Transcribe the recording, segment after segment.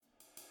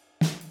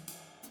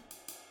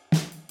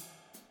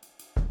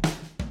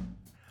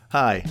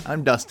Hi,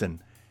 I'm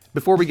Dustin.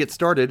 Before we get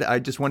started, I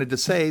just wanted to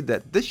say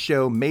that this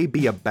show may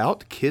be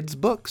about kids'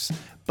 books,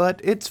 but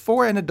it's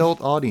for an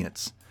adult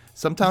audience.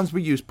 Sometimes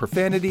we use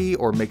profanity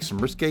or make some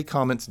risque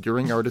comments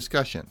during our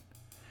discussion.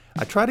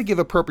 I try to give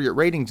appropriate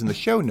ratings in the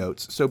show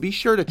notes, so be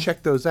sure to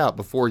check those out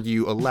before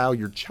you allow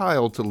your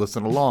child to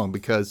listen along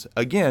because,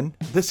 again,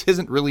 this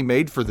isn't really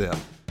made for them.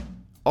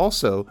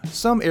 Also,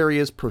 some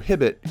areas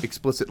prohibit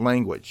explicit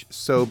language,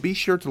 so be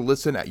sure to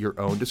listen at your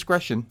own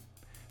discretion.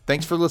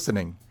 Thanks for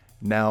listening.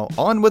 Now,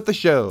 on with the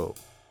show.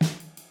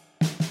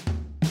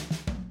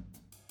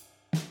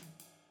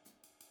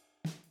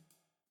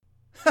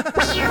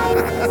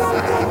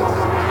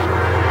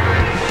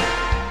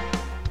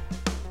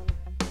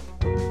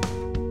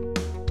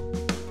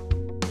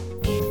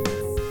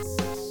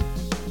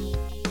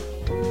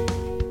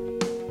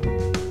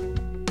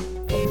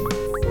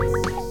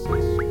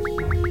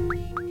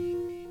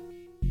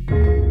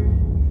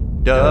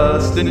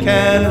 Dustin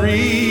can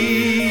read.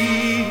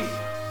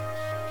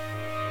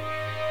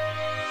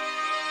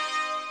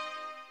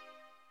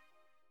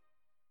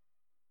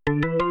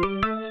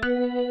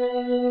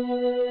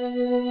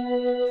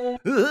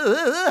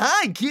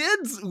 Hi,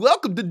 kids.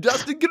 Welcome to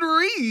Dustin Can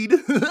Read.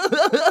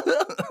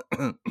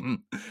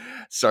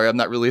 Sorry, I'm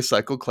not really a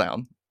psycho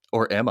clown.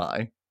 Or am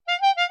I?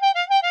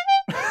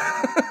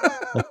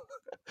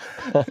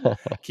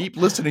 Keep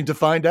listening to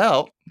find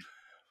out.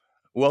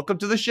 Welcome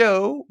to the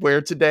show,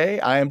 where today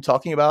I am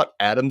talking about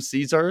Adam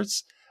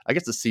Caesar's, I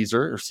guess it's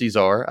Caesar or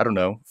Caesar, I don't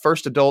know,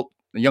 first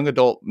young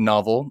adult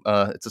novel.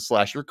 It's a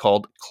slasher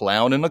called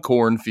Clown in a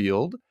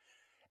Cornfield.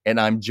 And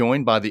I'm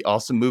joined by the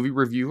awesome movie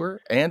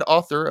reviewer and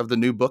author of the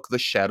new book, The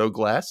Shadow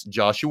Glass,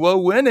 Joshua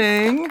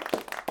Winning.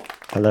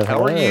 Hello.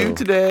 How are you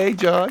today,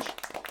 Josh?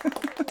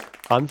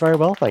 I'm very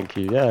well, thank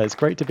you. Yeah, it's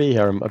great to be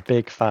here. I'm a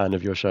big fan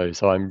of your show,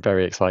 so I'm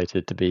very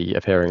excited to be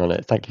appearing on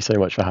it. Thank you so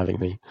much for having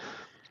me.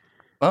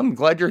 I'm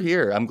glad you're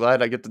here. I'm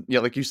glad I get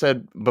to, like you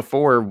said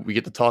before, we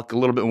get to talk a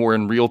little bit more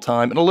in real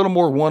time and a little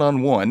more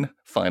one-on-one,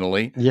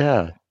 finally.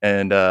 Yeah.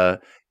 And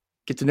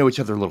get to know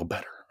each other a little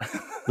better.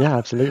 Yeah,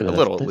 absolutely. A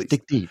little, at let's least.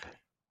 dig deep.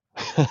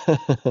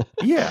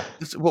 Yeah,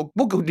 we'll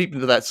go deep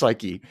into that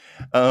psyche.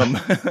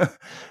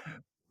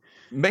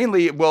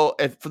 Mainly,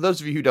 for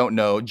those of you who don't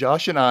know,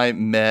 Josh and I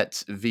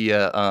met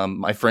via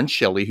my friend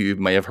Shelly, who you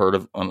may have heard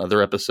of on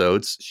other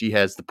episodes. She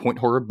has the Point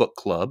Horror Book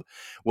Club.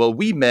 Well,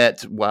 we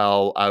met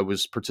while I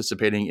was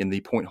participating in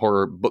the Point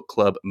Horror Book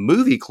Club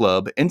Movie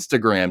Club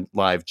Instagram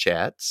live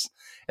chats.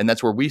 And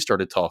that's where we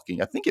started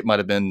talking. I think it might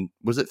have been,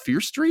 was it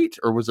Fear Street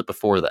or was it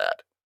before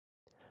that?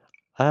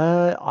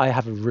 I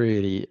have a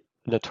really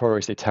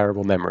notoriously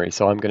terrible memory,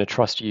 so I'm going to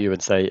trust you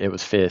and say it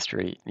was Fear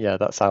Street. Yeah,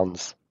 that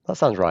sounds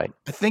right.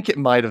 I think it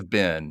might have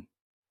been.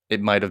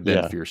 It might have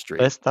been Fear Street.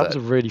 That was a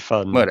really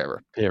fun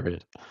whatever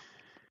period.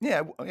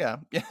 Yeah.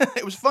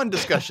 It was fun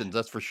discussions,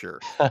 that's for sure.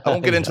 I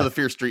won't get into the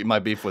Fear Street and my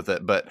beef with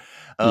it, but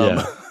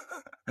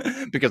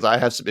because I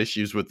have some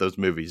issues with those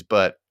movies,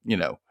 but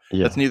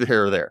that's neither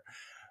here or there.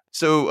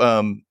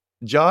 So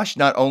Josh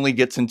not only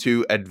gets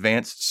into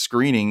advanced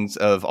screenings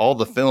of all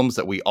the films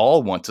that we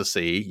all want to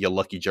see, you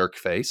lucky jerk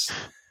face,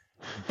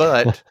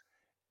 but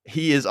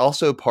he is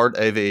also part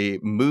of a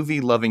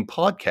movie-loving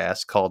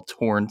podcast called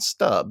Torn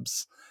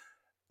Stubs.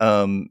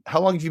 How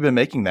long have you been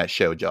making that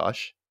show,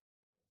 Josh?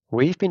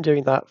 We've been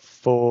doing that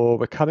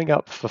we're coming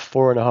up for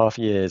 4.5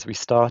 years. We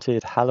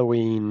started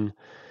Halloween,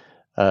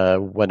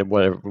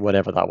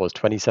 whenever that was,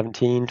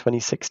 2017,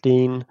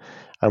 2016.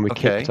 And we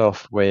kicked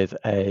off with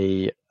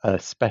a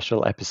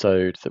special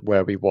episode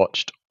where we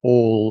watched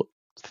all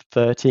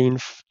 13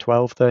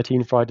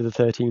 Friday the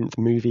 13th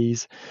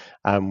movies.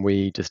 And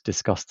we just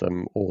discussed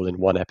them all in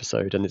one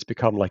episode. And it's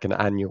become like an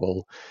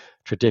annual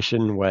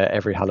tradition where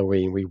every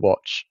Halloween we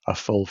watch a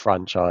full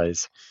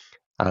franchise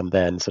and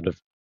then sort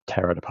of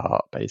tear it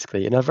apart,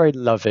 basically, in a very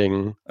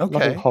loving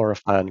horror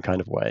fan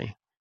kind of way.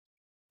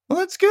 Well,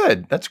 that's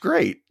good. That's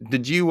great.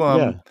 Did you,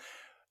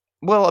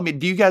 well, I mean,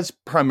 do you guys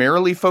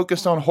primarily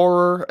focus on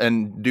horror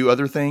and do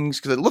other things?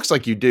 Because it looks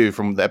like you do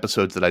from the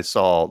episodes that I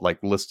saw,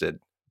 like, listed.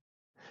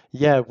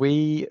 Yeah,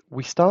 we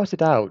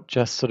started out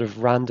just sort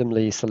of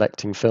randomly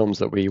selecting films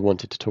that we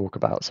wanted to talk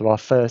about. So our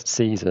first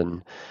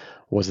season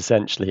was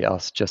essentially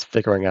us just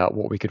figuring out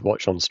what we could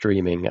watch on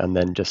streaming and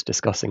then just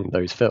discussing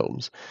those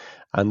films.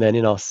 And then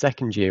in our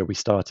second year, we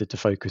started to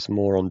focus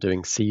more on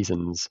doing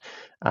seasons.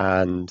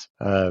 And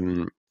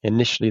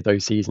initially,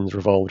 those seasons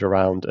revolved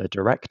around a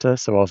director.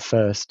 So our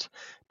first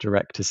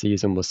director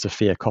season was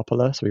Sofia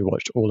Coppola. So we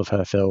watched all of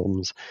her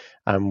films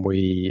and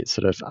we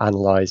sort of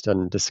analysed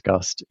and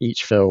discussed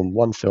each film,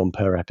 one film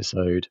per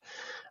episode.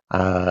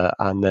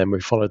 And then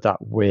we followed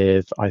that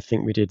with, I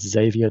think we did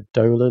Xavier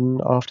Dolan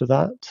after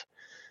that.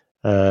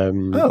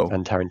 And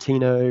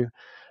Tarantino.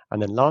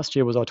 And then last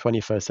year was our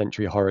 21st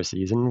Century Horror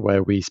season,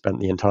 where we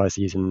spent the entire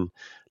season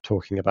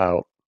talking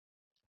about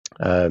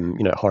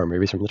horror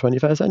movies from the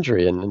 21st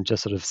century and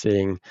just sort of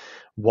seeing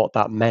what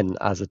that meant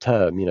as a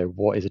term.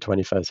 What is a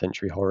 21st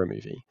century horror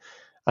movie?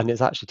 And it's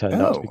actually turned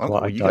out to be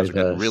quite a you guys are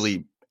getting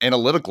really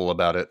analytical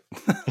about it.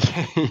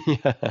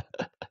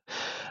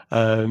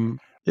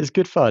 It's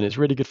good fun. It's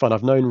really good fun.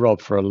 I've known Rob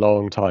for a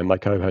long time, my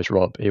co-host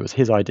Rob. It was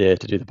his idea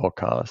to do the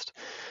podcast.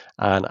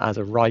 And as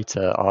a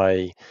writer,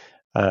 I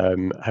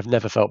have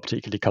never felt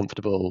particularly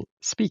comfortable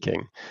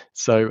speaking.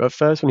 So at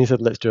first, when he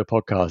said, let's do a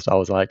podcast, I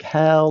was like,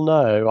 hell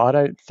no, I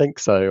don't think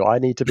so. I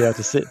need to be able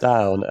to sit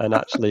down and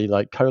actually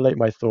like collate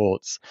my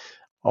thoughts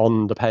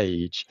on the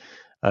page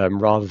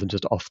rather than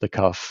just off the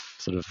cuff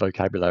sort of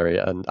vocabulary.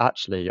 And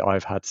actually,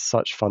 I've had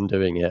such fun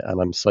doing it,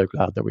 and I'm so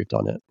glad that we've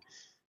done it.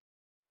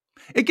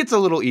 It gets a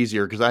little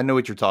easier because I know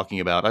what you're talking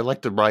about. I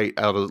like to write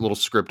out a little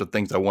script of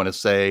things I want to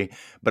say,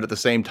 but at the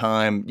same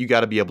time, you got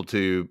to be able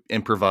to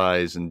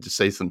improvise and just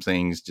say some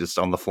things just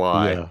on the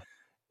fly, Yeah.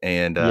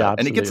 Yeah,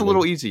 and it gets a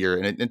little absolutely. easier,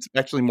 and it's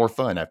actually more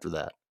fun after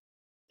that.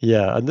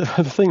 Yeah, and the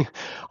thing,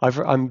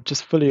 I'm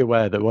just fully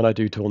aware that when I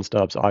do Torn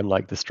Stubs, I'm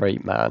like the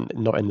straight man,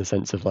 not in the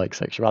sense of like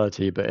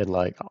sexuality, but in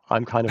like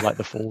I'm kind of like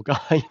the fall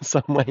guy in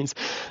some ways.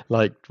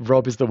 Like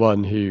Rob is the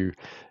one who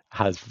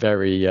has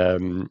very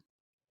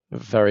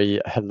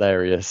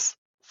hilarious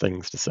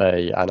things to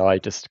say, and I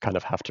just kind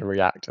of have to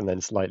react and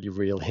then slightly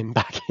reel him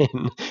back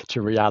in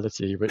to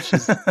reality, which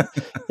is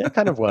yeah,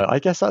 kind of work. I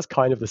guess that's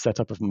kind of the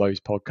setup of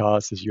most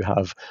podcasts, is you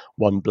have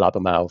one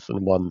blabbermouth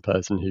and one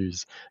person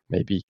who's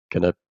maybe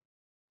gonna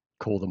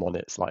call them on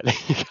it slightly.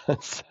 So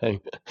that's Yeah, our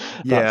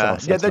yeah,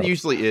 that setup.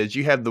 usually is.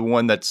 You have the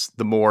one that's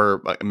the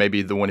more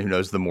maybe the one who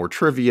knows the more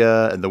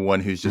trivia, and the one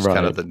who's just kind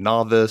of Right. the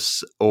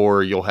novice,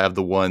 or you'll have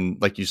the one,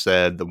 like you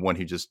said, the one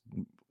who just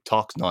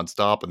talks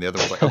nonstop, and the other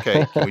one's like,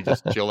 okay, can we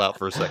just chill out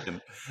for a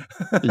second?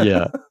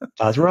 Yeah,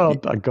 that's Y-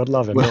 Rob. I God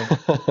love him.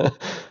 well,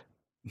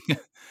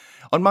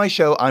 on my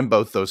show, I'm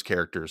both those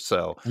characters,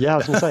 so Yeah, I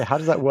was gonna say, how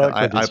does that work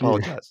I, with I it's you?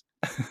 apologize.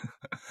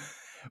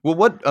 Well,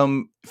 what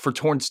for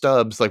Torn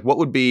Stubs, like what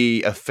would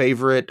be a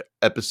favorite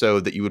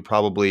episode that you would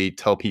probably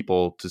tell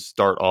people to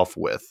start off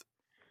with?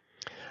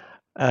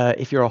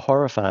 If you're a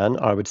horror fan,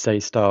 I would say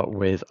start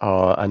with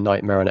our A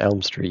Nightmare on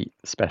Elm Street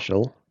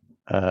special.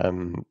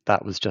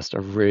 That was just a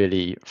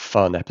really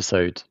fun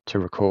episode to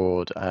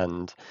record,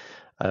 and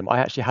I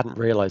actually hadn't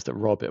realized that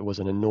Robert was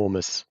an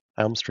enormous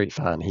Elm Street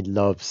fan. He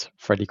loves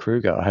Freddy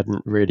Krueger. I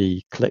hadn't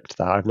really clicked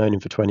that. I've known him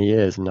for 20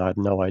 years and I had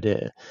no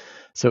idea.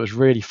 So it was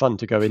really fun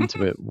to go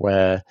into it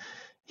where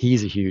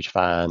he's a huge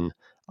fan.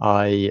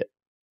 I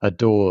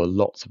adore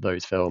lots of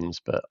those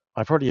films, but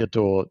I probably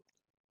adore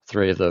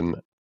three of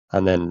them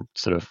and then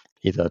sort of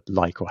either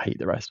like or hate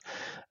the rest.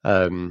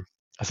 Um,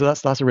 so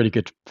that's a really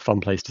good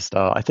fun place to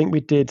start. I think we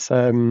did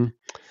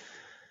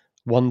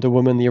Wonder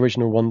Woman. The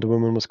original Wonder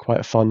Woman was quite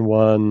a fun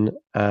one,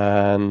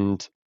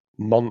 and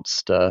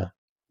Monster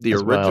The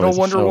as well original is a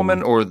Wonder Woman,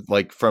 film. or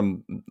like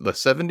from the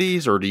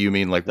 70s, or do you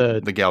mean like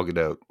The the Gal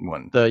Gadot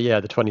one? the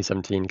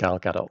 2017 Gal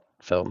Gadot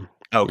film.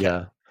 Okay.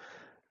 Yeah.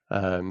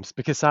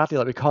 Because sadly,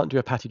 like we can't do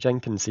a Patty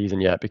Jenkins season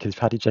yet because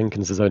Patty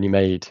Jenkins has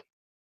only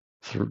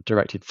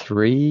directed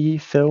three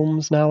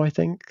films now, I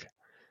think.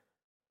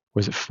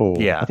 Was it four?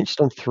 I Yeah. think she's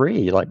done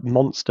three, like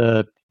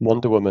Monster,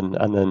 Wonder Woman,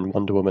 and then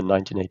Wonder Woman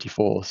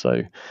 1984.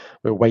 So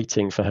we're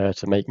waiting for her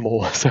to make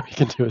more so we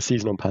can do a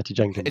season on Patty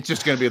Jenkins. It's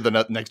just going to be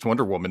the next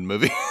Wonder Woman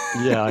movie.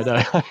 Yeah, I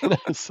know. I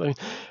know. So,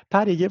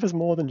 Patty, give us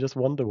more than just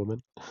Wonder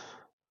Woman.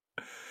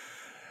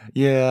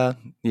 Yeah.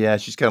 Yeah.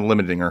 She's kind of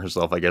limiting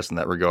herself, I guess, in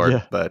that regard.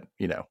 Yeah, But,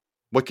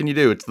 what can you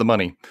do? It's the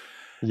money.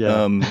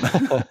 yeah. Um,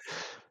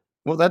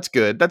 well, that's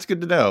good. That's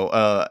good to know.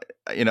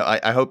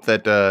 I hope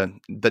that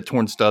that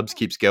Torn Stubs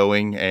keeps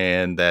going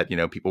and that,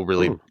 people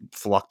really Mm.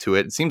 flock to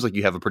it. It seems like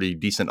you have a pretty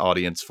decent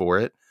audience for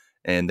it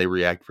and they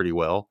react pretty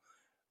well.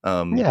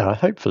 Yeah, I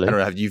hopefully. don't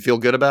know. Do you feel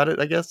good about it,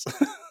 I guess?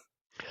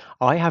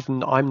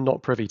 I'm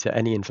not privy to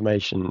any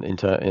information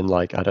in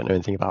like I don't know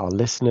anything about our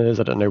listeners.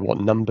 I don't know what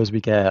numbers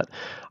we get.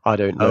 I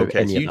don't know Okay.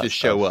 any So of you that just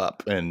show stuff.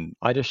 up and,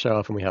 I just show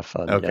up and we have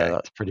fun. Yeah, okay.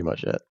 that's pretty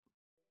much it.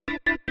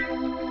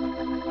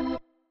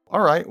 All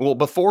right. Well,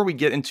 before we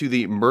get into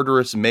the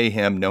murderous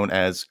mayhem known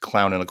as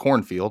Clown in a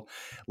Cornfield,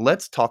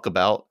 let's talk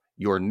about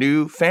your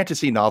new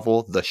fantasy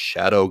novel, The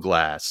Shadow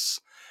Glass.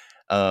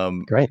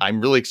 Great. I'm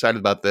really excited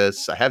about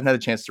this. I haven't had a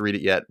chance to read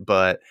it yet,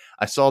 but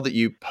I saw that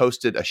you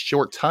posted a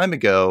short time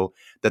ago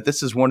that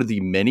this is one of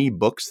the many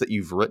books that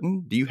you've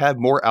written. Do you have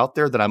more out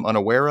there that I'm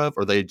unaware of,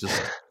 or are they just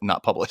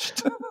not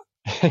published?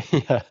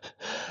 Yeah.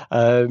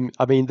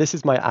 I mean, this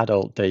is my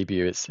adult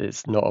debut.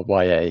 It's not a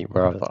YA,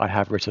 where I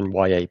have written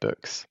YA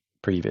books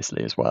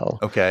previously as well.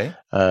 Okay.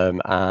 I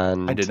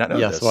And did not know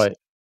yeah, so this.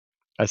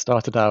 I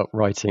started out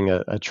writing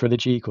a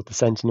trilogy called the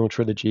Sentinel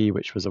Trilogy,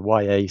 which was a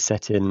YA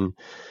set in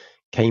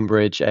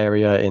Cambridge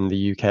area in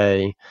the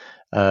UK.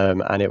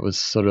 And it was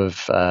sort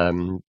of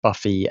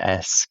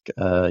Buffy-esque,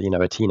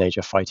 a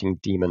teenager fighting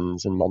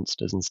demons and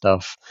monsters and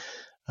stuff.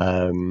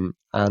 And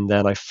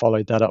then I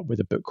followed that up with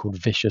a book called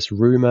Vicious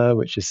Rumor,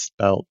 which is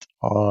spelt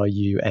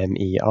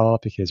Rumer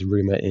because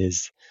Rumor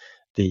is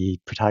the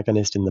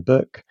protagonist in the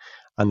book.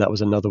 And that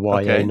was another YA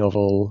Okay.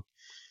 novel.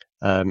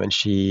 And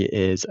she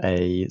is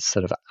a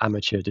sort of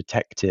amateur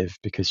detective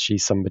because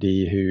she's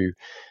somebody who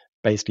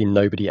basically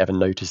nobody ever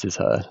notices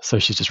her. So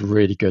she's just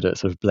really good at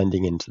sort of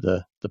blending into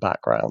the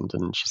background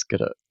and she's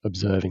good at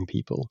observing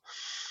people.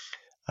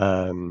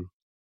 Um,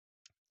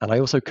 And I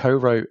also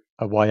co-wrote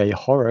a YA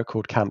horror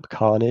called Camp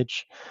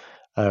Carnage,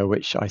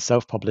 which I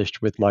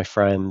self-published with my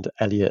friend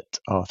Elliot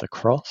Arthur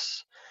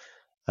Cross.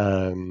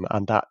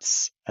 And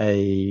that's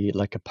a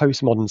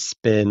postmodern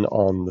spin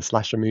on the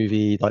slasher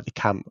movie, like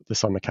the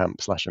summer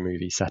camp slasher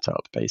movie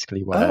setup,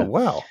 basically, Oh, where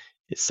wow.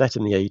 it's set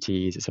in the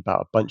 80s. It's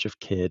about a bunch of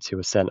kids who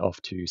are sent off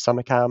to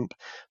summer camp,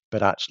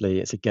 but actually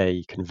it's a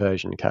gay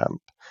conversion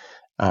camp.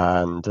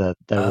 And they're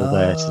all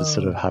there to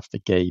sort of Oh, have the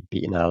gay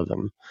beaten out of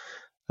them.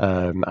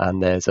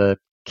 And there's a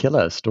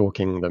killer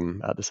stalking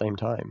them at the same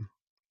time.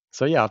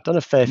 So yeah, I've done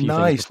a fair few things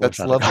nice. before That's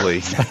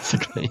lovely. Shadowglass,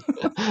 basically.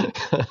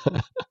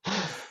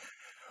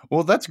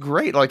 Well, that's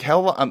great. Like,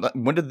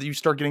 when did you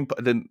start getting?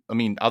 Then, I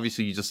mean,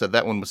 obviously, you just said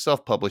that one was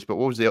self-published, but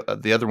what was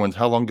the other ones?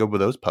 How long ago were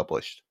those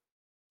published?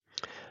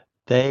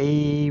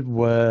 They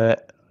were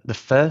the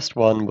first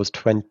one was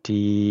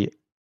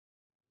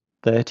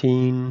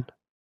 2013,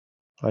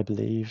 I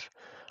believe.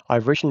 I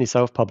originally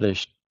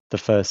self-published the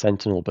first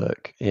Sentinel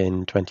book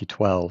in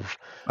 2012,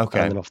 and Okay.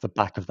 then off the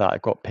back of that,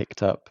 it got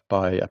picked up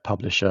by a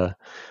publisher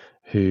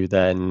who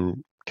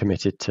then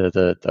committed to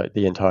the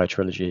entire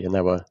trilogy, and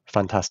they were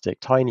fantastic,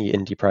 tiny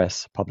indie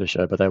press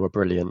publisher, but they were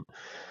brilliant.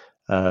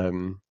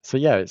 So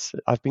yeah,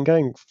 I've been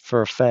going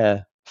for a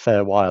fair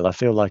while. I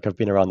feel like I've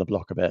been around the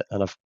block a bit,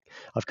 and I've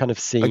kind of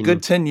A good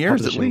seen 10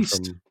 years at publishing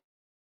least. from.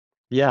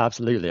 Yeah,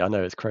 absolutely. I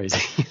know it's crazy.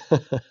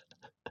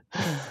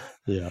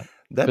 Yeah,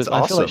 That's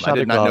but I feel like awesome. I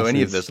did not know Shadowglass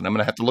any of is. this, and I'm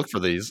gonna have to look for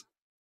these.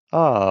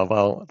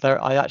 Well,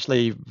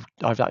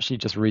 I've actually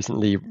just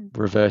recently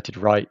reverted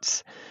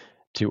rights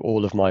to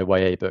all of my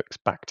YA books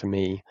back to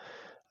me.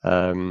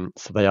 So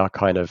they are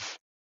kind of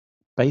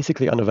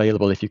basically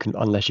unavailable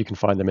unless you can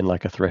find them in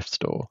like a thrift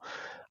store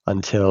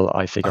until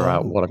I figure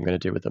out Oh, what I'm going to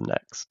do with them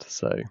next.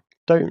 So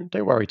don't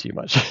worry too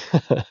much.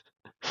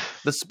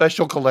 the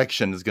special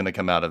collection is gonna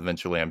come out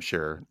eventually, I'm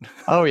sure,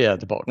 Oh yeah,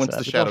 the box once set,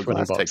 the the shadow gosh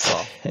running glass box takes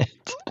off. set.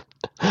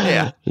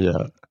 Yeah.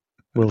 Yeah,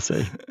 we'll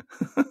see.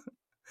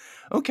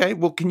 Okay.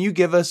 Well, can you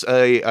give us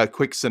a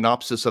quick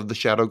synopsis of the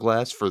shadow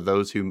glass for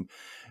those who?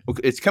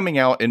 Okay, it's coming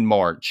out in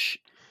March.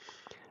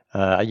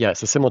 Yeah,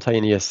 it's a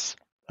simultaneous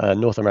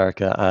North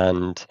America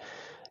and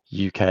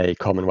UK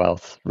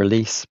Commonwealth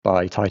release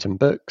by Titan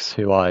Books,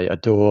 who I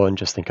adore and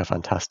just think are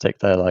fantastic.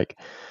 They're like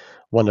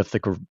one of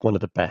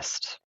the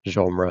best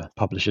genre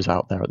publishers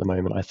out there at the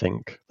moment. I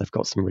think they've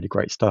got some really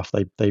great stuff.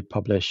 They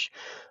publish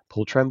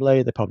Paul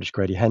Tremblay, they publish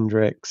Grady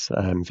Hendrix,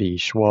 V.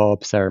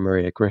 Schwab, Sarah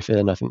Maria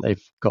Griffin. I think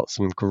they've got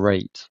some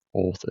great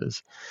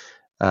authors,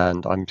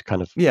 and I'm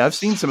kind of Yeah, I've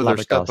seen some of their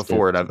stuff flabbergasted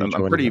before, and to be I'm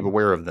joining pretty them.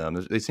 aware of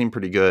them. They seem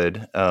pretty good,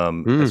 as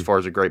Mm, far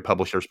as a great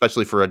publisher,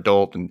 especially for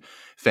adult and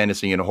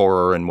fantasy and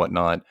horror and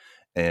whatnot.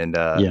 And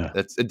yeah.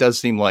 it does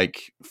seem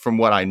like, from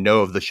what I know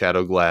of the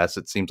Shadow Glass,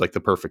 it seems like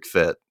the perfect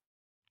fit.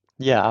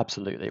 Yeah,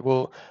 absolutely.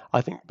 Well,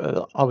 I think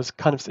I was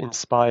kind of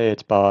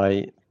inspired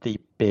by the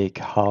big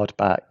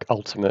hardback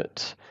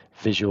ultimate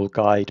visual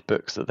guide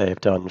books that they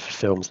have done for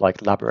films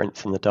like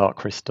Labyrinth and the Dark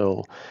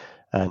Crystal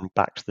and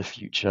Back to the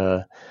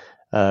Future.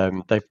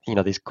 They've,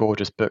 these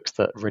gorgeous books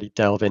that really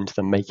delve into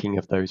the making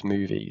of those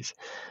movies.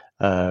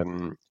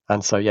 And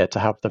so, yeah, to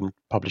have them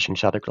publishing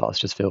Shadowglass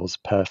just feels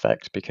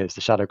perfect because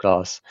the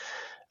Shadowglass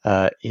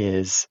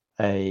is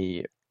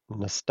a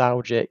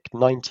nostalgic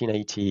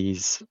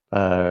 1980s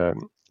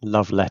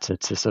love letter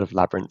to sort of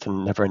Labyrinth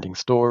and Neverending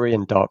Story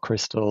and Dark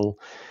Crystal.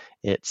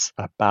 It's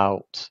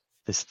about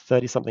this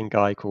 30-something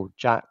guy called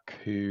Jack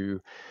who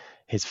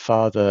his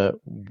father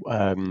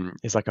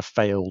is like a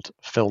failed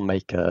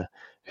filmmaker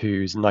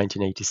whose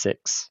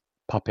 1986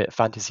 puppet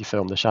fantasy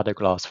film, The Shadow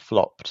Glass,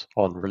 flopped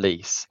on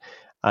release.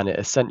 And it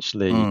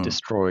essentially Mm.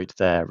 destroyed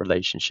their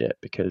relationship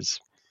because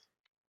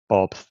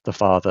Bob, the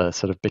father,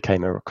 sort of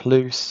became a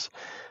recluse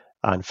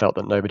and felt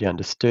that nobody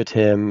understood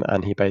him.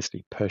 And he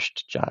basically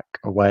pushed Jack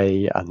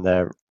away, and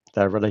their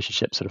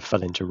relationship sort of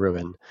fell into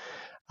ruin.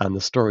 And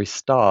the story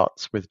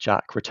starts with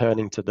Jack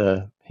returning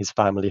to his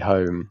family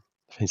home,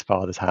 his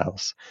father's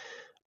house.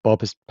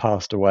 Bob has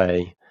passed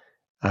away,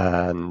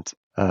 and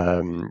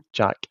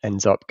Jack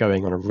ends up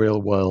going on a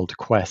real world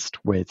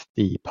quest with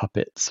the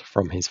puppets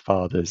from his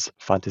father's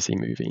fantasy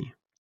movie.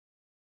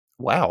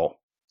 Wow.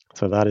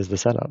 So that is the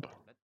setup.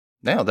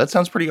 Now that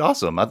sounds pretty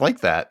awesome. I'd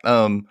like that.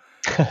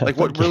 Like,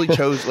 what Thank really you.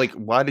 chose? Like,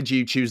 why did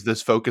you choose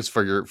this focus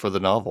for the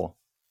novel?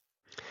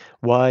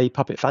 Why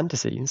puppet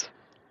fantasies?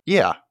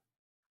 Yeah.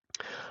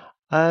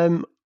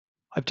 Um,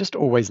 I've just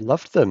always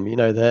loved them.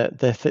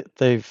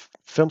 They've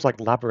films like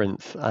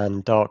Labyrinth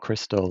and Dark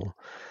Crystal,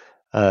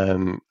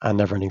 and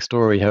Neverending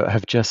Story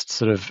have just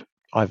sort of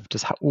I've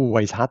just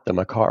always had them.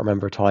 I can't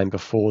remember a time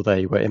before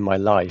they were in my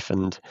life,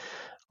 and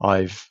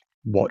I've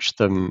watched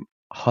them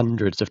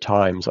hundreds of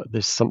times. Like,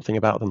 there's something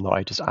about them that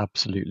I just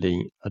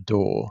absolutely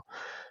adore,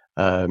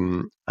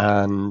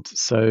 and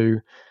so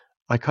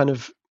I kind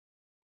of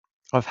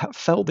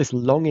felt this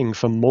longing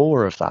for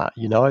more of that.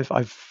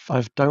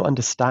 I don't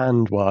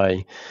understand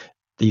why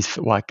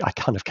I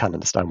kind of can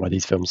understand why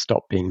these films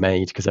stop being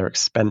made because they're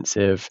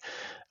expensive,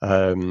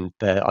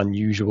 they're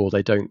unusual,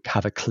 they don't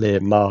have a clear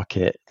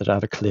market, they don't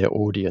have a clear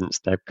audience,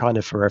 they're kind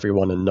of for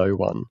everyone and no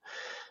one.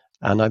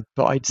 And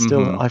but I'd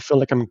still, Mm-hmm. I feel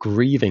like I'm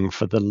grieving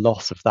for the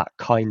loss of that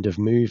kind of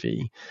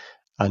movie.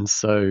 And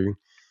so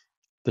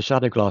the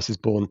Shadow Glass is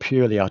born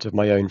purely out of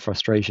my own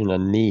frustration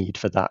and need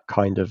for that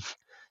kind of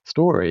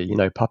story,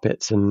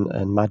 puppets and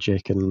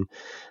magic and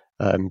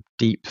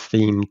deep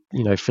theme,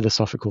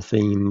 philosophical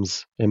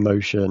themes,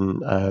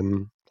 emotion.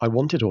 I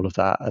wanted all of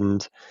that.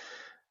 And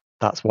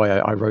that's why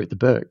I wrote the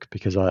book,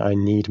 because I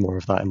need more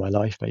of that in my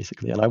life,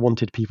 basically. And I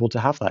wanted people to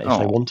have that if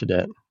they Oh, wanted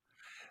it.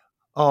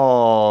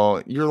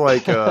 oh, you're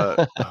like, oh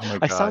my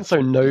I sound gosh, so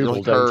you're noble,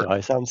 like don't her. I? I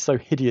sound so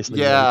hideously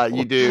Yeah, you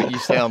noble. do. You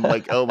sound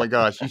like, oh my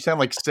gosh, you sound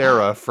like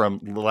Sarah from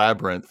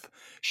Labyrinth.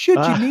 Should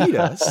you need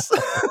us?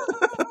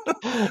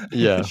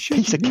 Yeah, Should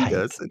piece you of need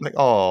us? cake. And like,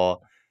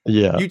 oh,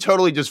 Yeah. you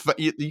totally just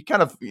you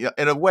kind of, yeah,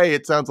 in a way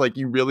it sounds like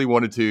you really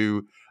wanted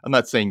to. I'm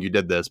not saying you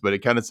did this, but it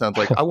kind of sounds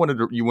like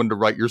you wanted to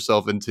write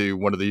yourself into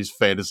one of these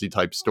fantasy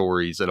type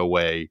stories in a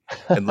way,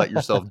 and let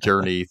yourself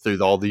journey through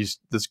all this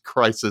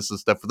crisis and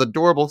stuff with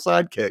adorable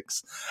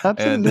sidekicks.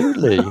 And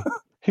Absolutely.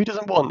 Who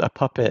doesn't want a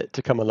puppet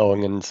to come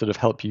along and sort of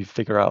help you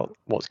figure out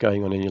what's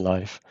going on in your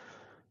life?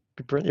 It'd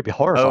be brilliant. It'd be oh, I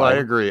horrifying,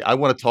 agree. I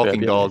want a but it'd talking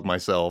be dog amazing.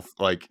 myself.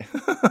 Like,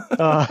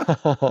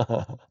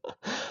 Uh,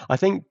 I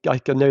think I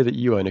can know that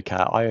you own a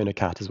cat. I own a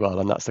cat as well,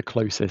 and that's the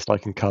closest I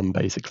can come,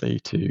 basically,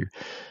 to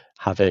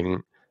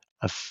having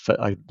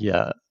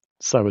yeah,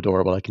 so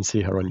adorable. I can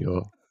see her on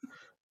your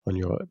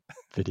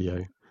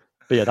video.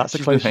 But yeah, that's the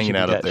she's been closest you hanging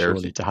can out up get, there.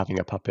 surely, to having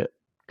a puppet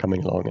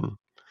coming along and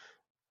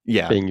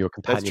Yeah, being your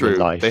that's companion in true.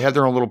 They life. have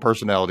their own little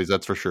personalities,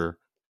 that's for sure.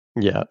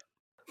 Yeah.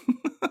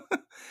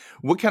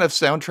 What kind of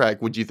soundtrack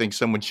would you think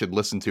someone should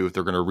listen to if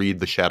they're going to read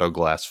The Shadow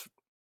Glass?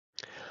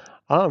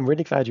 Oh, I'm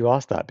really glad you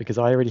asked that, because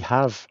I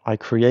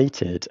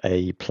created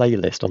a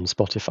playlist on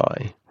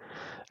Spotify.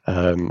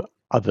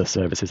 Other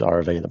services are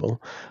available,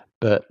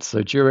 but so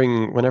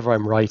whenever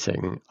I'm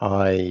writing,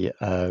 I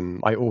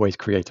always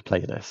create a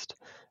playlist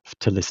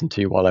to listen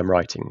to while I'm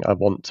writing. I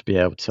want to be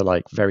able to,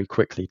 like, very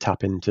quickly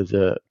tap into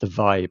the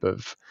vibe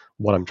of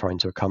what I'm trying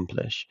to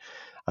accomplish.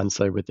 And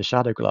so with the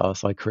Shadow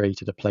Glass, I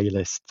created a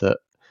playlist that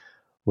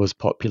was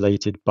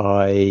populated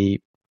by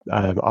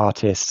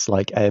artists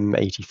like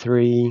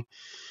M83.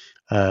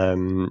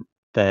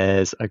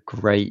 There's a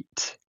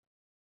great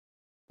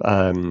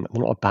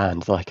not a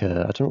band, like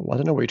I don't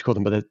know what you'd call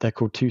them, but they're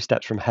called Two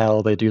Steps from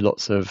Hell. They do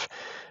lots of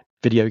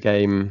video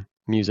game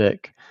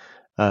music.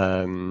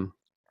 Um,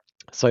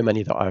 so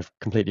many that I've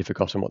completely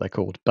forgotten what they're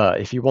called.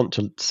 But if you want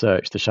to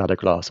search The Shadow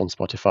Glass on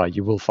Spotify,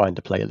 you will find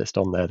a playlist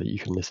on there that you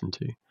can listen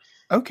to.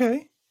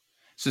 Okay.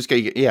 So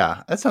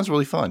yeah, that sounds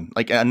really fun.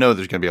 Like, I know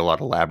there's going to be a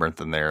lot of Labyrinth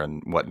in there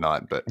and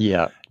whatnot, but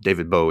Yeah.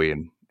 David Bowie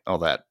and all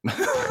that,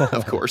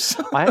 of course.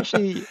 I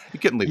actually, You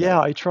couldn't leave that yeah,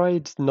 out. I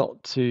tried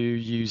not to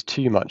use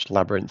too much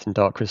Labyrinth and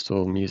Dark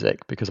Crystal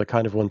music, because I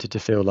kind of wanted to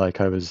feel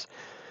like I was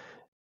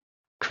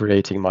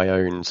creating my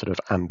own sort of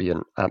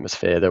ambient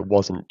atmosphere that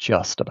wasn't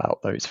just about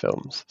those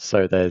films.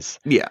 So there's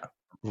Yeah,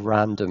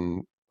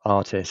 random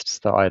artists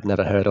that I had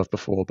never heard of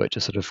before, but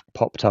just sort of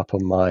popped up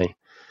on my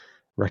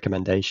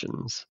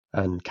recommendations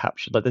and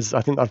captured. Like,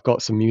 I think I've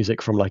got some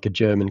music from, like, a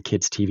German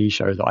kids TV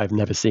show that I've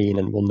never seen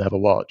and will never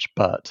watch,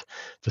 but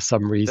for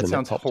some that reason it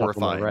sounds popped up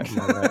on horrifying.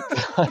 my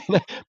rec. I know,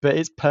 but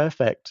it's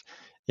perfect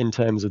in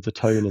terms of the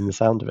tone and the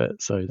sound of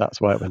it, so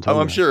that's why it went Oh,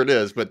 on I'm there. sure it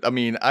is, but I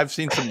mean, I've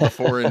seen some of the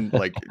foreign,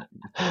 like,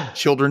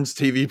 children's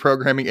TV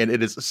programming, and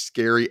it is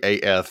scary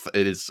AF.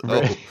 It is,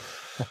 Really?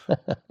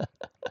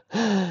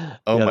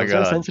 oh Yeah, my there's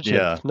no God. censorship.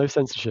 Yeah. No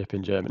censorship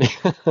in Germany.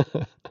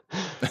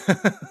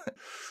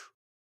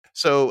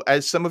 So,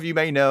 as some of you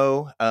may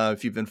know,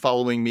 if you've been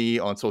following me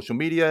on social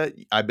media,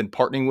 I've been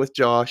partnering with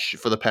Josh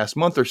for the past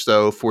month or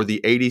so for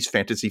the 80s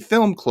Fantasy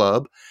Film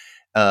Club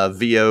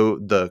via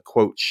the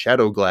quote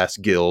Shadow Glass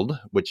Guild,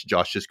 which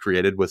Josh has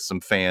created with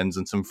some fans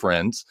and some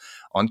friends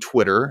on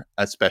Twitter,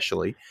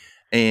 especially.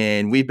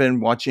 And we've been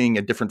watching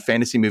a different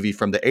fantasy movie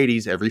from the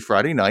 80s every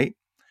Friday night.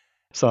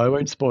 So I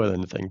won't spoil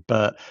anything,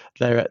 but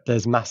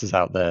there's masses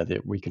out there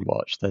that we can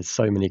watch. There's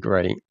so many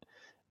great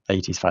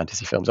 80s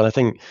fantasy films. And I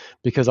think,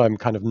 because I'm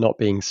kind of not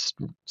being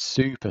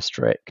super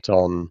strict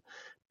on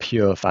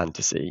pure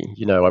fantasy,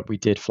 we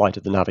did Flight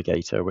of the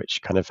Navigator,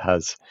 which kind of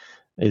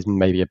is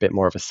maybe a bit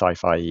more of a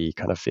sci-fi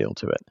kind of feel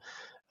to it.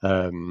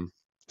 Um,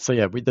 so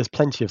yeah, there's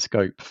plenty of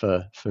scope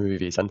for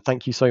movies. And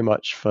thank you so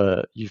much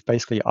you've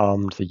basically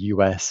armed the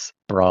US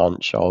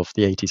branch of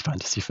the 80s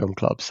Fantasy Film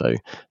Club. So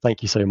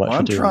thank you so much Well, for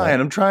I'm doing trying. that.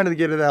 I'm trying to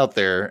get it out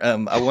there.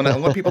 I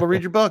want people to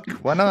read your book.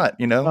 Why not?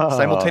 Ah,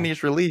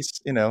 Simultaneous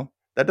release.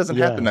 That doesn't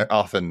happen yeah, that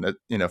often.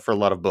 For a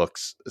lot of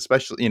books,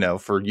 especially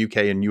for UK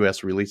and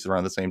US releases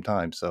around the same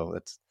time. So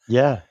it's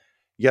yeah.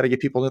 you got to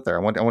get people out there.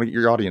 I want to get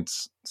your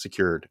audience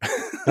secured.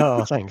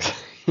 Oh, thanks.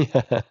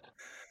 Yeah.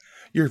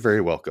 You're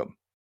very welcome.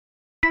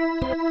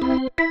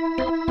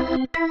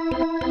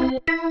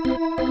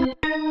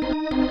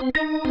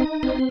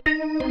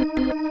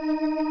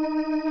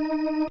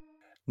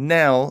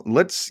 Now,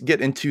 let's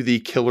get into the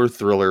killer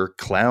thriller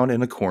Clown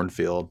in a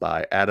Cornfield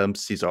by Adam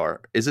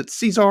Cesar. Is it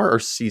Cesar or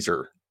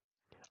Caesar?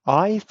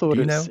 I Do thought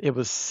you know? it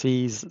was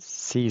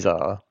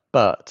Caesar.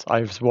 but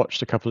I've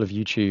watched a couple of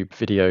YouTube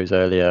videos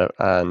earlier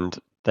and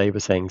they were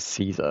saying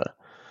Caesar.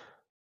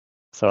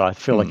 So I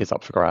feel like it's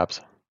up for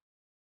grabs.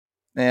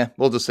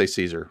 We'll just say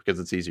Caesar because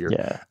it's easier.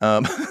 Yeah.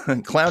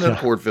 Clown in the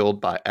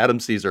Cornfield by Adam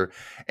Caesar.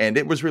 And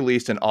it was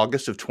released in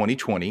August of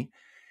 2020.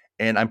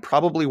 And I'm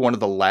probably one of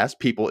the last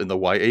people in the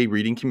YA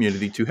reading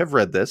community to have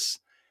read this.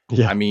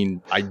 Yeah. I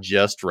mean, I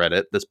just read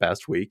it this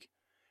past week.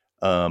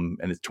 And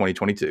it's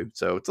 2022.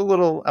 So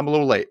I'm a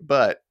little late,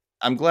 but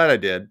I'm glad I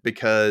did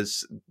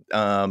because,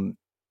 I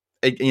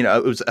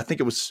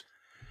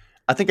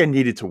think I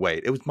needed to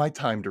wait. It was my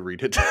time to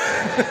read it.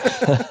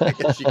 I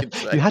guess you could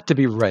say. You had to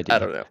be ready. I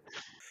don't know.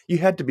 You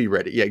had to be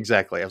ready. Yeah,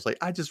 exactly. I was like,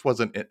 I just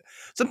wasn't.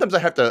 Sometimes I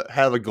have to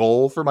have a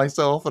goal for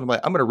myself, and I'm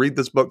like, I'm going to read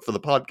this book for the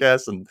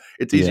podcast, and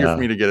it's easier for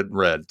me to get it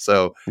read.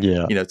 So,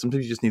 sometimes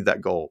you just need that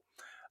goal.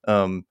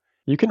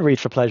 You can read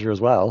for pleasure as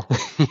well.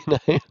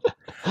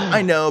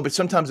 I know, but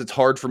sometimes it's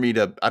hard for me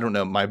to. I don't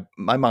know. My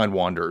mind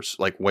wanders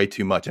like way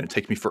too much, and it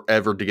takes me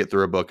forever to get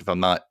through a book if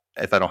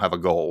I don't have a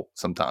goal.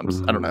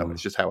 Sometimes I don't know.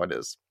 It's just how it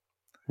is.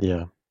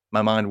 Yeah,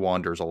 my mind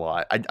wanders a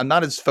lot. I'm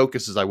not as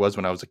focused as I was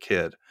when I was a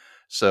kid.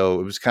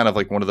 So it was kind of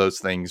like one of those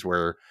things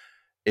where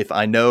if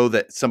I know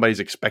that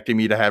somebody's expecting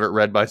me to have it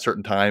read by a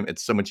certain time,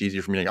 it's so much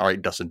easier for me to go, all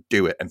right, Dustin,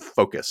 do it and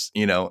focus,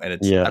 and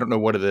I don't know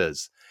what it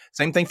is.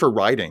 Same thing for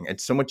writing.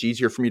 It's so much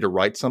easier for me to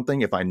write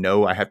something if I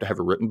know I have to have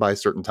it written by a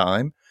certain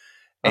time.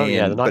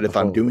 But if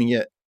I'm doing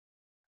it,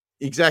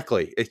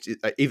 exactly.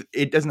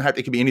 It doesn't have,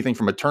 it can be anything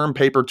from a term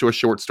paper to a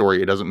short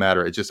story. It doesn't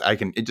matter. It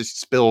just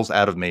spills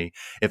out of me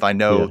if I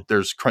know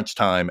there's crunch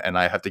time and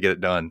I have to get it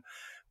done.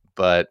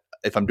 But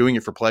if I'm doing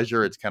it for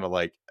pleasure, it's kind of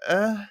like,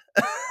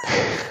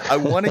 I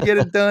want to get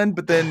it done,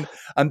 but then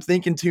I'm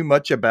thinking too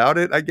much about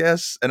it, I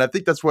guess. And I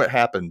think that's what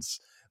happens.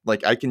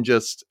 Like I can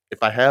just,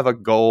 if I have a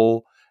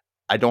goal,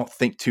 I don't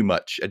think too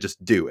much. I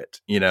just do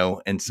it,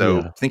 And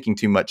so thinking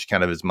too much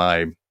kind of is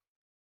my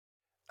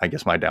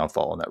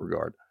downfall in that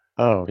regard.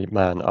 Oh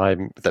man,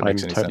 I'm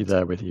totally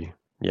there with you.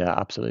 Yeah,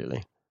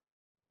 absolutely.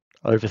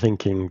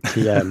 Overthinking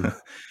TM.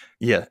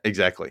 Yeah,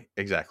 exactly.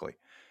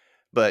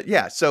 But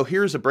yeah, so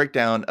here's a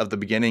breakdown of the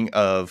beginning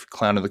of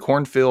Clown in the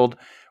Cornfield,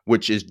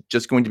 which is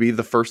just going to be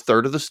the first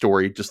third of the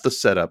story, just the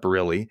setup,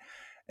 really.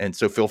 And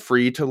so feel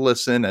free to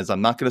listen, as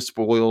I'm not going to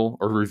spoil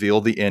or reveal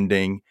the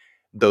ending,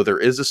 though there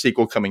is a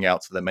sequel coming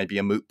out, so that might be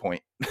a moot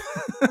point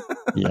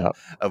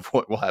of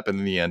what will happen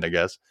in the end, I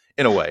guess,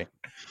 in a way.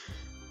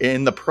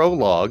 In the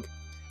prologue,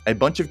 a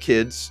bunch of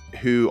kids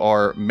who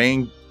are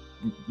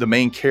the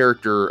main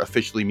character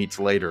officially meets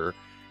later.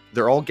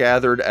 They're all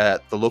gathered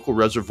at the local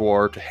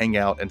reservoir to hang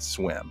out and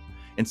swim.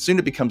 And soon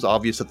it becomes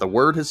obvious that the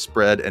word has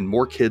spread and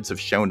more kids have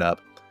shown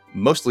up,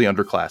 mostly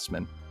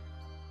underclassmen.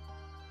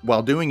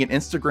 While doing an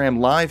Instagram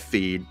live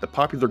feed, the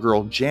popular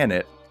girl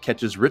Janet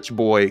catches rich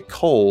boy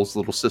Cole's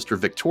little sister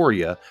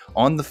Victoria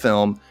on the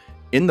film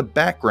in the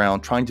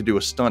background trying to do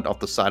a stunt off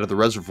the side of the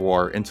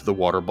reservoir into the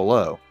water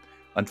below.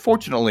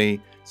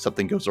 Unfortunately,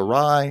 something goes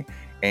awry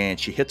and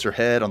she hits her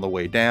head on the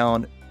way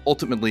down,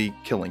 ultimately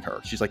killing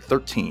her. She's like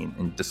 13,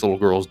 and this little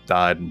girl's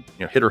died and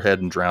hit her head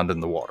and drowned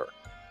in the water.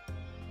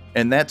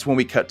 And that's when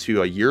we cut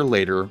to a year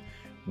later,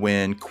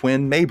 when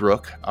Quinn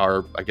Maybrook,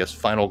 our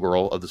final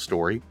girl of the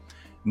story,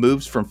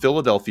 moves from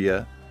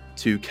Philadelphia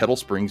to Kettle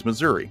Springs,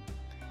 Missouri.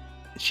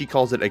 She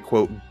calls it a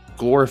quote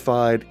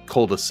glorified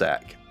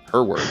cul-de-sac.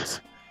 Her words.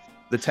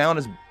 The town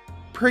is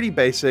pretty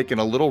basic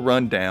and a little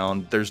run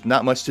down. There's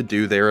not much to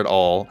do there at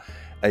all.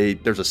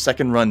 There's a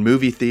second-run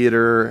movie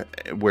theater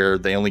where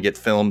they only get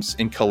films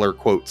in color,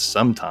 quote,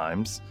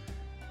 sometimes.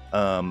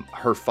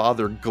 Her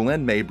father,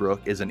 Glenn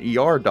Maybrook, is an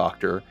ER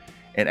doctor,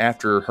 and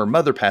after her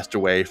mother passed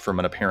away from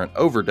an apparent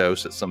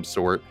overdose of some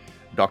sort,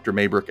 Dr.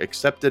 Maybrook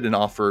accepted an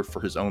offer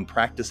for his own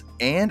practice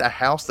and a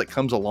house that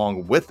comes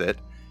along with it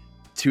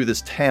to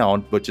this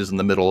town, which is in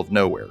the middle of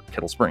nowhere,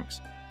 Kettle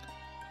Springs.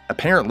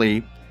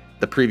 Apparently,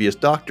 the previous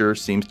doctor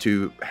seems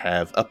to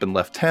have up and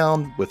left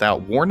town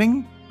without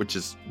warning, which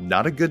is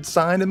not a good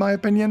sign in my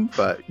opinion,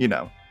 but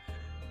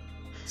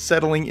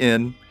Settling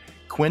in,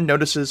 Quinn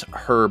notices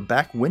her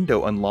back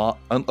window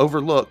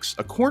overlooks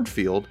a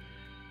cornfield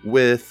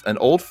with an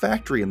old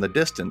factory in the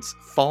distance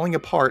falling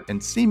apart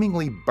and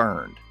seemingly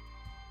burned.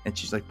 And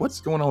she's like,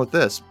 what's going on with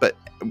this? But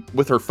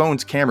with her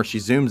phone's camera, she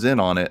zooms in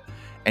on it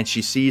and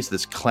she sees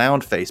this clown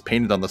face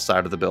painted on the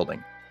side of the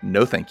building.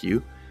 No, thank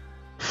you.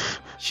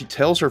 She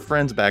tells her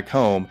friends back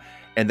home,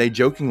 and they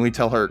jokingly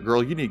tell her,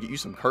 girl, you need to get you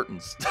some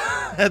curtains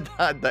and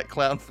hide that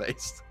clown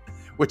face,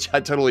 which I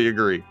totally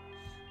agree.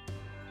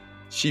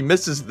 She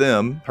misses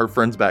them, her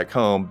friends back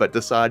home, but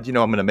decides, I'm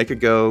going to make a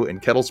go in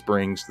Kettle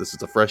Springs. This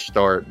is a fresh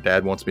start.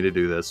 Dad wants me to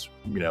do this.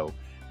 We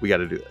got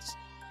to do this.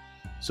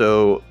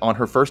 So on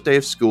her first day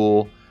of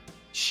school,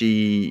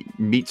 she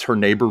meets her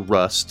neighbor,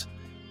 Rust,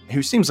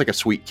 who seems like a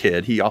sweet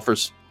kid. He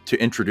offers to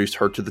introduce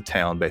her to the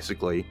town,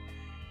 basically.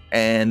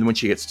 And when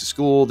she gets to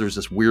school, there's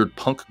this weird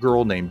punk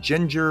girl named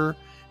Ginger,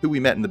 who we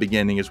met in the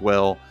beginning as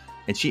well.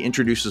 And she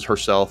introduces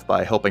herself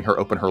by helping her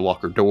open her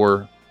locker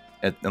door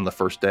on the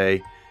first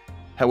day.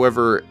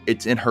 However,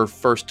 it's in her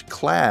first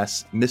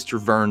class, Mr.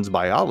 Vern's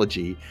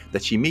biology,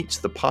 that she meets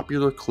the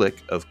popular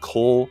clique of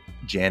Cole,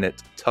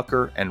 Janet,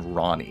 Tucker, and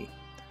Ronnie.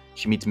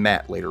 She meets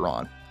Matt later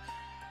on.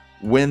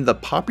 When the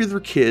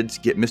popular kids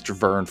get Mr.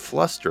 Vern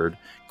flustered,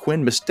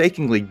 Quinn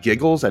mistakenly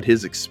giggles at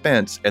his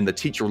expense, and the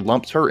teacher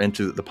lumps her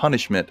into the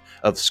punishment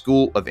of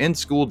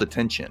in-school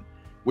detention,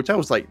 which I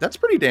was like, that's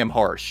pretty damn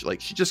harsh. Like,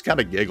 she just kind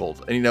of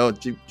giggled,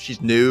 and she's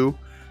new.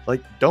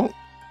 Like, come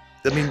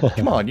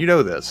on, you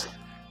know this.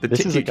 The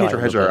teacher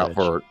has her out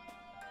for.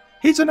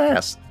 He's an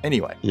ass.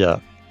 Anyway. Yeah.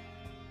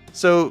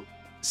 So,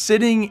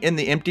 sitting in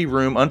the empty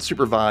room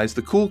unsupervised,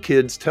 the cool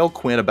kids tell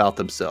Quinn about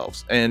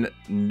themselves, and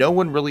no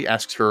one really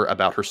asks her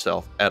about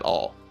herself at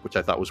all, which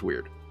I thought was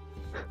weird.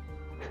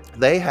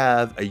 They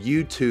have a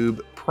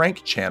YouTube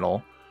prank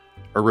channel,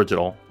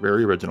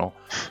 very original,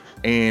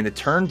 and it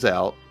turns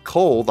out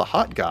Cole, the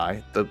hot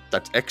guy,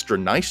 that's extra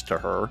nice to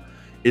her,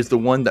 is the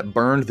one that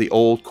burned the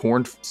old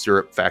corn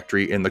syrup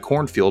factory in the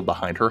cornfield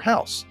behind her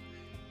house.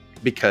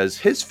 Because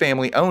his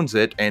family owns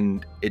it,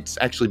 and it's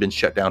actually been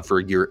shut down for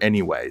a year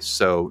anyway,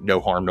 so no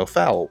harm, no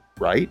foul,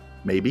 right?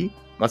 Maybe?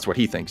 That's what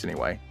he thinks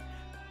anyway.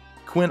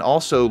 Quinn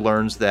also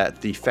learns that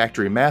the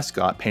factory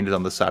mascot painted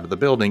on the side of the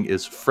building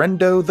is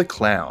Friendo the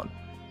Clown.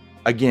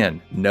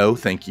 Again, no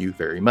thank you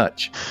very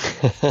much.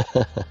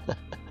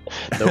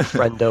 No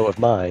friendo of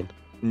mine.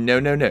 No.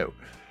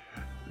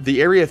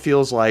 The area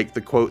feels like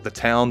the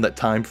town that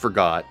time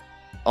forgot.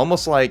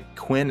 Almost like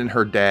Quinn and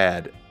her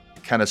dad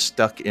kind of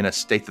stuck in a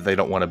state that they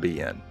don't want to be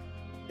in,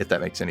 if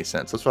that makes any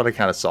sense. That's what I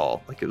kind of saw.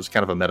 Like, it was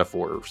kind of a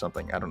metaphor or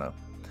something. I don't know.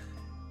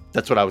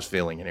 That's what I was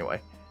feeling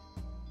anyway.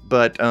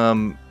 But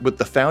with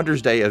the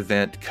Founders Day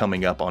event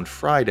coming up on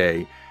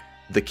Friday,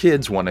 the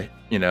kids want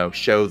to,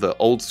 show the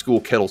old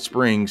school Kettle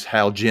Springs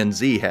how Gen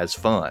Z has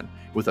fun,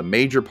 with a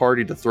major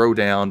party to throw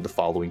down the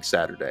following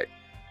Saturday.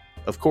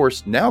 Of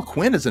course, now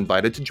Quinn is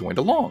invited to join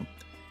along.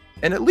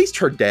 And at least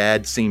her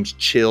dad seems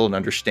chill and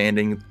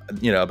understanding,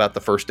 about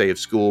the first day of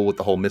school with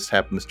the whole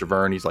mishap with Mr.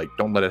 Vern. He's like,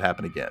 don't let it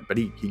happen again. But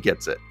he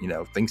gets it.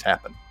 Things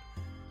happen.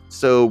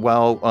 So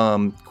while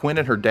Quinn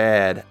and her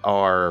dad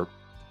are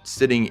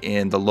sitting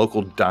in the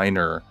local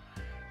diner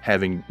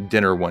having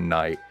dinner one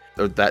night,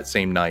 or that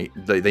same night,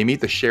 they meet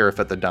the sheriff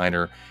at the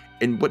diner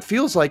in what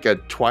feels like a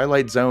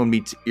Twilight Zone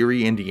meets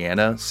Erie,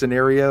 Indiana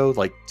scenario.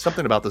 Like,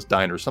 something about this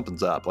diner,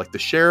 something's up. Like, the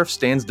sheriff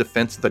stands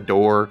defense at the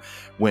door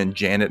when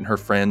Janet and her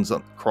friends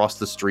cross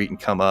the street and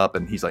come up,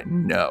 and he's like,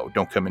 no,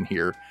 don't come in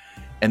here.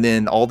 And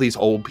then all these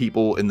old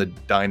people in the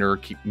diner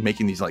keep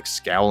making these like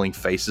scowling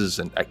faces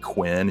at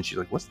Quinn, and she's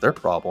like, what's their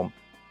problem?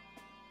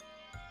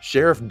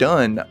 Sheriff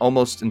Dunn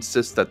almost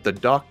insists that the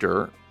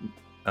doctor,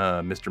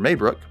 Mr.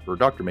 Maybrook, or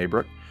Dr.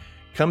 Maybrook,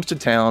 comes to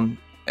town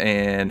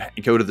and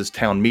go to this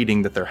town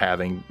meeting that they're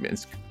having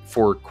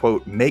for,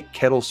 quote, make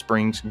Kettle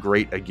Springs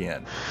great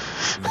again.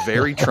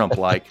 Very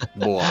Trump-like.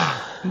 Blah.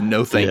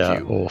 No thank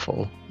you.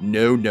 Awful.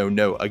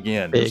 No.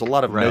 Again, there's a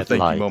lot of no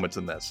thank you moments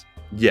in this.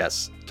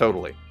 Yes,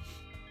 totally.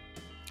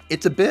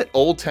 It's a bit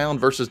old town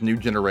versus new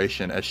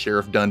generation, as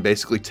Sheriff Dunn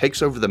basically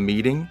takes over the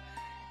meeting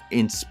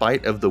in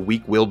spite of the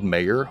weak-willed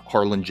mayor,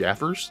 Harlan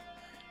Jaffers.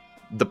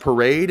 The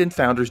parade and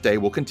Founders Day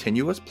will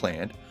continue as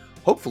planned,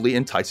 hopefully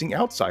enticing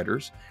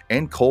outsiders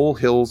and Cole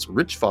Hill's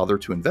rich father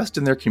to invest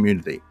in their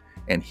community.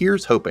 And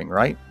here's hoping,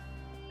 right?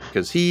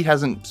 Because he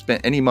hasn't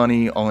spent any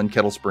money on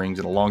Kettle Springs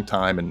in a long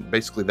time, and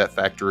basically that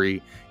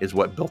factory is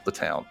what built the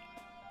town.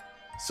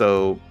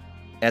 So,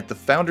 at the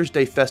Founders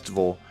Day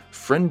Festival,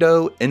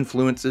 Friendo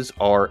influences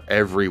are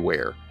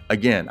everywhere.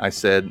 Again, I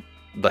said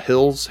the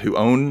Hills, who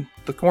own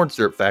the corn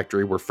syrup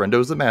factory where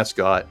Friendo's the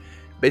mascot,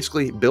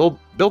 basically built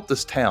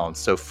this town.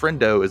 So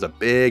Friendo is a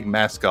big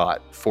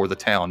mascot for the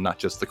town, not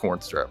just the corn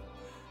syrup.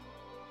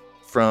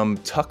 From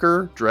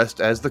Tucker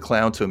dressed as the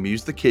clown to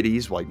amuse the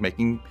kiddies, like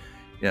making,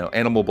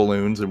 animal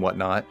balloons and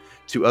whatnot,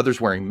 to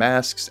others wearing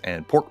masks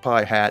and pork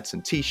pie hats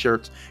and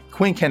t-shirts,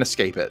 Quinn can't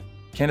escape it.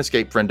 Can't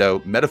escape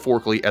Friendo,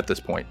 metaphorically at this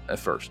point, at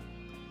first.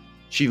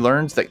 She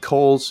learns that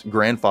Cole's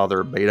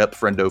grandfather made up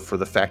Friendo for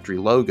the factory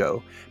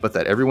logo, but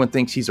that everyone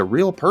thinks he's a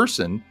real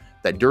person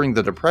that during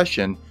the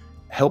Depression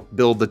helped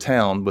build the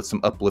town with some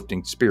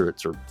uplifting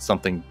spirits or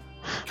something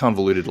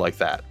convoluted like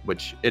that,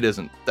 which it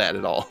isn't that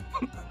at all.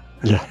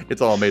 Yeah.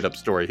 It's all a made-up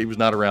story. He was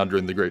not around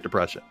during the Great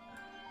Depression.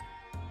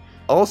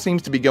 All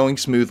seems to be going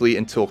smoothly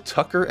until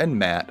Tucker and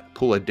Matt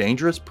pull a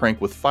dangerous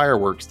prank with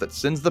fireworks that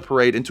sends the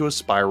parade into a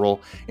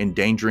spiral,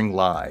 endangering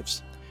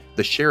lives.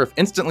 The sheriff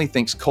instantly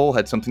thinks Cole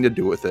had something to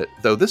do with it,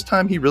 though this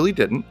time he really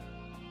didn't.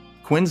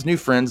 Quinn's new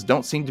friends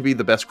don't seem to be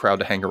the best crowd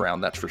to hang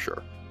around, that's for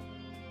sure.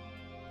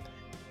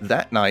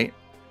 That night,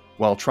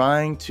 while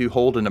trying to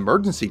hold an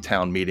emergency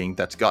town meeting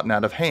that's gotten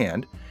out of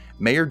hand,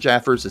 Mayor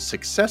Jaffers is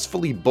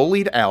successfully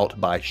bullied out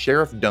by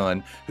Sheriff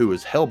Dunn, who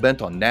is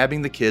hell-bent on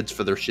nabbing the kids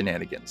for their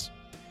shenanigans.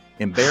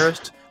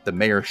 Embarrassed, the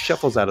mayor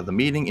shuffles out of the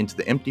meeting into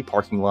the empty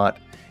parking lot.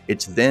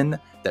 It's then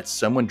that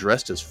someone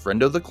dressed as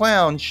Friendo the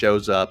Clown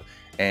shows up,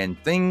 and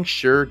things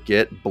sure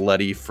get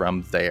bloody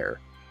from there.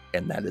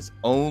 And that is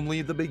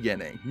only the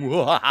beginning.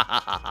 And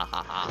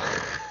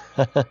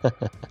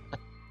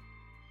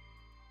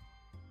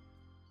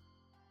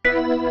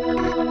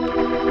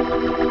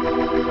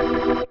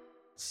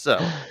So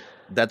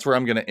that's where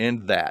I'm going to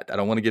end that. I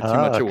don't want to give too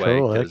much Ah, away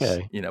cool. because,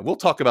 Okay. we'll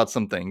talk about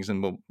some things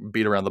and we'll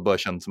beat around the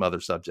bush on some other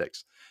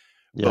subjects.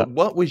 Yeah. But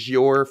what was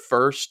your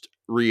first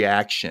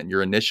reaction,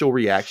 your initial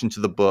reaction to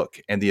the book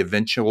and the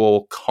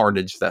eventual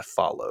carnage that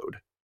followed?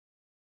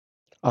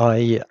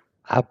 I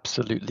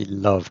absolutely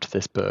loved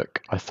this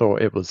book. I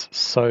thought it was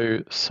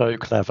so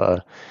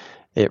clever.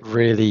 It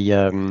really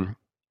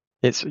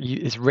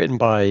it's written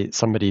by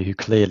somebody who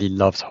clearly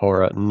loves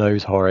horror,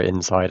 knows horror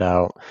inside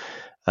out.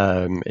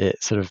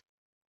 It sort of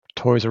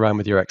toys around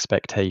with your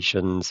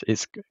expectations.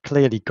 It's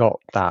clearly got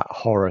that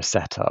horror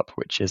setup,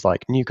 which is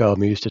like new girl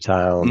moves to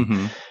town.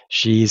 Mm-hmm.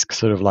 She's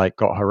sort of like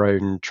got her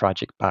own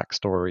tragic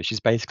backstory. She's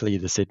basically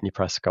the Sydney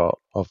Prescott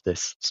of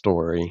this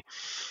story.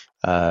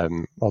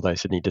 Although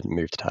Sydney didn't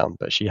move to town,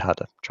 but she had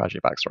a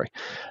tragic backstory.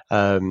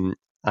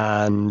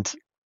 And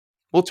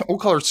We'll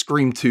call her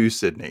Scream 2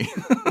 Sydney.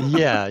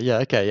 yeah,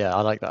 okay, yeah,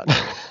 I like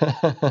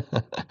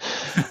that.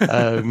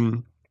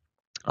 um,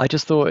 I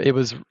just thought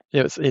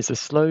it's a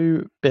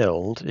slow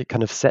build. It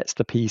kind of sets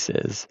the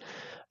pieces,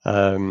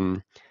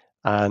 um,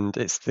 and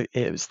it's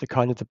the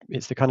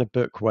kind of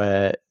book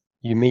where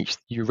you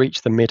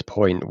reach the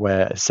midpoint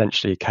where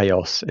essentially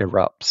chaos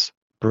erupts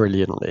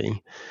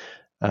brilliantly.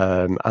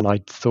 And I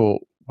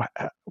thought,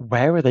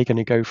 where are they going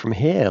to go from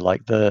here?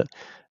 Like the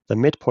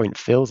midpoint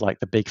feels like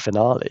the big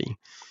finale,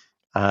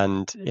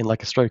 and in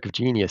like a stroke of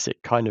genius, it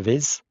kind of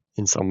is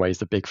in some ways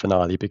the big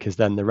finale because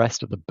then the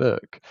rest of the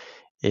book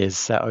is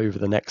set over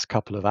the next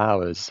couple of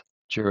hours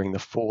during the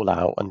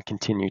fallout and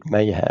continued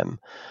mayhem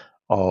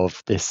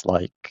of this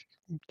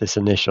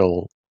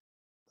initial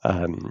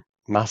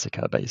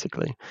massacre,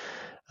 basically.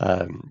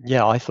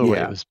 Yeah, I thought it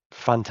Yeah. was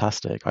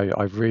fantastic.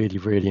 I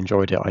really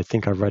enjoyed it. I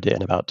think I read it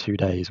in about 2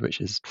 days, which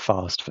is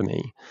fast for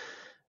me.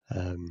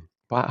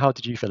 But how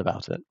did you feel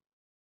about it?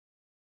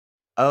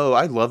 Oh,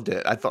 I loved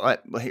it. I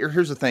thought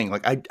here's the thing.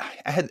 Like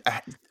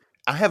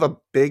I have a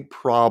big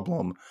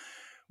problem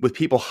with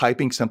people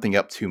hyping something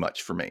up too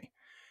much for me.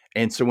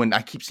 And so when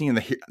I keep seeing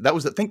I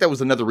think that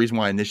was another reason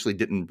why I initially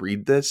didn't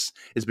read this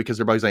is because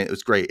everybody's saying it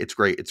was great, it's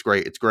great, it's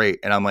great, it's great.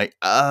 And I'm like,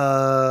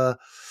 I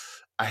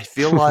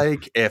feel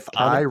like if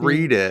Can I it be?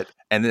 read it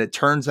and then it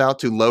turns out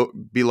to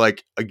be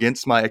like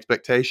against my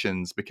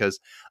expectations,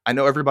 because I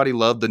know everybody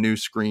loved the new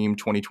Scream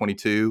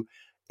 2022.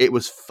 It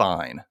was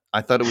fine.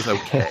 I thought it was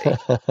okay.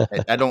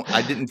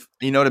 I didn't,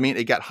 you know what I mean?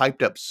 It got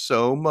hyped up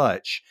so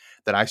much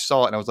that I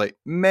saw it and I was like,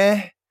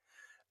 meh.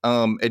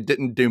 It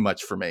didn't do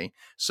much for me.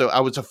 So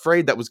I was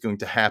afraid that was going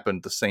to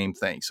happen, the same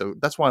thing. So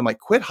that's why I'm like,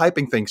 quit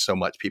hyping things so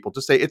much, people.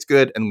 Just say it's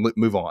good and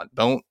move on.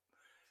 Don't,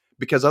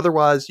 because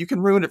otherwise you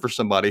can ruin it for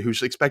somebody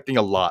who's expecting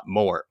a lot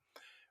more.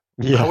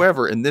 Yeah.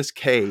 However, in this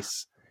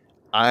case,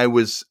 I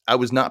was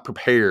not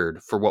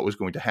prepared for what was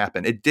going to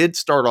happen. It did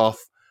start off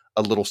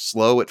a little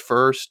slow at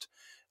first,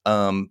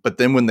 but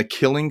then when the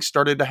killing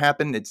started to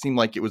happen, it seemed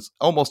like it was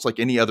almost like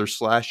any other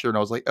slasher, and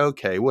I was like,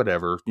 okay,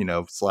 whatever,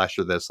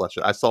 slasher this,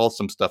 slasher. I saw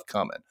some stuff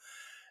coming,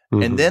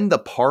 and Hmm. then the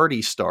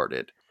party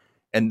started,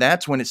 and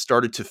that's when it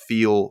started to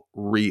feel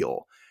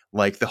real,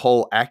 like the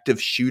whole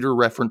active shooter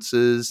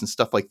references and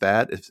stuff like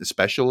that.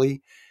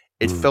 Especially,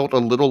 it Mm. felt a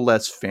little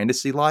less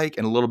fantasy like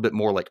and a little bit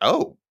more like,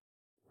 oh,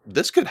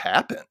 this could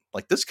happen.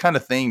 Like this kind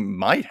of thing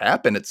might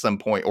happen at some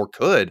point or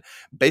could,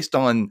 based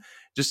on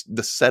just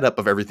the setup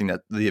of everything,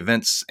 that the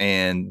events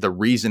and the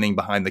reasoning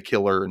behind the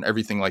killer and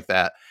everything like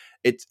that.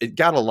 It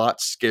got a lot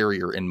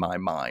scarier in my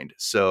mind.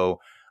 So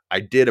I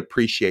did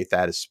appreciate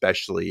that,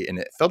 especially, and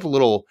it felt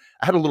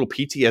I had a little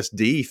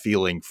PTSD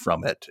feeling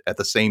from it at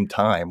the same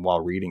time while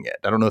reading it.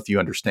 I don't know if you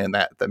understand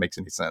that, if that makes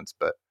any sense,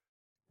 but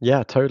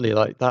Yeah, totally.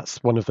 Like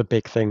that's one of the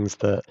big things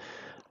that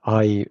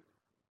I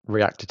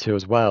reacted to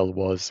as well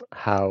was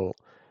how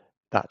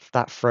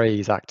that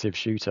phrase active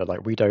shooter,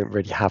 like we don't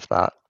really have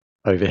that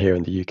over here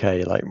in the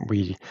UK. Like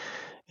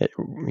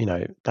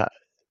that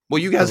well,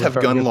 you guys we're have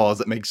very, gun laws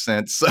that make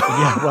sense. So.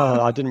 yeah,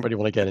 well, I didn't really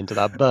want to get into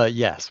that, but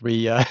yes,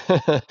 we're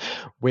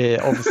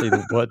obviously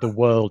the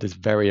world is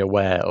very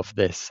aware of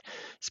this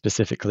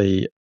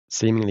specifically,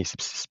 seemingly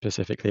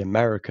specifically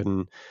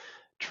American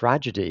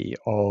tragedy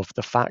of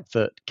the fact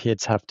that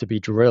kids have to be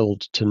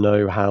drilled to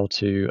know how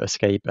to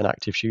escape an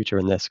active shooter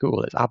in their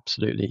school. It's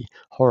absolutely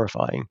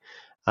horrifying,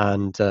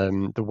 and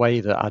the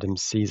way that Adam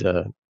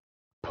Caesar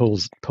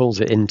pulls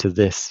it into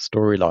this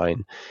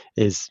storyline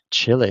is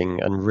chilling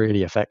and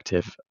really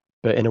effective,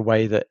 but in a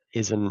way that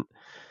isn't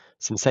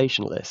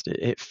sensationalist.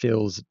 It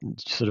feels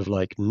sort of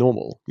like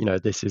normal.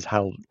 This is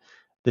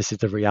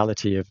the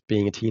reality of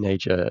being a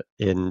teenager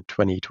in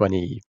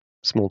 2020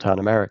 small town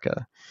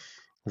America.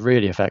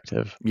 Really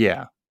effective.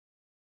 Yeah.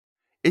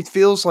 It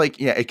feels like,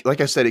 yeah, like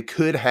I said, it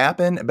could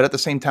happen, but at the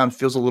same time, it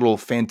feels a little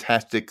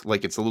fantastic.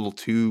 Like it's a little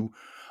too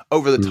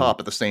over the Mm. top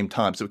at the same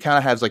time. So it kind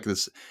of has like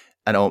this,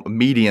 I don't know,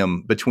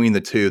 medium between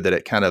the two, that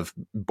it kind of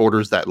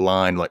borders that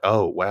line. Like,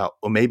 oh wow,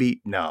 well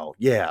maybe no,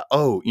 yeah,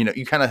 oh,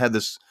 you kind of had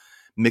this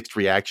mixed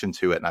reaction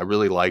to it, and I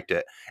really liked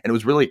it, and it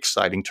was really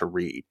exciting to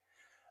read.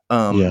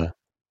 Um, Yeah.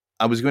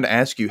 I was going to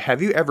ask you,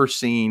 have you ever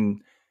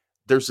seen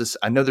there's this.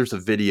 I know there's a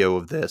video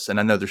of this, and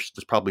I know there's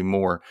probably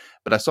more,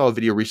 but I saw a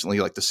video recently,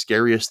 like the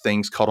scariest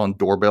things caught on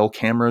doorbell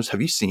cameras.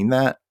 Have you seen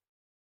that?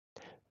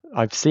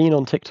 I've seen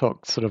on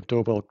TikTok sort of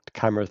doorbell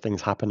camera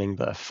things happening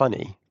that are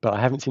funny, but I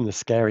haven't seen the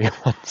scary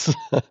ones.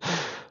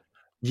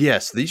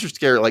 Yes, these are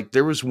scary. Like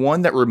there was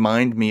one that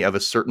reminded me of a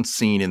certain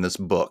scene in this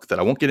book that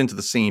I won't get into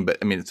the scene, but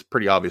I mean it's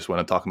pretty obvious what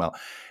I'm talking about.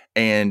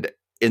 And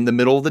in the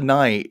middle of the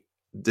night,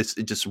 this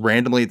it just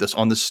randomly this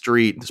on the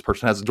street, this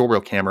person has a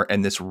doorbell camera,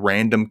 and this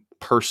random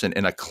person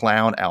in a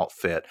clown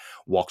outfit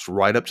walks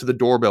right up to the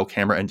doorbell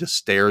camera and just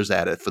stares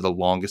at it for the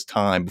longest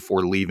time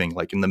before leaving,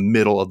 like in the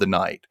middle of the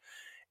night.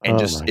 And Oh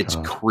just my it's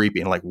God. creepy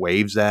and like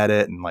waves at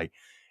it and like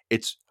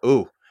it's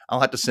oh, I'll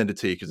have to send it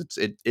to you because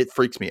it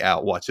freaks me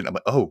out watching it. I'm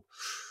like, oh,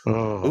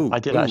 Oh, ooh, I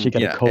did actually ooh,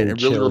 get a yeah, and cold it really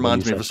chill when you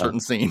reminds me of said a that. certain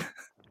scene.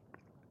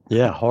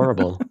 Yeah,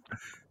 horrible.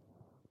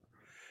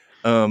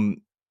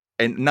 Um,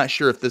 and not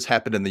sure if this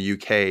happened in the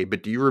UK,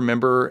 but do you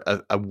remember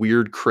a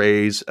weird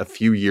craze a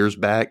few years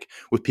back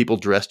with people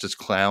dressed as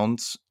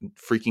clowns,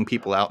 freaking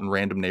people out in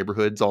random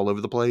neighborhoods all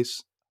over the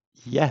place?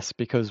 Yes,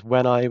 because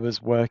when I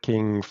was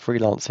working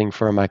freelancing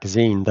for a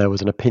magazine, there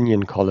was an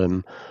opinion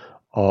column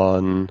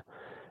on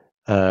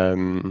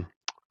um,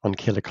 on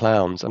killer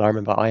clowns, and I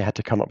remember I had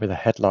to come up with a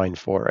headline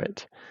for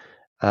it,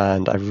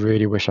 and I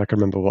really wish I could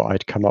remember what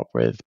I'd come up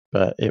with,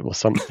 but it was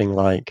something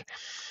like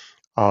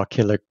 "Are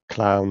killer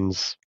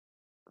clowns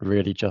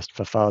really just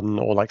for fun?"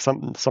 or like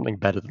something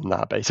better than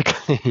that,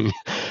 basically.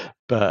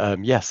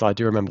 But yes, I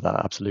do remember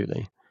that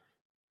absolutely.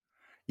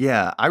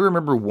 Yeah, I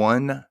remember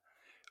one.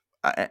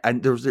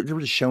 There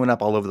was showing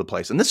up all over the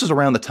place, and this was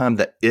around the time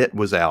that It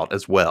was out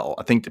as well.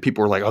 I think that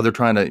people were like, "Oh, they're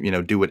trying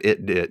to do what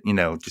It did,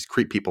 just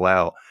creep people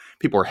out."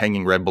 People were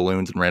hanging red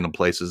balloons in random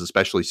places,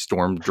 especially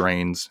storm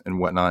drains and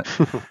whatnot.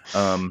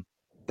 Um,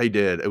 they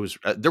did. It was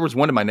there was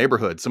one in my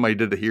neighborhood. Somebody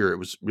did it here. It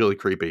was really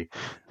creepy.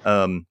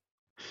 Um,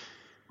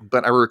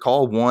 but I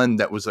recall one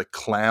that was a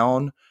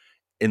clown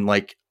in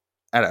like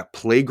at a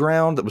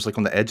playground that was like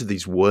on the edge of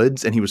these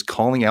woods, and he was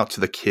calling out to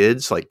the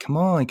kids like, "Come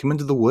on, come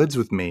into the woods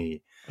with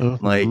me." Oh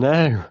Like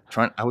no.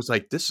 trying I was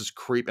like, "This is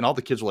creep," and all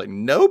the kids were like,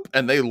 "Nope,"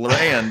 and they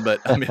ran,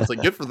 but I mean, it's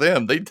like, good for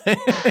them. They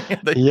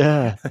they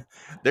Yeah,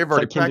 they've it's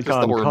already like practiced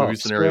the kindergarten horror movie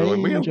cop. scenario,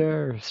 like, we have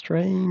Stranger,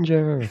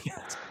 stranger.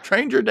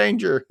 stranger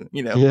danger,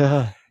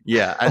 Yeah.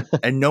 Yeah,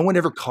 and no one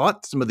ever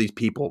caught some of these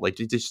people, like,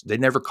 they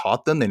never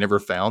caught them, they never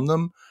found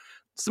them.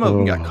 Some of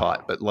them got Oh,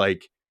 caught, but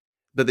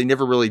they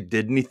never really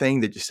did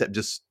anything. They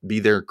just be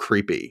there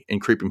creepy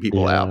and creeping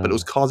people out, but it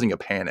was yeah. causing a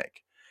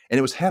panic, and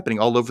it was happening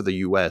all over the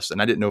US,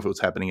 and I didn't know if it was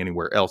happening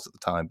anywhere else at the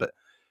time, but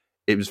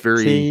it was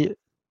very See,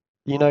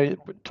 when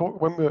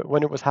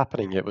it was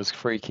happening, it was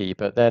freaky.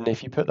 But then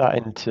if you put that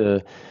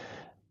into,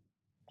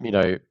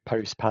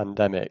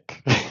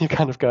 post-pandemic, you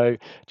kind of go, do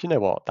you know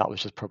what? That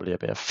was just probably a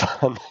bit of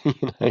fun.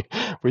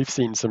 We've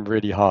seen some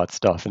really hard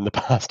stuff in the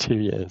past 2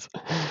 years.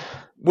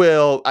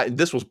 well,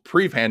 this was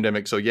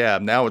pre-pandemic, so yeah,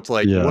 now it's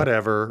like, Yeah,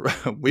 whatever.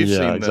 We've yeah,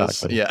 seen this.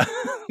 exactly. Yeah.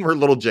 We're a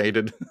little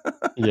jaded,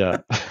 Yeah.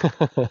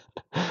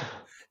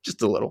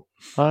 just a little.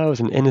 I was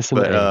an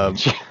innocent But,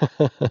 age.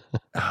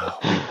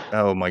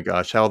 oh my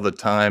gosh, how the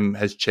time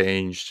has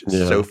changed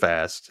so Yeah.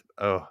 fast.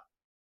 Oh.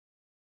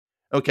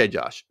 Okay,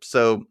 Josh.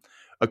 So,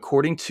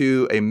 according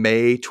to a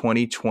May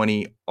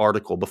 2020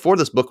 article, before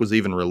this book was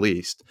even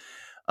released,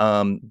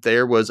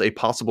 there was a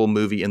possible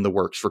movie in the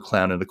works for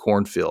Clown in a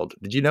Cornfield.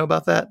 Did you know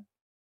about that?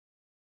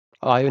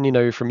 I only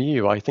know from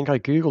you. I think I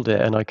Googled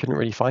it and I couldn't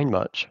really find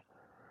much.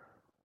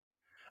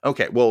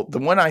 Okay, well, the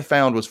one I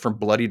found was from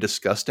Bloody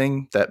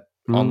Disgusting, that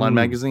online Mm.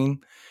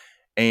 magazine.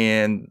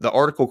 And the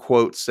article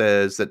quote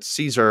says that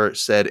Caesar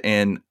said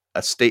in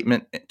a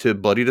statement to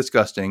Bloody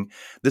Disgusting,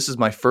 "This is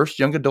my first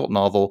young adult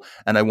novel,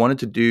 and I wanted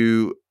to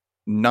do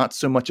not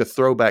so much a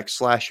throwback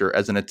slasher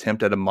as an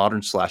attempt at a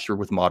modern slasher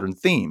with modern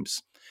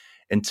themes."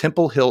 And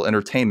Temple Hill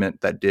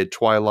Entertainment, that did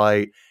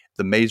Twilight,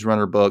 the Maze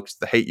Runner books,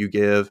 The Hate You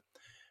Give,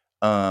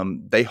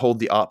 they hold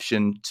the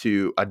option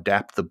to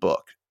adapt the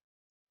book,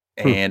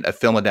 Hmm. and a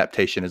film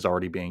adaptation is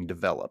already being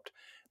developed.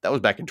 That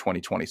was back in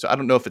 2020, so I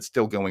don't know if it's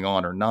still going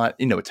on or not.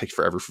 It takes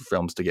forever for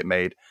films to get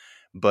made,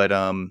 but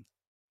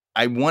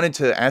I wanted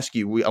to ask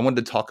you. I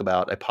wanted to talk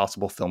about a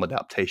possible film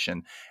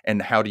adaptation,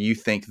 and how do you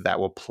think that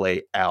will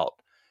play out?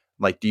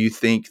 Like, do you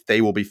think they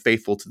will be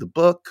faithful to the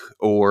book,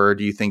 or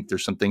do you think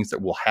there's some things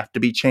that will have to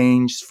be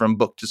changed from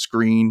book to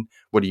screen?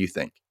 What do you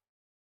think?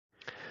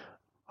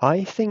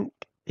 I think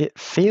it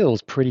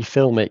feels pretty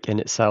filmic in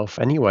itself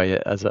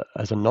anyway as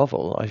a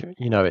novel.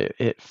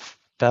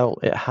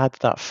 It had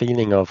that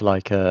feeling of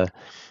like a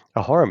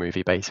horror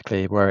movie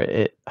basically, where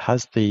it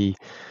has the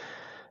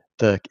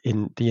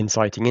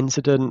inciting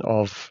incident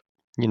of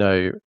you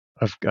know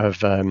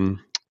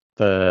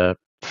the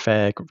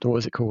fair, what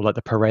was it called, like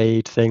the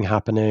parade thing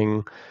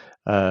happening,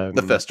 The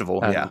um festival,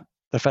 yeah. and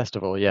the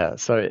festival, yeah.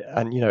 So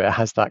and it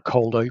has that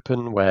cold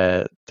open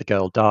where the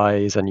girl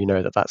dies, and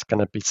that's going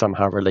to be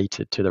somehow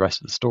related to the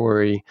rest of the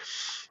story,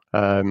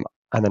 um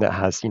and then it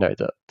has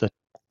the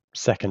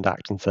second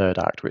act and third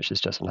act, which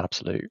is just an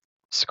absolute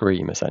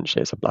Scream,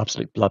 essentially. It's an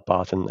absolute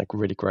bloodbath in a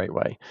really great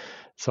way.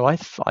 So I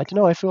don't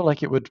know, I feel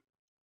like it would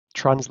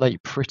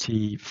translate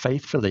pretty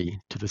faithfully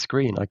to the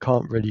screen. I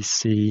can't really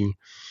see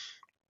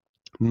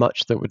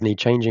much that would need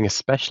changing,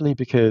 especially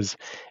because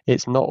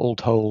it's not all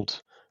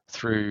told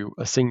through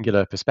a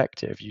singular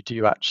perspective. You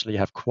do actually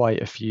have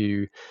quite a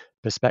few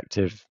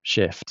perspective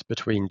shifts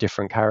between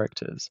different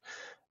characters,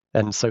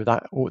 and so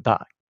that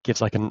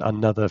gives like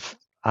another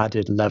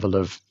added level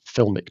of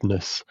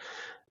filmicness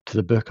to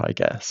the book, I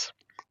guess.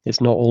 It's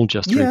not all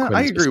just through Yeah, I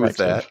Quinn's agree with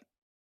that. perspective.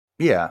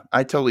 Yeah,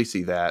 I totally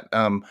see that.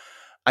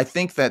 I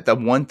think that the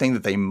one thing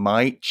that they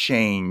might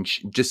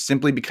change, just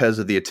simply because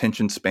of the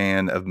attention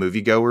span of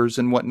moviegoers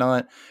and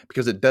whatnot,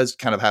 because it does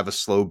kind of have a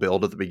slow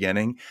build at the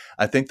beginning.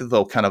 I think that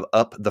they'll kind of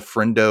up the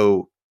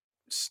friendo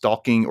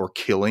stalking or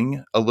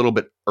killing a little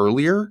bit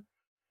earlier.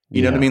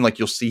 You know what I Yeah, mean? Like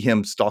you'll see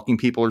him stalking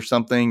people or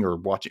something, or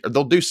watching, or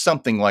they'll do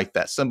something like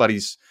that.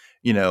 Somebody's,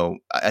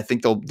 I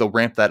think they'll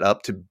ramp that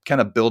up to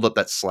kind of build up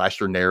that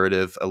slasher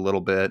narrative a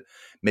little bit.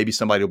 Maybe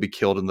somebody will be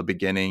killed in the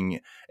beginning,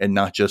 and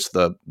not just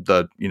the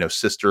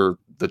sister,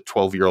 the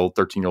 12-year-old,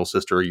 13-year-old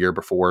sister a year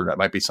before. That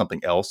might be something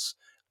else,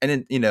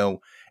 and then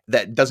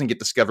that doesn't get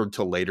discovered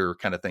till later,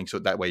 kind of thing. So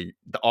that way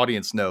the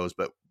audience knows,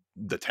 but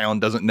the town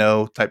doesn't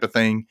know, type of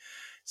thing.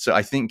 So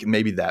I think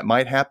maybe that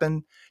might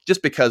happen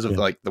just because of yeah,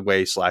 like the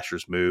way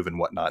slashers move and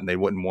whatnot. And they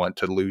wouldn't want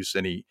to lose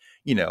any,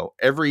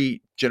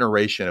 every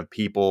generation of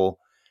people,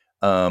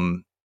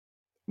 um,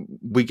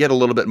 we get a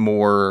little bit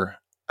more,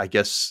 I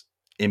guess,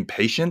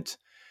 impatient,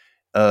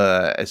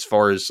 as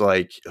far as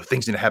like, "Oh,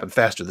 things need to happen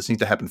faster. This needs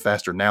to happen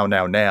faster now,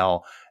 now,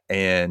 now."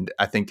 And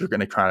I think they're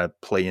going to kind of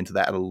play into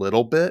that a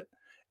little bit.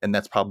 And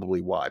that's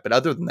probably why. But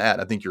other than that,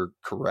 I think you're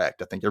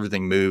correct. I think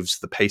everything moves,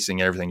 the pacing,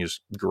 everything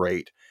is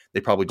great. They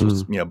probably mm.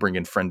 just, bring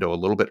in Friendo a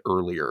little bit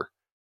earlier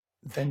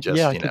than Yeah.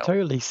 just, I could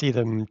totally see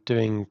them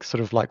doing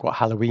sort of like what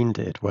Halloween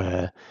did,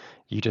 where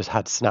you just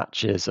had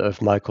snatches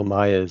of Michael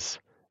Myers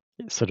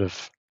sort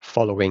of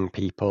following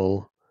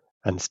people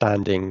and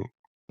standing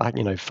back,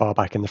 far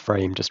back in the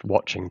frame, just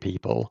watching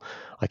people.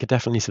 I could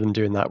definitely see them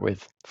doing that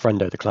with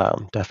Frendo the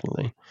Clown,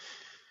 definitely.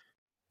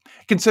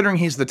 considering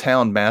he's the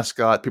town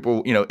mascot,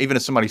 people, even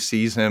if somebody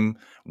sees him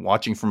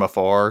watching from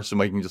afar,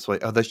 somebody can just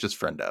like, "Oh, that's just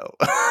Friendo,"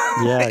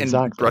 Yeah, and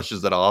exactly.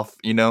 brushes it off.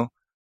 Yeah,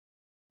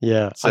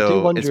 I do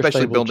So, wonder if they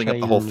especially will building up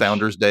the whole change.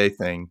 Founders Day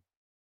thing.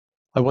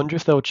 I wonder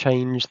if they'll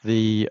change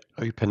the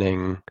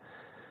opening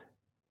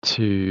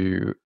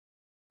to.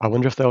 I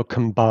wonder if they'll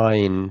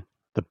combine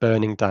the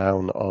burning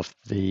down of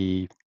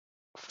the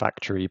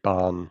factory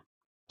barn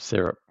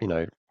syrup,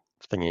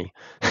 thingy,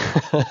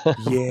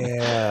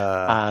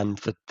 Yeah. and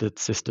the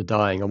sister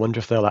dying. I wonder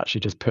if they'll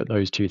actually just put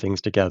those two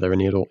things together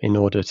in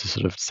order to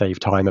sort of save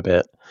time a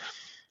bit.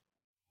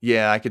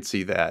 Yeah, I could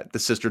see that. The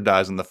sister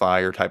dies in the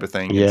fire type of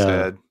thing Yeah,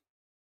 instead and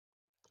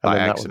by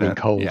then that would mean accident.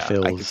 Cole Yeah,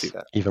 I could see feels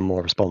that. even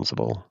more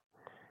responsible.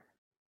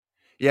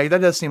 Yeah,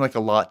 that does seem like a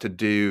lot to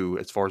do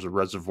as far as a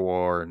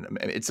reservoir, and I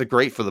mean, it's a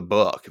great for the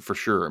book for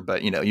sure.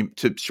 But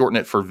to shorten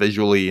it for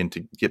visually and to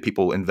get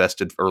people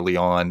invested early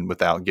on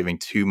without giving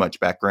too much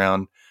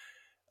background.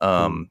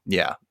 Mm.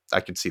 Yeah, I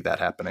could see that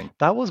happening,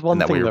 That was and one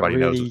that way thing that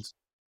everybody knows really it's.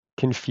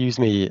 confused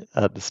me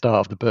at the start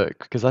of the book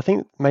because I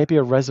think maybe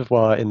a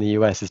reservoir in the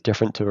US is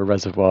different to a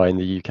reservoir in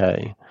the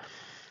UK.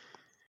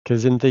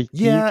 Because in the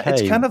Yeah,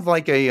 it's UK, kind of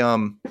like a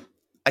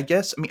I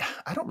guess. I mean,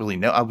 I don't really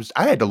know.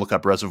 I had to look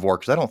up reservoir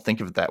because I don't think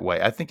of it that way.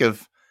 I think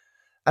of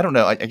I don't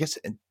know. I guess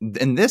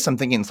in this I'm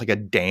thinking it's like a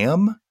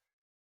dam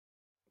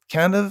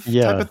kind of type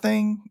yeah, of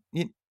thing.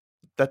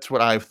 That's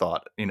what I've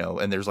thought.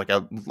 And there's like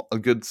a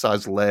good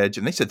sized ledge,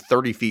 and they said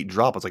 30 feet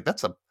drop. I was like, that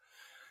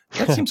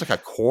seems like a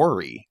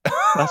quarry.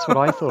 that's what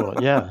I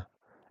thought. Yeah,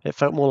 it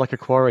felt more like a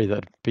quarry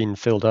that had been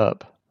filled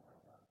up.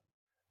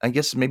 I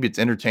guess maybe it's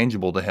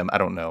interchangeable to him. I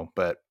don't know,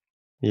 but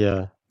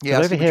Yeah, yeah, because I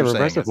over see what you're here, a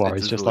saying. It's reservoir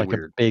it's is just just really like a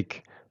weird.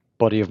 big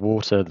body of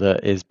water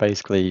that is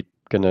basically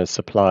going to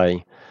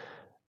supply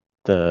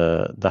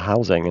the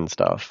housing and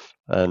stuff.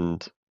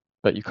 And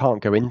but you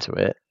can't go into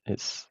it.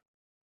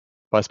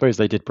 But I suppose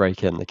they did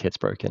break in. The kids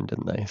broke in,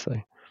 didn't they?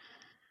 So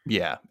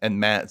Yeah, and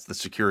Matt's the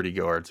security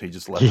guard, so he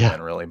just let them yeah,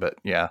 in, really. But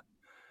yeah,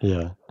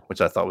 yeah.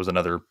 which I thought was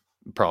another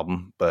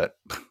problem. But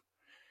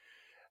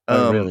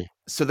Oh, really?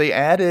 so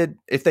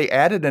if they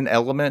added an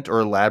element or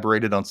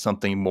elaborated on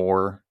something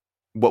more,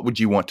 what would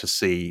you want to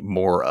see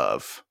more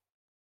of?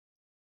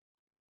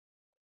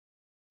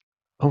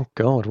 Oh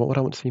God, what would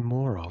I want to see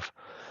more of?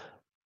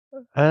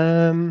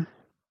 Um,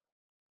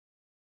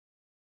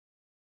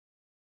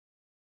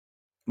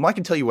 Well, I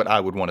can tell you what I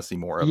would want to see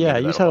more of. yeah,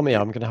 Maybe you that'll tell help me. you.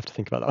 I'm gonna have to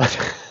think about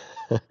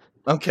that.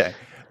 Okay.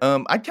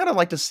 I'd kind of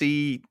like to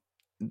see.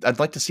 I'd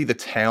like to see the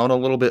town a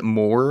little bit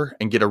more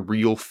and get a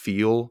real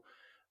feel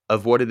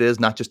of what it is,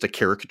 not just a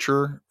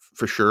caricature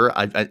for sure.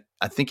 I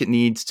think it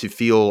needs to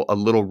feel a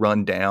little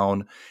run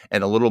down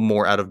and a little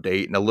more out of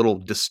date and a little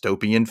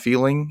dystopian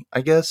feeling,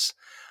 I guess.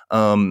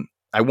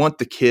 I want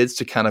the kids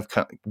to kind of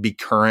be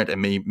current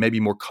and maybe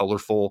more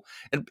colorful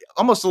and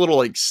almost a little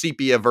like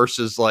sepia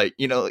versus like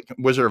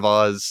Wizard of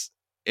Oz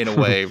in a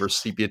way, versus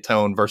sepia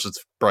tone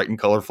versus bright and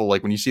colorful.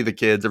 Like when you see the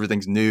kids,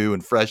 everything's new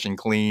and fresh and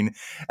clean,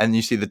 and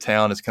you see the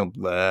town, it's kind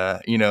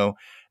of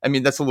I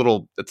mean, that's a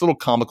little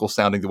comical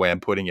sounding the way I'm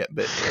putting it,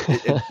 but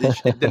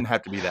it didn't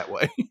have to be that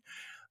way.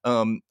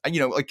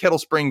 Like Kettle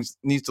Springs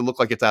needs to look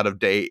like it's out of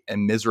date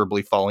and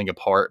miserably falling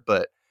apart,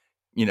 but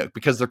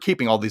because they're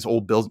keeping all these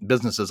old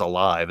businesses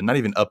alive and not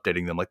even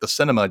updating them. Like the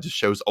cinema just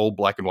shows old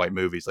black and white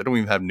movies. They don't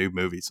even have new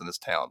movies in this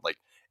town. Like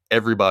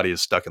everybody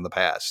is stuck in the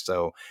past.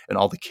 So, and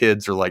all the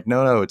kids are like,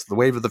 no, it's the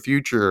wave of the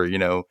future,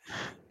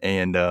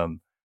 and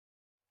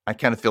I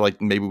kind of feel like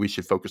maybe we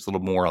should focus a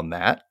little more on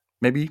that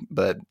maybe,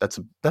 but that's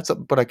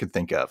what I could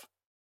think of.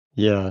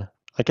 Yeah.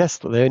 I guess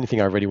the only thing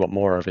I really want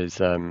more of is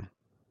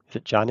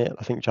it Janet?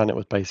 I think Janet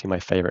was basically my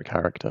favorite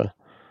character.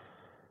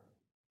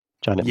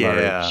 Janet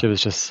Murray. Yeah. She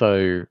was just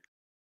so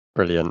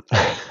brilliant.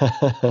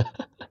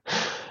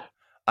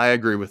 I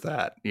agree with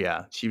that.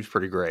 Yeah, she was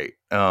pretty great.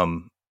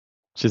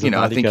 She's a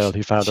valley girl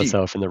who found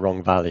herself in the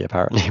wrong valley,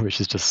 apparently,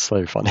 which is just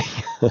so funny.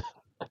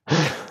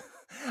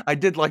 I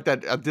did like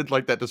that. I did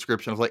like that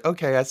description. I was like,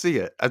 okay, I see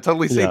it. I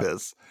totally see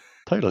this.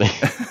 Totally.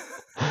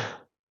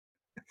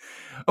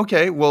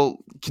 Okay, well,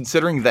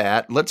 considering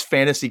that, let's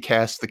fantasy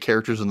cast the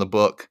characters in the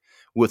book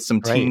with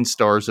some teen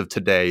stars of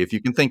today, if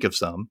you can think of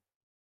some.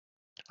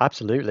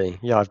 Absolutely.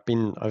 Yeah, I've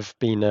been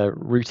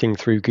rooting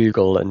through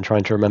Google and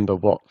trying to remember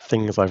what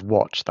things I've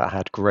watched that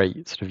had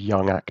great sort of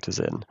young actors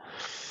in.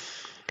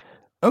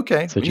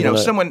 Okay, so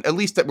someone at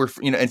least that we're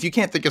if you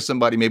can't think of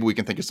somebody, maybe we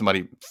can think of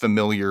somebody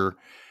familiar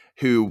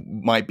who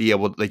might be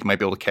able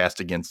to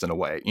cast against in a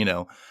way,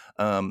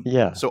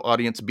 Yeah. So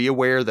audience, be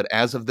aware that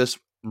as of this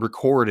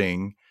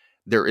recording,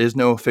 there is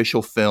no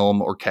official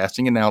film or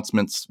casting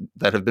announcements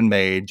that have been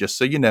made. Just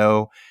so you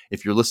know,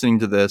 if you're listening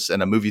to this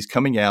and a movie's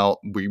coming out,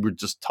 we were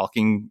just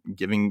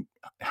giving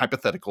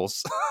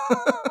hypotheticals.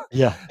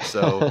 Yeah.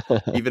 So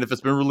even if it's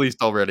been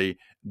released already,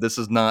 this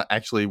is not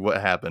actually what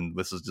happened.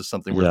 This is just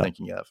something we're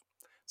thinking of.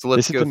 So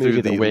let's go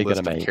through the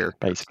list of characters.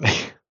 Basically.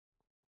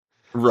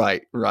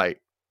 Right.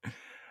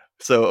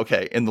 So,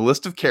 okay, in the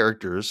list of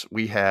characters,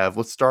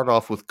 let's start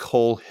off with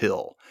Cole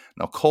Hill.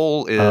 Now,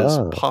 Cole is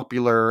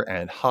popular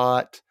and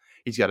hot.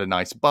 He's got a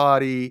nice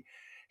body.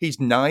 He's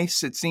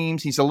nice, it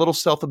seems. He's a little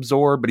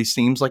self-absorbed, but he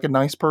seems like a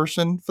nice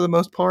person for the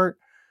most part.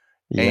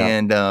 Yeah.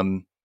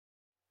 And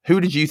who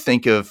did you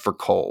think of for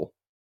Cole?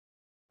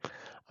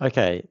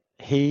 Okay,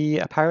 he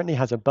apparently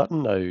has a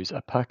button nose,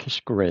 a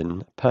puckish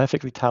grin,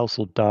 perfectly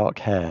tousled dark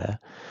hair,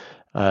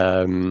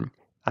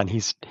 and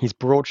he's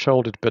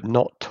broad-shouldered but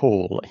not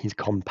tall. He's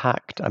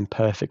compact and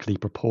perfectly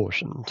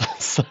proportioned.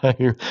 So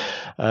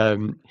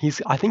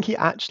I think he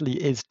actually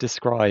is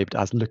described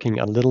as looking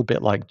a little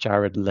bit like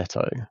Jared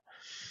Leto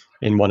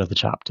in one of the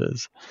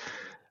chapters.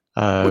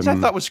 Which I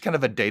thought was kind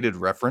of a dated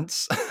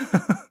reference.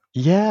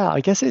 Yeah, I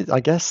guess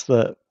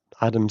that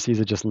Adam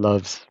Caesar just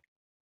loves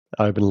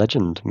urban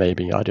legend,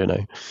 maybe. I don't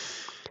know.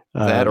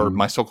 That or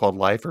My So-Called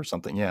Life or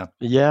something, yeah.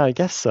 Yeah, I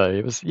guess so.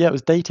 It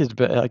was dated,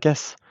 but I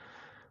guess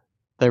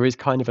there is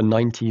kind of a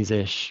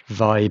 90s-ish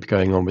vibe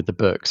going on with the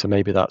book, so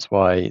maybe that's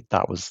why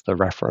that was the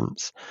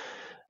reference.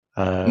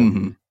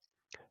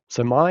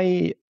 So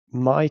my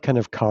kind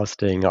of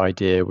casting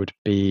idea would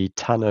be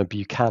Tanner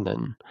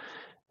Buchanan,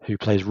 who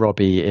plays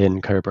Robbie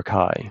in Cobra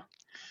Kai,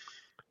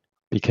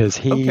 because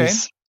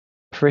he's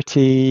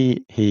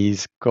pretty,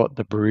 he's got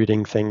the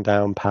brooding thing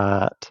down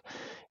pat,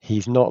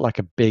 he's not like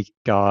a big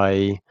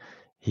guy,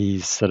 he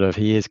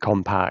is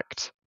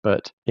compact,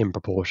 but in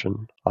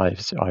proportion, I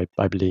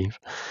believe.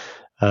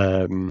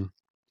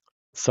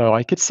 So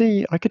I could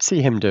see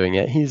him doing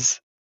it.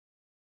 He's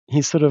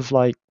sort of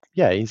like,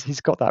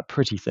 he's got that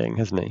pretty thing,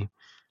 hasn't he?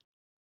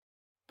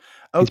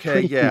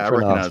 Okay, yeah, I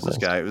recognize this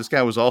guy. This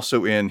guy was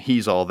also in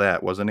He's All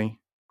That, wasn't he?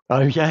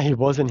 Oh yeah, he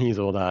was in He's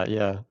All That,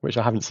 yeah, which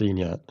I haven't seen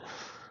yet.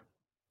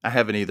 I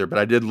haven't either, but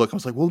I did look. I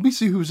was like, well, let me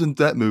see who's in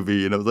that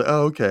movie. And I was like,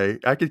 oh, okay.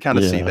 I could kind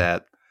of see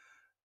that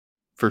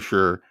for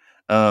sure.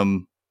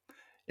 And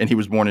he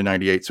was born in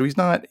 98. So he's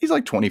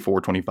like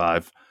 24,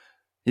 25.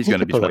 He's going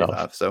to be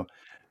 25. So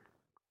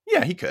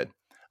yeah, he could.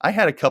 I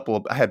had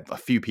a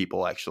few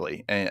people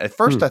actually. And at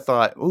first I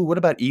thought, oh, what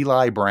about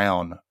Eli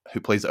Brown, who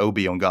plays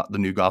Obi on the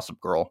new Gossip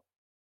Girl?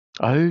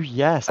 Oh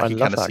yes. I can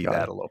kind of see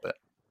that a little bit.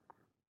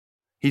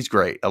 He's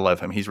great. I love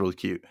him. He's really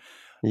cute.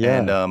 Yeah.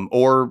 And,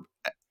 or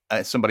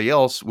somebody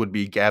else would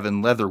be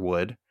Gavin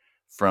Leatherwood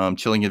from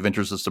Chilling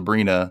Adventures of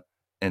Sabrina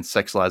and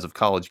Sex Lives of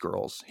College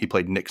Girls. He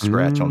played Nick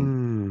Scratch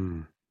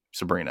on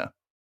Sabrina,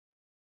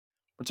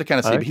 which I kind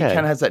of see. But he kind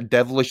of has that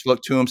devilish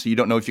look to him, so you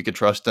don't know if you could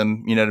trust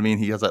him. You know what I mean?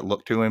 He has that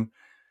look to him.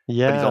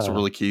 Yeah. But he's also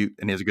really cute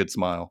and he has a good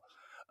smile.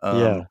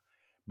 Yeah.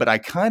 But I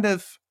kind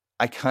of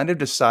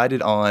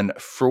decided on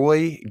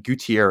Froy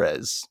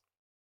Gutierrez.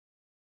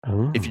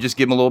 Oh. If you just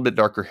give him a little bit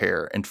darker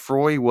hair. And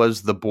Froy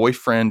was the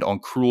boyfriend on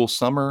Cruel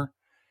Summer.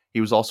 He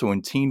was also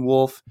in Teen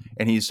Wolf,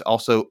 and he's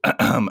also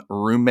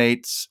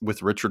roommates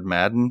with Richard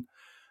Madden.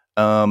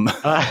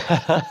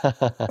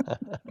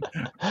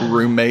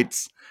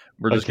 Roommates.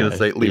 We're just going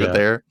to leave it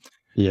there.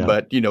 Yeah.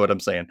 But you know what I'm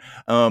saying.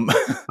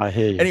 I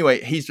hear you.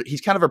 Anyway,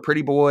 he's kind of a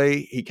pretty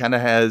boy. He kind of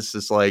has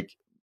this like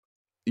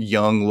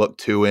young look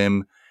to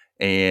him,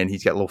 and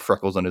he's got little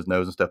freckles on his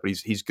nose and stuff. But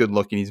he's good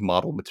looking. He's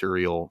model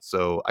material,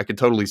 so I could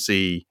totally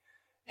see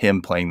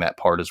him playing that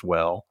part as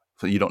well.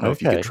 So you don't know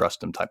if you could Okay.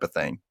 trust him, type of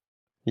thing.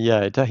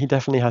 Yeah, he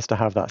definitely has to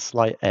have that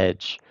slight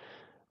edge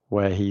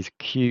where he's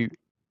cute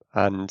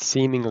and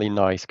seemingly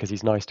nice because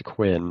he's nice to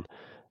Quinn,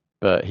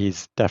 but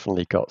he's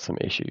definitely got some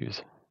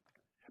issues.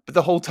 But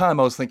the whole time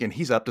I was thinking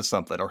he's up to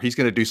something, or he's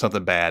going to do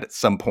something bad at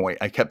some point.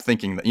 I kept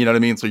thinking that, you know what I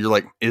mean? So you're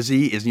like, is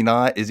he? Is he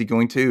not? Is he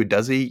going to?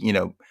 Does he? You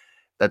know,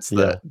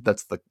 Yeah.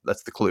 that's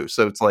the clue.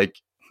 So it's like,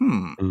 he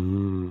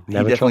Never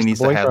definitely trust the needs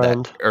to have that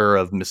boyfriend. air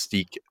of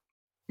mystique.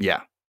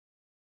 Yeah,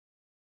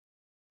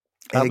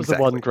 That was the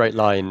one exactly. great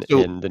line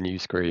So in the new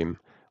Scream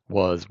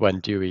was when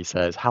Dewey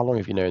says, "How long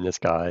have you known this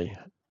guy,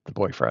 the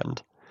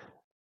boyfriend?"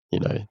 You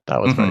know,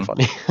 that was very mhm.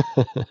 funny.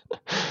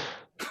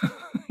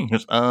 He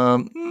goes,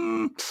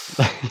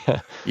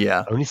 Yeah.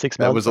 yeah, Only 6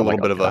 that months? was a Oh my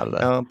little God, bit of get out a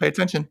of there. pay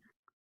attention.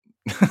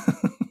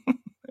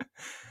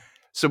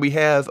 So we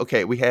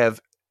have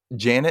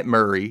Janet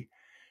Murray,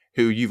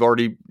 who you've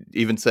already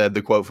even said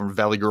the quote from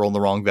Valley Girl in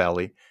the Wrong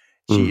Valley.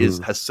 She is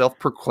Hmm. a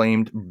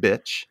self-proclaimed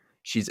bitch.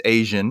 She's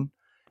Asian,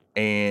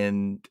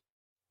 and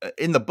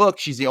in the book,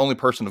 she's the only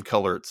person of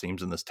color it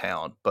seems in this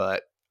town.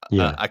 But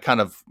Yeah. I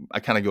kind of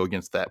go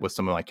against that with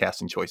some of my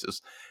casting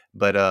choices.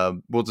 But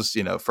we'll just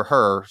for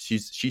her,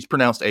 she's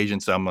pronounced Asian,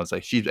 so I'm gonna say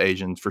she's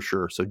Asian for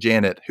sure. So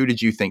Janet, who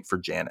did you think for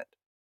Janet?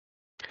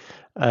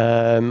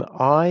 Um,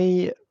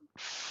 I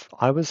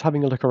I was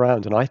having a look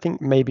around, and I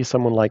think maybe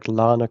someone like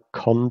Lana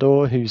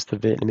Condor, who's the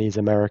Vietnamese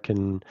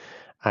American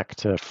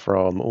actor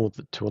from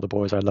To All the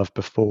Boys I Loved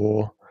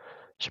Before.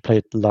 She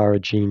played Lara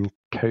Jean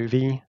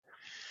Covey.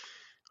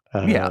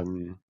 Yeah,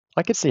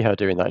 I could see her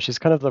doing that. She's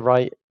kind of the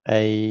right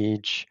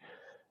age.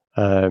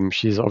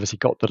 She's obviously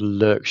got the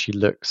look. She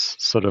looks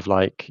sort of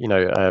like,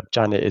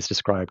 Janet is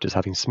described as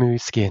having smooth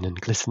skin and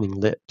glistening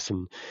lips,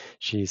 and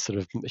she's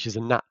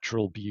a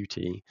natural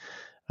beauty.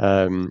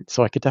 So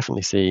I could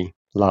definitely see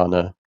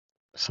Lana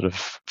sort of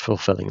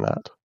fulfilling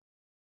that.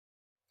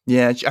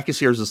 yeah, I can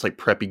see her as this like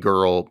preppy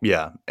girl.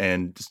 Yeah,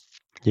 and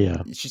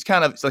Yeah, she's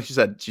kind of like you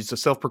said, she's a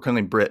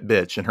self-proclaimed Brit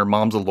bitch, and her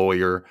mom's a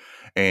lawyer,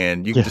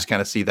 and you can yeah. just kind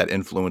of see that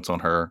influence on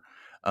her.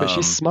 But she's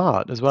Um,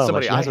 smart as well. Like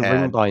somebody she I has a ring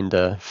had,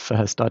 binder for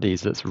her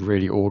studies that's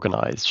really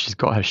organized. She's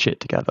got her shit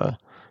together.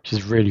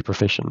 She's really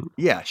proficient.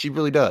 yeah, she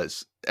really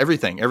does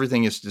everything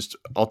is just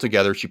all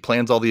together. She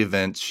plans all the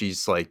events.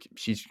 She's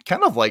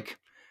kind of like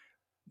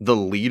the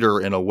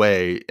leader in a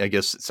way, I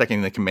guess, second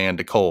in the command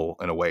to Cole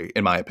in a way,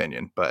 in my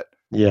opinion,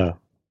 Yeah,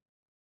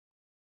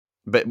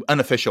 but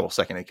unofficial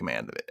second in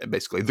command,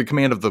 basically the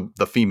command of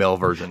the female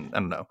version. I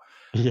don't know.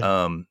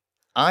 yeah. Um,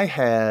 I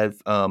had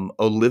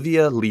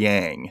Olivia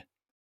Liang,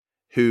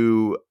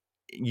 who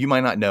you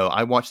might not know.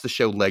 I watched the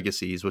show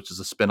Legacies, which is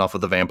a spinoff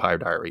of the Vampire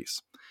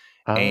Diaries,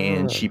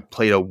 and she Ah.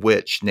 played a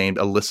witch named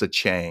Alyssa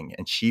Chang,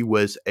 and she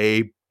was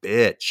a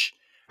bitch,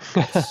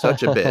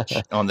 such a bitch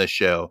on this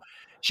show.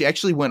 She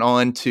actually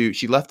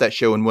she left that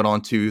show and went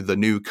on to the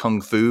new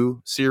Kung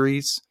Fu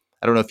series.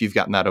 I don't know if you've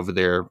gotten that over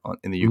there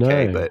in the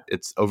UK, No. but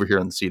it's over here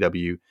in the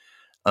CW.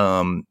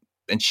 Um,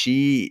 and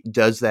she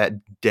does that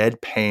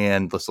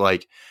deadpan, that's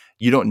like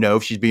you don't know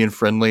if she's being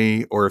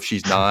friendly or if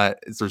she's not.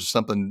 There's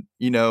something,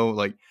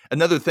 like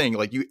another thing.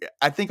 Like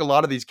I think a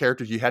lot of these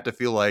characters you have to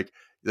feel like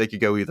they could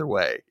go either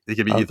way. They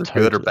could be Oh, either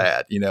good or totally.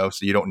 bad,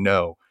 so you don't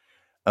know.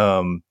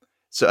 Um,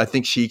 so I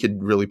think she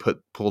could really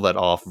pull that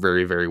off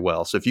very, very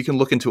well. So if you can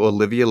look into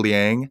Olivia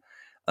Liang,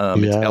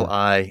 it's Yeah.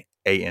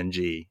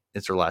 Liang.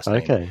 It's her last name.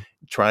 Okay.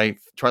 Try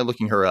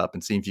looking her up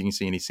and see if you can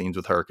see any scenes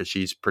with her, because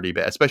she's pretty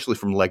bad, especially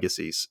from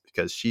Legacies,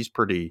 because she's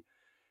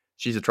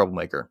a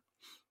troublemaker.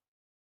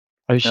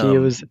 Oh, she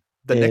was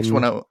The next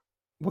one, in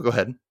well, go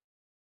ahead.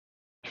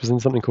 she was in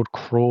something called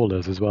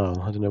Crawlers as well.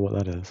 I don't know what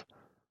that is.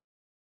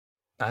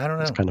 I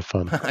don't It's know. kind of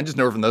fun. I just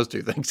know her from those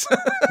two things.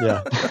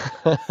 Yeah.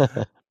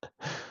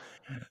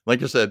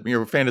 Like I said,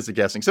 you're fantasy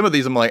guessing. Some of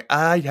these, I'm like,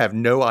 I have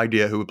no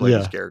idea who would play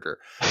this Yeah. character,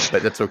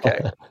 but that's okay.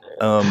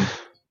 Um,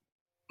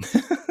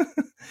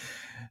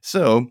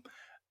 so,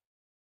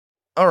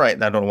 all right.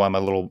 I don't know why my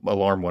little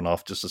alarm went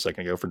off just a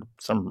second ago for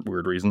some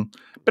weird reason.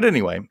 But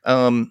anyway,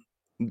 we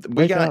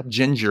Wake up. got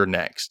Ginger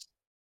next.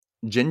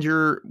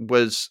 Ginger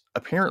was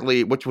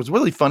apparently, which was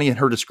really funny in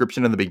her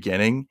description in the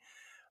beginning.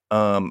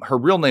 Her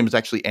real name is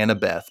actually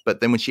Annabeth,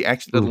 but then when she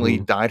accidentally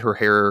Hmm. dyed her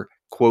hair,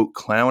 quote,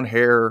 clown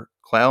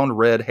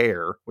red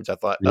hair, which I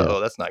thought, Yeah.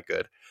 that's not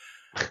good.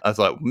 I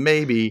thought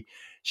maybe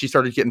she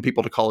started getting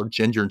people to call her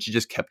Ginger, and she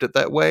just kept it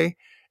that way.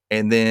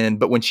 And then,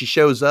 but when she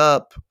shows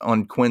up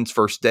on Quinn's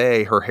first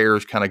day, her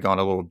hair's kind of gone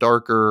a little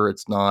darker.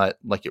 It's not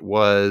like it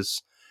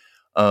was.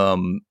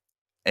 Um,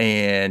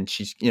 and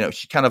she's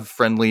kind of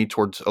friendly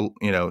towards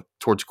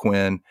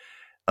Quinn.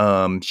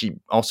 She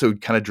also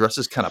kind of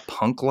dresses kind of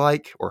punk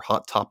like or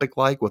Hot Topic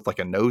like, with like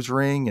a nose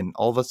ring and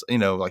all this,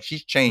 like she's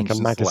Like a changed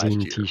since last magazine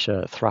year.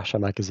 t-shirt, Thrasher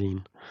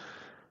magazine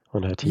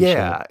on her t-shirt.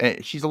 Yeah,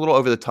 and she's a little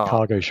over the top.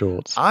 Cargo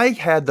shorts. I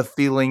had the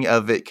feeling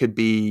of it could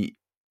be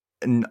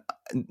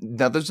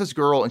now there's this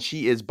girl, and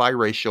she is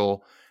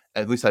biracial,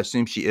 At least I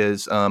assume she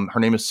is. Her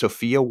name is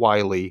Sophia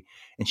Wiley,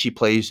 and she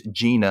plays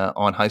Gina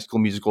on High School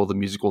Musical, the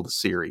musical, the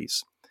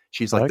series.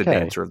 She's like the Okay.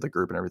 dancer of the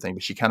group and everything,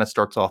 but she kind of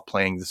starts off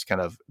playing this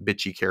kind of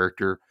bitchy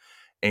character.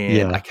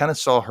 And I Yeah. kind of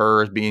saw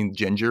her as being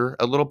Ginger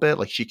a little bit.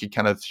 Like she could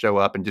kind of show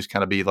up and just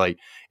kind of be like,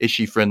 is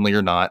she friendly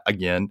or not?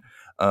 Again,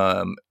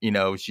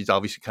 she's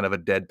obviously kind of a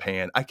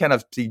deadpan. I kind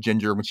of see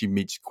Ginger when she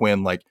meets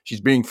Quinn, like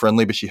she's being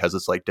friendly, but she has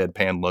this like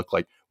deadpan look,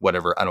 like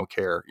whatever, I don't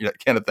care,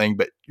 kind of thing.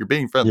 But you're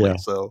being friendly, Yeah.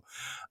 so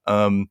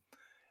um,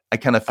 I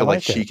kind of I feel like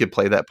like she it. could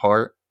play that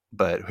part.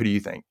 But who do you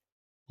think?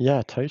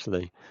 Yeah,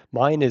 totally.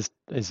 Mine is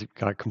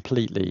like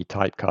completely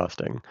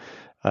typecasting.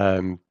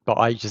 But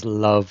I just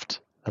loved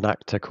an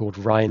actor called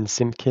Ryan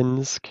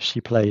Simpkins because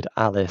she played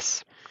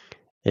Alice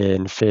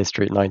in Fear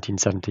Street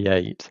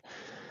 1978.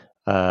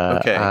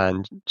 Okay,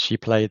 And she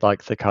played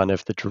like the kind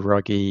of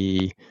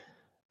the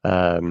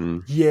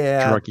um,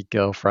 yeah, druggy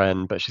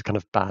girlfriend, but she's kind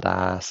of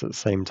badass at the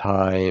same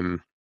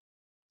time.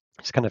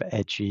 She's kind of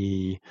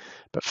edgy,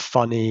 but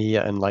funny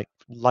and like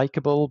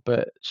likable,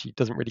 but she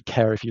doesn't really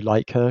care if you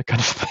like her,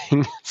 kind of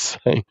thing. So,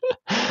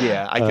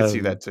 yeah, I could see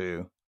um, that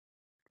too.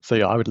 so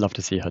yeah, I would love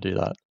to see her do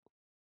that.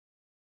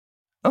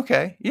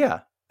 Okay,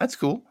 yeah, that's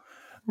cool.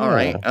 All Yeah.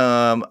 right.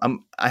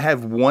 I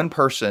have one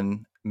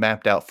person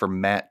mapped out for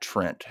Matt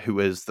Trent, who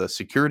is the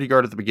security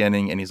guard at the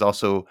beginning, and he's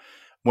also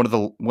one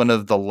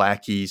of the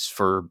lackeys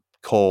for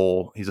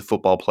Cole. He's a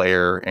football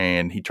player,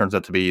 and he turns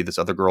out to be this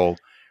other girl,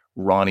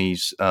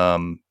 Ronnie's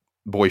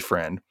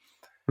boyfriend.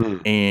 Hmm.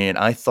 And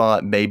I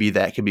thought maybe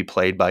that could be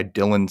played by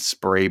Dylan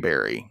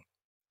Sprayberry.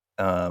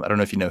 I don't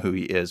know if you know who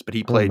he is, but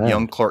he Oh played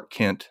young man. Clark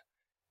Kent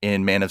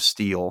in Man of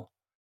Steel,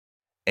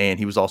 and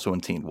he was also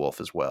in Teen Wolf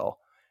as well.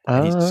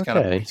 And he's Oh, just kind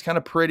of okay. he's kind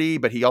of pretty,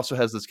 but he also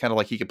has this kind of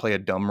like he could play a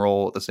dumb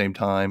role at the same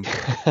time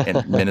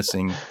and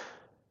menacing.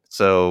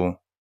 So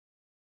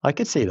I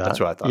could see that's that.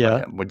 what I thought about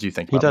Yeah, him. What do you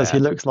think he about does. He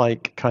Matt? looks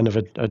like kind of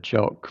a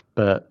jock,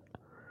 but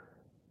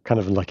kind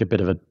of like a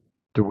bit of a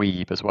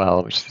dweeb as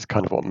well, which is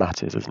kind of what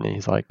Matt is, isn't he?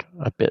 He's like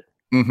a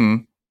Mm-hmm.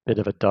 bit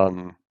of a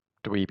dumb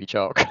dweeby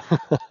jock.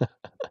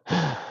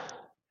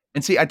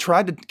 And see, I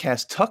tried to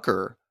cast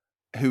Tucker,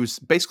 who's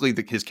basically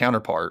his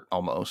counterpart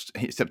almost,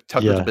 except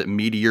Tucker's a Yeah, bit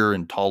meatier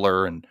and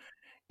taller, and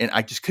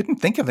I just couldn't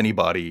think of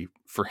anybody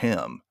for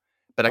him.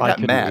 But I I got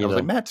couldn't Matt. I was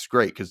like, either. Matt's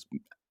great because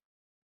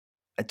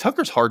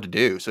Tucker's hard to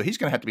do, so he's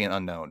going to have to be an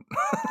unknown.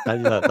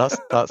 Yeah,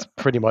 that's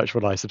pretty much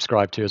what I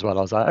subscribe to as well.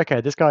 I was like,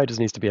 okay, this guy just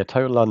needs to be a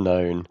total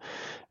unknown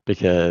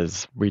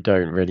because we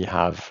don't really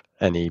have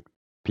any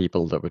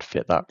people that would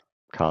fit that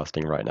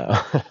casting right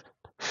now.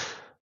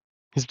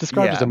 He's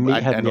described as a Yeah, I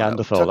meathead don't know.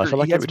 Neanderthal. I Tucker, feel he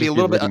like it has to would be a just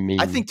be little bit. really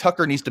I mean. think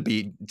Tucker needs to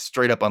be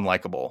straight up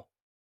unlikable.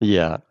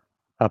 Yeah,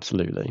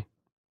 absolutely.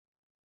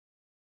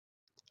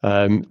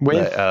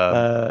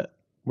 But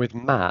With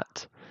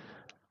Matt,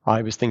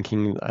 I was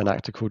thinking an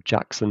actor called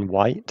Jackson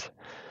White,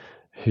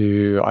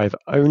 who I've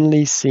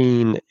only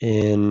seen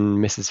in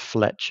Mrs.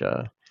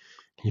 Fletcher.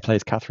 He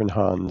plays Catherine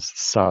Hahn's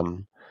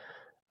son,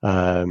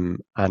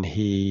 and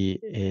he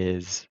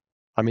is.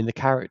 I mean, the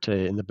character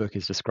in the book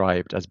is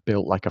described as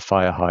built like a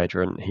fire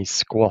hydrant. He's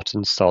squat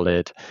and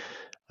solid.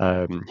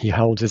 He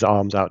holds his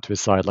arms out to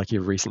his side like he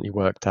recently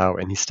worked out,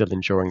 and he's still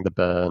enjoying the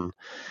burn.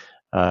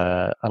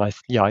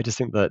 I just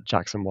think that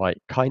Jackson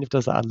White kind of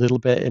does that a little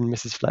bit in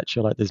Mrs.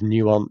 Fletcher. Like there's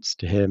nuance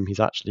to him. He's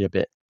actually a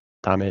bit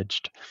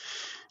damaged,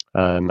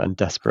 and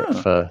desperate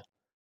huh.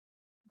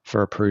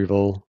 for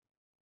approval.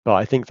 But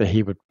I think that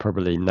he would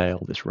probably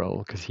nail this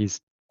role because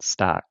he's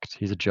stacked.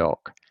 He's a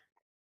jock.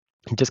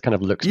 He just kind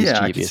of looks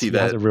Yeah, I could mischievous. see He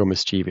has that. a real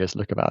mischievous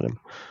look about him.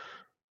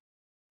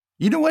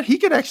 You know what? He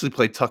could actually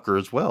play Tucker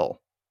as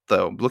well.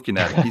 Though looking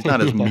at him, he's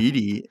not as Yeah,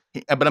 meaty,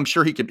 but I'm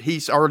sure he could.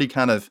 He's already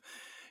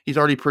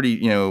pretty,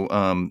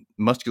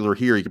 muscular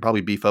here. He could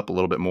probably beef up a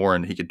little bit more,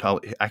 and he could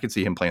probably. I could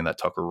see him playing that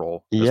Tucker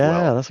role as yeah,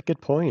 well. that's a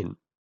good point.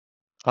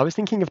 I was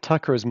thinking of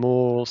Tucker as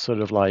more sort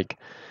of like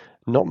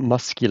not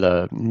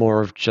muscular,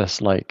 more of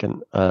just like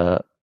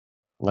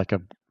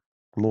a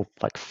more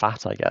like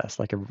fat, I guess,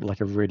 like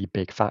a really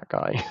big fat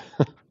guy.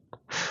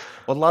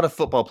 Well, a lot of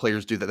football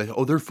players do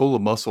that. They're full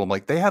of muscle. I'm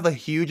like, they have a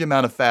huge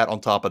amount of fat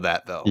on top of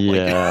that, though.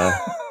 Like, Yeah,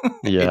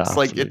 yeah, it's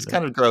like it's absolutely.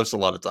 kind of gross a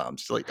lot of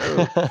times. It's like,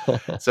 oh,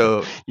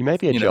 so You may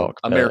be a jock,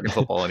 but American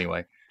football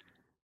anyway.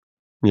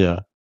 yeah,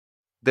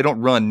 They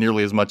don't run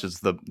nearly as much as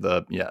the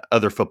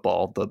other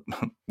football, the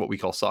what we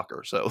call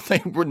soccer. So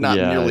they would not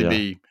yeah, nearly yeah.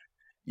 be.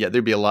 Yeah,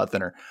 they'd be a lot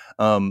thinner.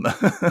 Um,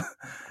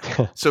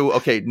 so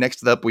okay,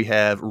 next up we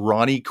have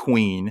Ronnie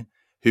Queen,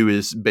 who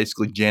is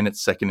basically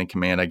Janet's second in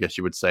command, I guess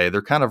you would say.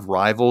 They're kind of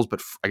rivals,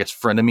 but I guess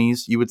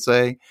frenemies, you would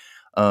say.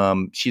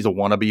 She's a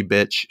wannabe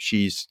bitch.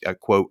 She's a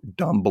quote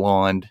dumb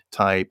blonde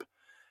type.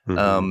 Hmm.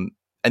 Um,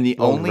 and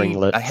Long I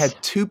ringlets.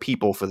 had two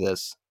people for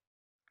this.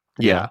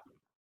 Yeah. Yeah,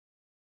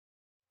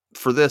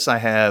 for this I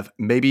have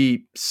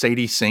maybe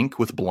Sadie Sink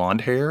with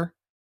blonde hair.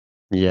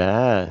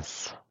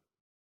 Yes.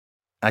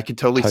 I could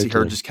totally see her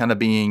Totally. just kind of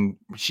being.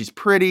 She's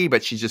pretty,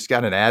 but she's just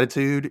got an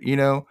attitude.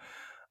 Yeah,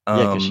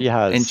 because she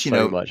has And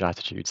so much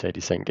attitude,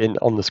 Sadie Sink, in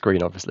on the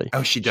screen, obviously.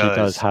 oh, she She does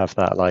does. have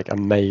that like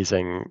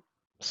amazing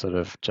sort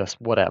of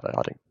just whatever.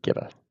 I don't give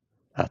a.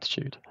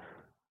 attitude.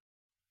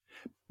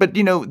 But,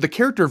 the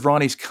character of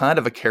Ronnie's kind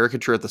of a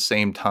caricature at the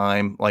same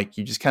time. Like,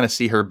 you just kind of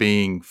see her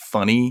being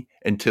funny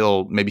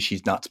until maybe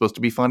she's not supposed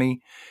to be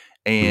funny.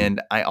 Mm.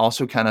 And I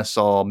also kind of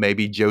saw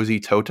maybe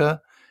Josie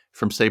Tota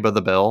from Saved by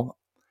the Bell.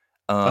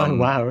 Oh, Um,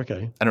 wow.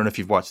 Okay. I don't know if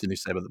you've watched the new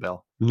Saved by the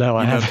Bell. No,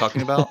 I You know what I'm haven't.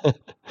 talking about?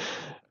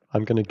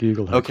 I'm going to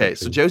Google her Okay,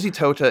 so quickly. Josie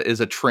Tota is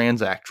a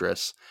trans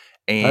actress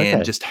and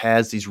Okay. just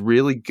has these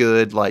really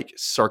good, like,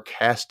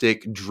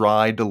 sarcastic,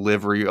 dry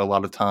delivery a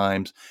lot of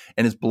times,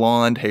 and is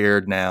blonde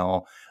haired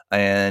now,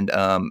 and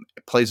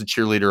plays a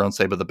cheerleader on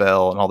Saved by the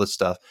Bell and all this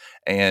stuff,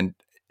 and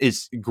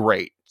is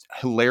great,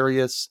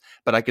 hilarious.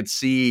 But I could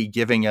see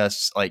giving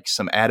us like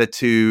some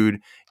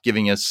attitude,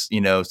 giving us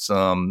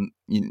some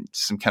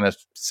kind of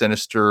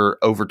sinister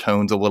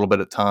overtones a little bit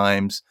at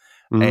times,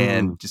 Mm.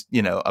 and just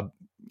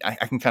I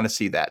can kind of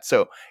see that.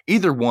 So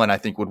either one I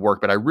think would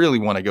work, but I really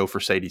want to go for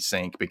Sadie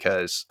Sink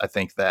because I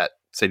think that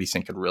Sadie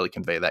Sink could really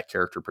convey that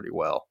character pretty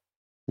well.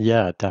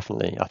 Yeah,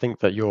 definitely. I think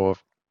that your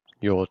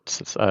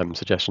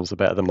suggestions are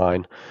better than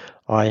mine.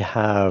 I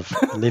have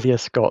Olivia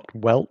Scott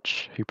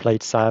Welch, who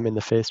played Sam in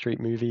the Fear Street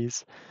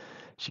movies.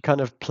 She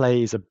kind of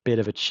plays a bit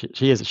of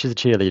she's a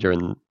cheerleader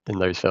in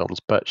those films,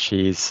 but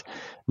she's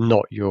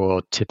not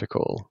your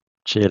typical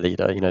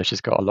cheerleader. You know,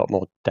 she's got a lot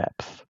more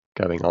depth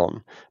going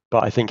on.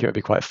 But I think it would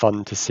be quite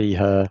fun to see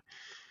her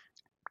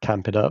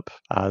camp it up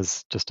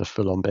as just a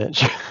full-on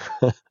bitch.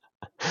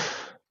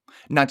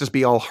 Not just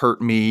be all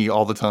hurt me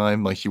all the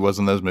time like she was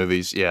in those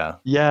movies. Yeah.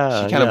 She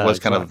Yeah, kind of yeah, was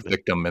kind of exactly.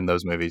 victim in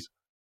those movies.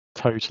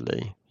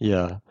 Totally.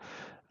 Yeah.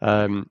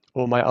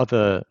 Or my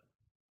other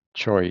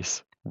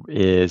choice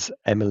is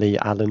Emily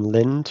Allen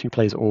Lind, who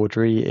plays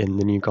Audrey in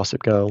the new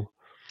Gossip Girl,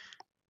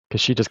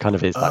 because she just kind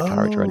of is that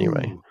character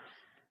anyway. Oh.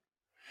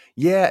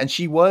 Yeah, and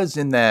she was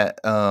in that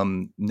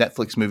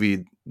Netflix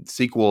movie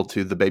sequel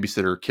to The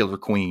Babysitter Killer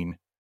Queen.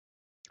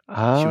 She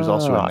was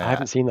also in Ah, I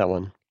haven't that. seen that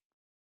one.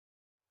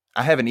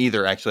 I haven't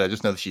either, actually. I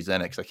just know that she's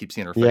in it because I keep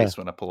seeing her Yeah. face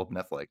when I pull up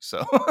Netflix. So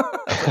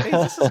I was like, hey,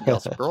 this is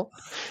Gossip Girl.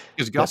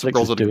 Because Gossip Netflix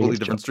Girl's is a doing completely its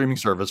job. different streaming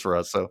service for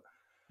us. So I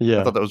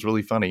Yeah. thought that was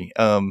really funny.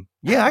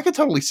 Yeah, I could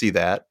totally see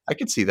that. I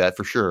could see that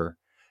for sure.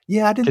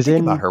 Yeah, I didn't Because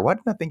think about in, her. Why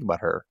didn't I think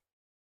about her?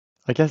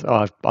 I guess,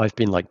 I've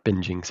been like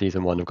binging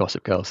season 1 of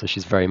Gossip Girl, so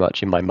she's very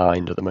much in my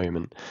mind at the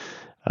moment.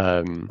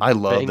 I But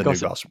love in the new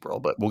Gossip, Gossip Girl,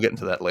 but we'll get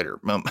into that later.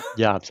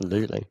 yeah,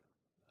 absolutely.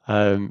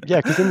 Yeah,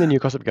 because in the new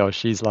Gossip Girl,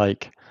 she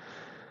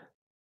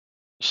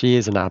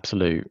is an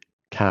absolute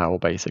cow,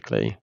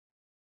 basically.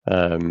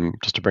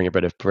 Just to bring a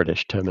bit of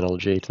British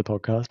terminology to the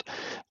podcast,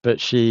 but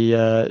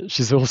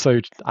she's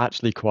also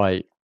actually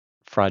quite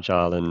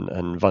fragile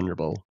and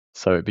vulnerable.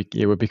 So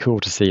it would be cool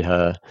to see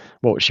her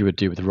what she would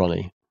do with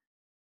Ronnie.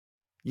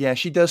 Yeah,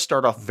 she does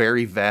start off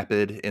very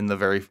vapid in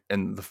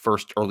the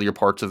first earlier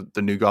parts of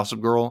the new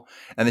Gossip Girl,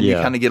 and then you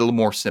Yeah. kind of get a little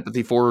more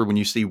sympathy for her when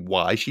you see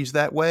why she's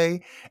that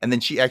way, and then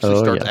she actually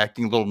Oh starts yeah.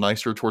 acting a little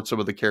nicer towards some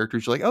of the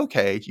characters. You're like,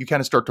 okay, you kind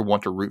of start to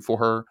want to root for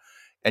her,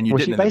 and you Well,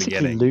 she didn't in the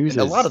basically beginning, and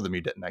a lot of loses. them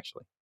you didn't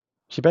actually.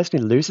 She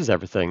basically loses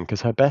everything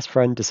because her best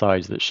friend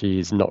decides that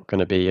she's not going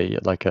to be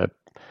like uh,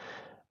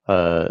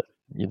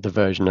 the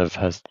version of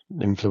her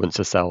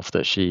influencer self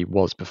that she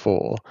was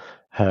before.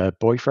 Her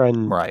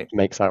boyfriend Right.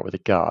 makes out with a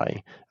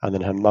guy, and then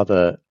her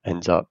mother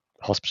ends up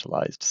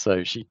hospitalized.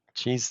 So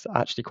she's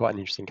actually quite an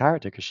interesting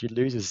character because she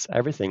loses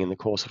everything in the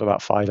course of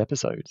about 5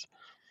 episodes.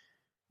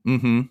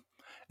 Mm-hmm.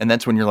 And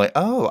that's when you're like,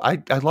 oh, I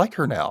like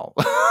her now.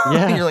 And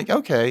Yeah, you're like,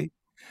 okay,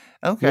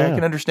 okay, I yeah,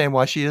 can understand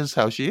why she is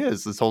how she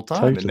is this whole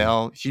time, and totally.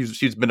 now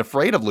she's been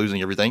afraid of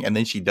losing everything, and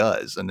then she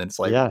does, and then it's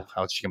like, Yeah, well,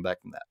 how did she come back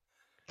from that?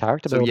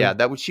 character So yeah,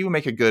 building. she would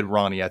make a good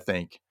Ronnie, I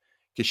think,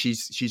 because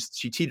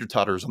she teeter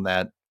totters on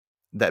that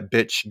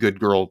bitch good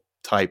girl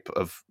type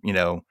of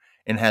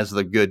and has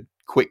the good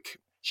quick.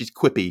 She's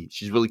quippy.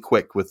 She's really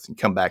quick with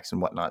comebacks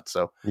and whatnot.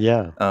 So,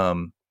 Yeah,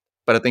 um,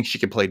 but I think she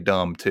can play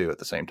dumb too at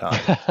the same time.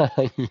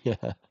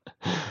 yeah.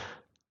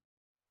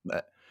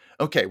 But,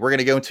 okay, we're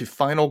gonna go into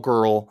final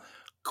girl,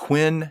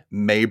 Quinn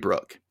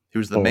Maybrook,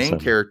 who's the main Awesome.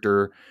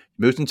 character.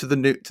 Moves into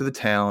the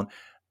town.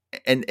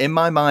 And in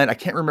my mind, I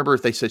can't remember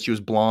if they said she was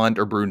blonde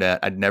or brunette.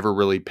 I'd never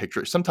really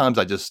picture it. Sometimes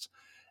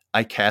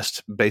I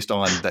cast based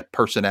on that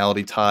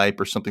personality type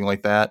or something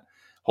like that.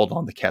 Hold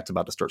on, the cat's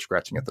about to start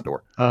scratching at the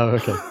door. Oh,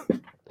 okay.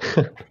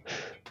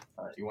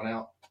 All right, you want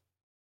out?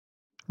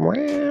 Wow.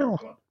 You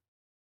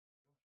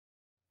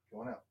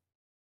want out?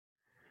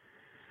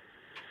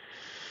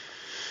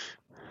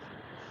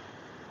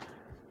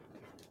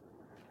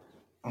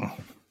 Oh,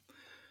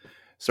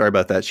 sorry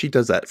about that. She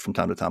does that from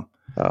time to time.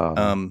 Oh,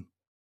 Um.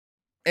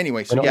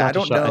 Anyway, we're so not yeah, I allowed to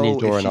don't shut any know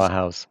if door in our she's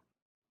house.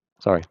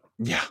 Sorry.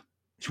 yeah.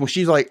 Well,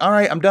 she's like, all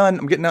right, I'm done.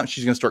 I'm getting out.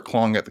 She's gonna start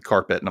clawing at the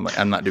carpet, and I'm like,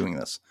 I'm not doing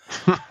this.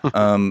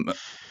 Um,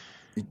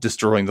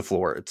 destroying the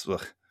floor. It's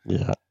ugh.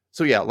 Yeah.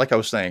 So yeah, like I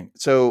was saying,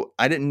 so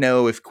I didn't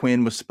know if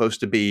Quinn was supposed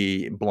to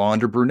be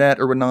blonde or brunette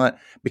or whatnot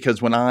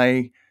because when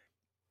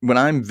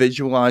I'm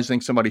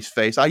visualizing somebody's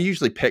face, I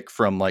usually pick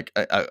from like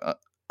a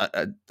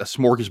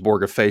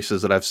smorgasbord of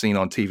faces that I've seen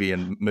on TV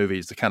and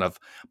movies to kind of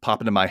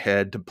pop into my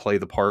head to play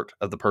the part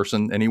of the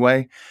person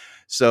anyway.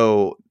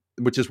 So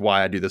which is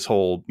why I do this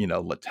whole,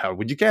 how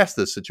would you cast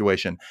this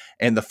situation?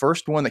 And the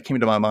first one that came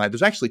into my mind,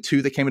 there's actually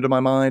two that came into my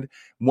mind.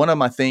 One of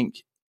them, I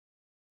think,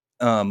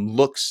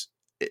 looks.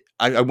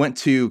 I went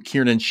to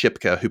Kiernan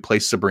Shipka, who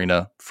plays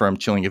Sabrina from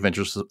Chilling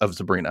Adventures of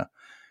Sabrina.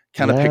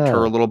 Kind of picked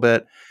her a Yeah. little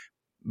bit,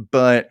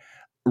 but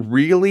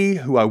really,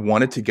 who I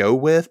wanted to go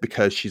with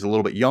because she's a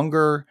little bit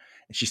younger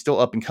and she's still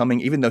up and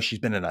coming, even though she's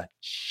been in a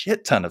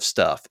shit ton of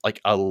stuff, like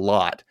a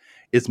lot,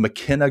 is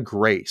McKenna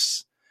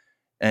Grace.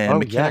 And Oh,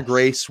 McKenna yes.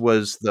 Grace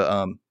was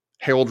the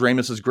Harold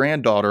Ramis's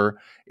granddaughter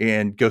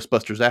in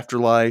Ghostbusters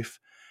Afterlife.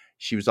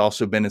 She was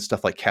also been in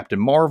stuff like Captain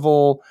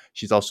Marvel.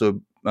 She's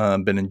also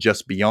been in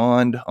Just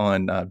Beyond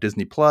on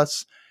Disney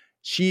Plus.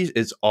 She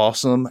is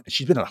awesome.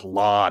 She's been in a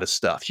lot of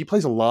stuff. She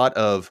plays a lot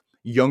of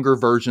younger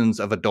versions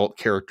of adult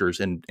characters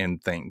in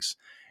things.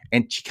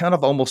 And she kind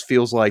of almost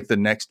feels like the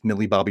next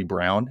Millie Bobby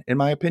Brown, in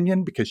my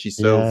opinion, because she's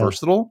so Yeah.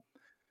 versatile.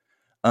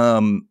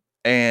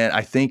 And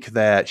I think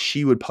that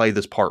she would play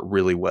this part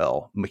really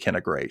well,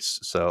 McKenna Grace.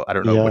 So I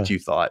don't know Yeah. what you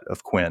thought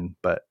of Quinn,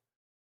 but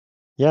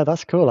Yeah,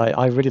 that's cool.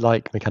 I really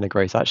like McKenna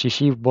Grace. Actually,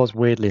 she was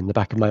weirdly in the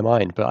back of my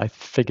mind, but I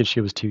figured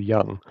she was too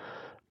young.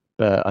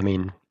 But I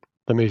mean,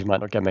 the movie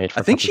might not get made I for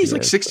a think couple of she's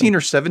like years. So. 16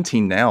 or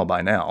 17 now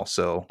by now.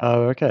 So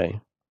Oh, okay.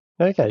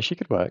 Okay, she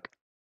could work.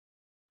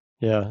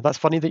 Yeah, that's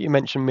funny that you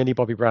mentioned Millie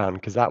Bobby Brown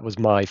because that was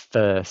my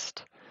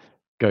first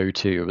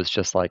go-to. It was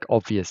just like,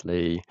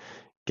 obviously,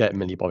 get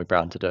Millie Bobby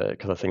Brown to do it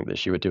because I think that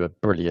she would do a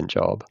brilliant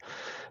job.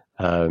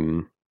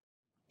 Um,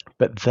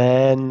 But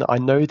then I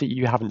know that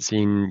you haven't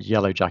seen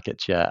Yellow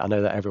Jackets yet. I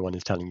know that everyone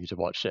is telling you to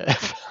watch it.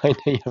 I know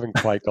you haven't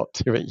quite got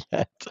to it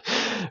yet.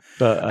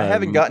 But I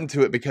haven't gotten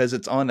to it because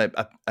it's on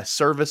a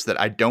service that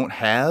I don't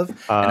have,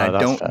 and I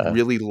that's don't fair.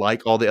 really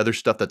like all the other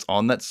stuff that's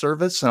on that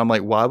service. And I'm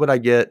like, why would I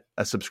get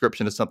a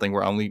subscription to something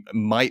where I only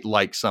might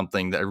like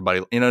something that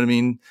everybody, you know what I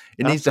mean?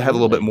 It needs to have a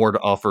little bit Absolutely. more to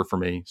offer for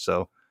me.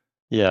 So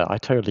Yeah, I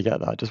totally get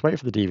that. Just wait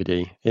for the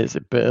DVD.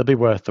 But it'll be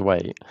worth the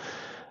wait.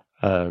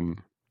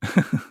 Um,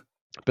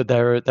 but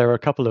there are a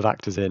couple of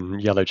actors in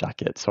Yellow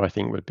Jackets who I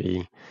think would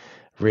be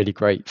really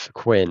great for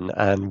Quinn,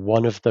 and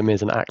one of them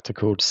is an actor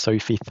called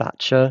Sophie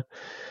Thatcher.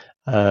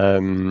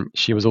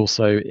 She was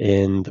also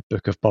in the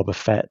Book of Boba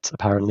Fett.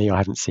 Apparently, I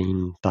haven't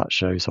seen that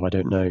show, so I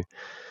don't know.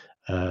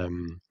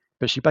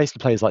 But she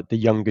basically plays like the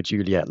younger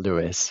Juliette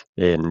Lewis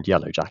in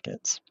Yellow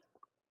Jackets,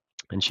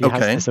 and she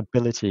has okay. this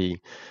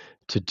ability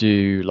to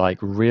do like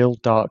real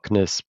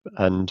darkness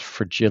and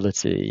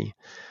fragility.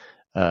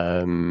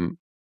 Um,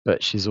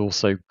 but she's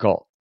also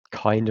got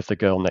kind of the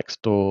girl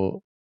next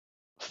door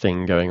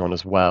thing going on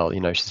as well.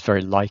 She's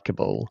very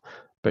likable,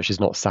 but she's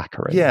not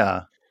saccharine.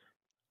 Yeah.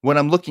 When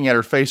I'm looking at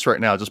her face right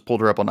now, I just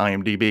pulled her up on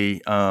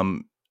IMDb.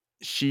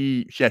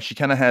 She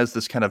kind of has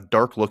this kind of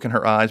dark look in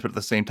her eyes, but at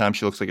the same time,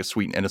 she looks like a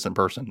sweet and innocent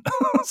person.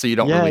 So you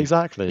don't Yeah, really,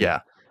 exactly. yeah.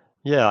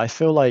 Yeah, I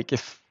feel like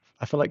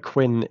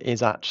Quinn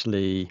is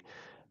actually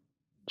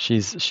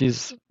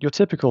she's your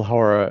typical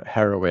horror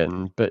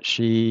heroine, but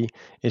she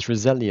is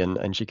resilient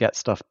and she gets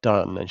stuff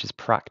done and she's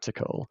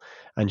practical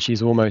and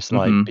she's almost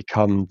like Hmm.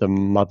 become the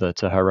mother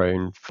to her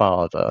own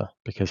father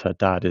because her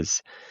dad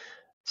is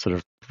sort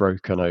of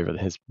broken over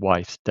his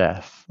wife's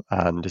death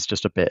and is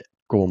just a bit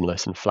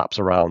gormless and flaps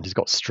around. He's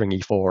got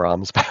stringy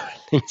forearms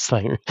apparently,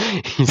 so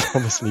he's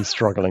obviously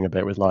struggling a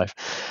bit with life.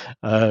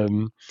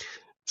 Um,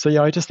 so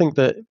yeah, I just think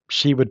that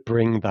she would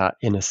bring that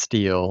inner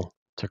steel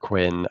to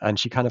Quinn, and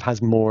she kind of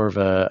has more of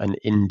an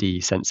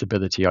indie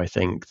sensibility, I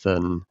think,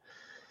 than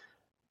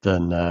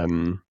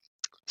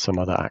some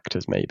other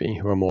actors maybe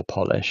who are more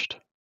polished.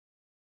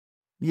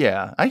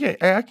 Yeah, I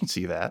can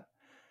see that.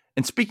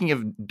 And speaking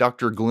of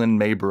Dr. Glenn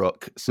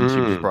Maybrook, since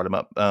you just Mm. brought him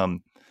up,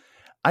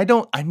 I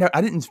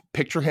didn't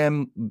picture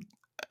him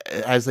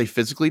as they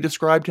physically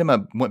described him. I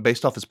went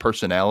based off his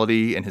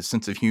personality and his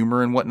sense of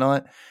humor and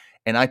whatnot,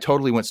 and I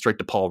totally went straight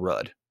to Paul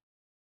Rudd.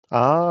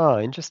 Ah,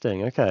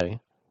 interesting. Okay,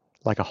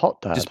 like a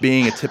hot Just dad.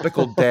 being a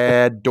typical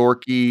dad,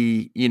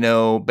 dorky,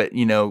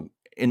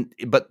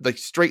 but like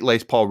straight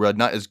laced Paul Rudd,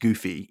 not as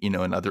goofy, and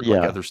other like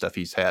Yeah, other stuff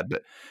he's had,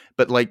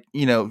 but like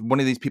one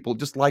of these people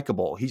just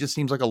likable. He just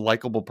seems like a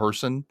likable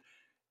person,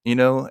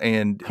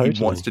 and he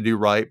wants totally. to do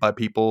right by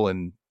people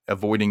and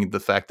avoiding the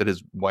fact that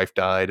his wife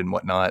died and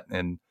whatnot.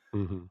 And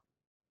Hmm.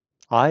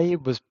 I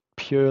was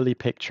purely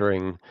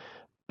picturing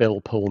Bill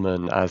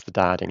Pullman as the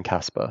dad in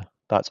Casper.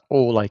 That's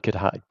all I could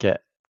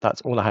get.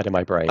 That's all I had in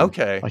my brain.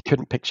 okay, I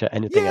couldn't picture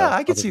anything yeah, else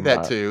I could other see than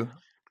that that.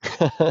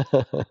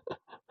 too.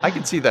 I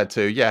could see that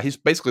too. Yeah, he's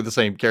basically the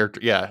same character.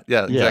 Yeah,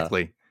 yeah, Yeah,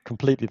 exactly.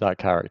 completely that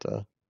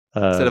character.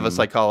 Instead of a Um,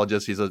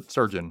 psychologist, he's a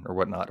surgeon or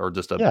whatnot, or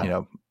just a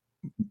yeah,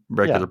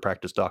 regular yeah.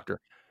 practice doctor.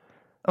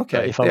 But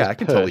Okay, yeah, I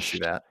can totally see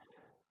that.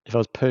 if I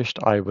was pushed,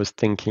 I was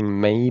thinking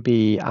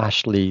maybe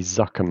Ashley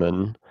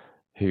Zuckerman,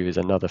 who is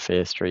another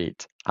Fear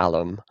Street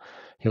alum.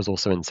 He was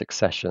also in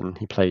Succession.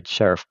 He played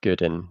Sheriff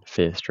Good in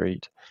Fear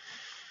Street.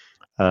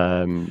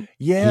 Yeah,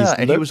 He's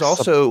and he was looks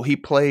also he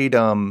played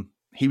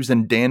he was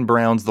in Dan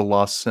Brown's The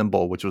Lost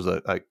Symbol, which was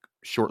a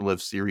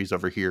short-lived series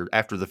over here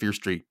after the Fear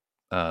Street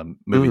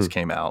movies mm,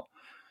 came out.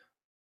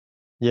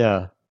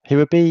 yeah. He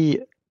would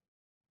be.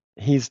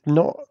 He's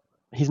not.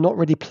 he's not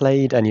really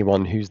played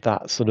anyone who's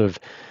that sort of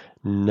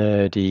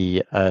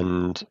nerdy,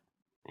 and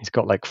he's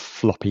got like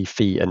floppy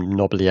feet and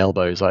knobbly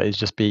elbows. Like,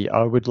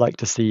 I would like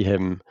to see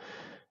him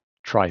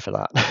try for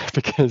that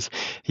because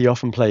he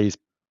often plays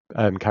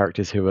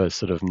characters who are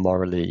sort of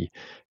morally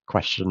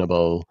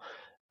questionable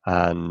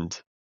and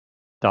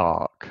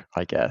dark,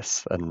 I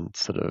guess, and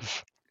sort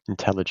of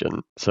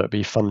intelligent. So it'd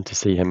be fun to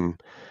see him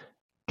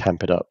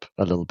camp it up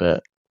a little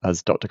bit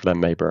as Dr. Glenn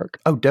Maybrook.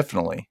 Oh,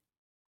 definitely.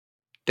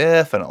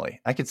 Definitely.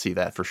 I could see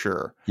that for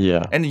sure.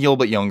 Yeah. And a little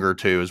bit younger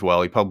too as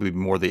well. He'd probably be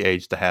more the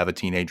age to have a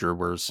teenager,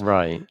 whereas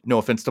Right. no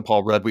offense to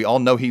Paul Rudd, we all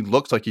know he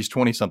looks like he's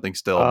 20 something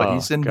still, but Oh,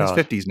 he's in his God.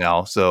 50s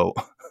now. So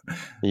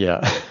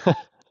Yeah.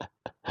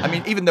 I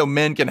mean, even though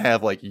men can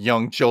have like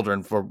young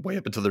children for way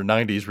up into their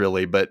 90s,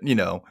 really, but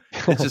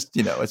it's just,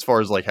 as far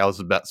as like how it's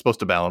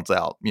supposed to balance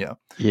out, Yeah.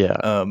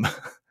 Um,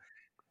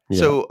 Yeah.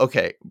 So,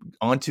 okay,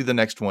 on to the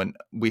next one.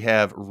 We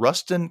have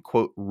Rustin,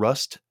 quote,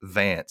 Rust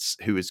Vance,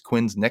 who is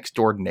Quinn's next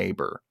door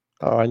neighbor.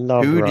 Oh, I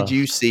love Who Rust. did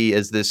you see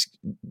as this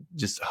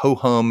just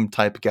ho-hum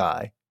type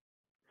guy?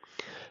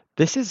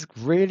 This is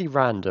really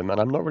random, and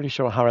I'm not really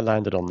sure how I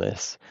landed on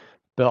this,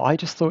 but I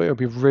just thought it would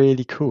be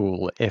really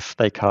cool if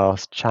they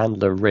cast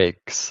Chandler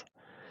Riggs.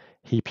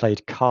 He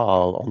played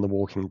Carl on The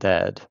Walking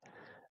Dead,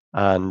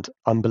 and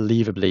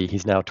unbelievably,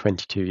 he's now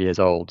 22 years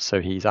old,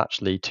 so he's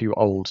actually too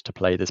old to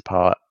play this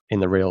part in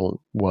the real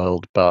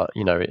world, but,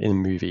 in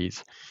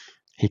movies,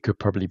 he could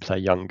probably play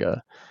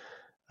younger.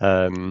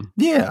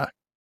 Yeah.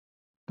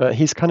 But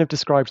he's kind of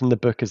described in the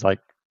book as like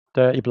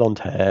dirty blonde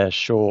hair,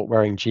 short,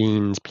 wearing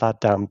jeans, plaid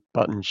down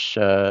button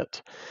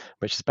shirt,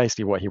 which is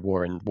basically what he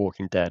wore in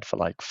Walking Dead for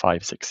like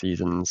 5-6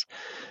 seasons.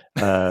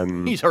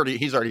 He's already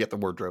got the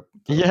wardrobe.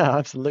 So. Yeah,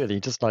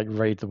 absolutely. Just like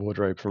raid the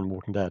wardrobe from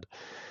Walking Dead.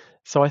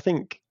 So I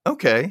think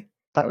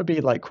that would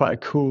be like quite a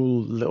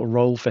cool little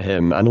role for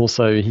him. And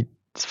also,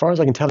 as far as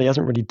I can tell, he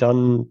hasn't really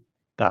done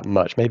that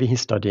much. Maybe he's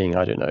studying,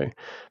 I don't know.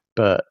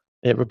 But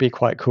it would be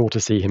quite cool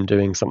to see him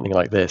doing something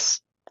like this,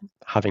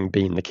 having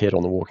been the kid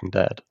on The Walking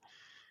Dead.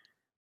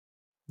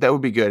 That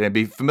would be good. It'd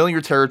be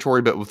familiar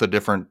territory, but with a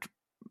different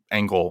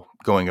angle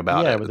going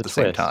about it at the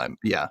same time.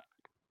 Yeah.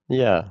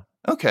 Yeah.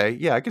 Okay.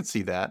 Yeah, I could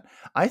see that.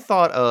 I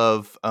thought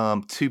of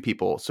two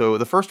people. So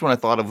the first one I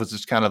thought of was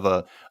just kind of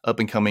a up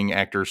and coming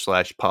actor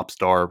 / pop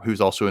star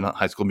who's also in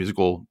High School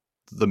Musical,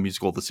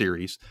 the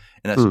series,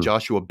 and that's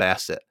Joshua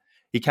Bassett.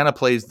 He kind of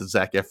plays the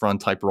Zac Efron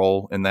type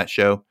role in that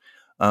show.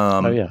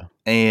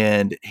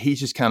 And he's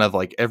just kind of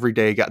like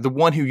everyday guy. The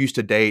one who used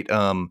to date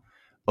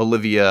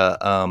Olivia.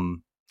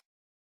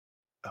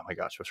 Oh my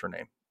gosh, what's her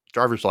name?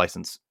 Driver's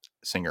License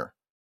singer.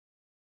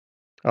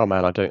 Oh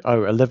man, I don't.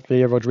 Oh,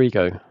 Olivia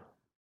Rodrigo.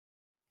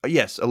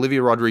 Yes,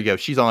 Olivia Rodrigo.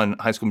 She's on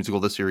High School Musical,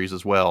 the series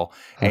as well.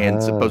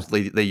 And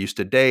supposedly they used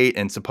to date,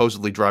 and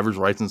supposedly Driver's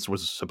License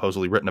was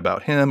supposedly written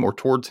about him or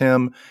towards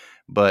him,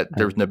 but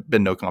there's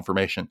been no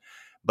confirmation.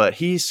 But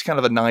he's kind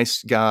of a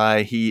nice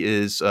guy. He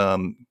is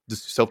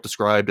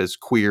self-described as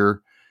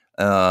queer,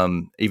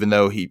 even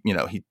though he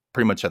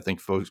pretty much, I think,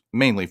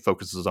 mainly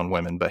focuses on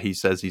women, but he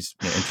says he's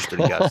interested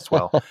in guys as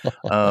well.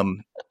 I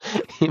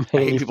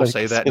hate people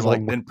say that and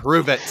like, then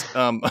prove it.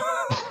 But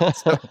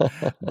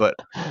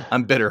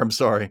I'm bitter. I'm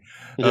sorry.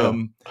 Yeah.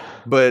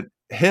 But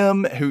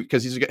him,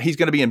 because he's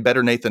going to be in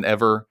Better Nathan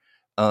Ever.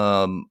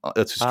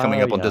 It's just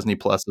coming up on Disney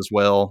Plus as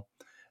well.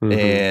 Mm-hmm.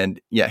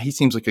 And yeah, he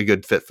seems like a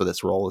good fit for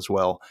this role as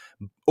well.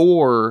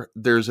 Or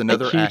there's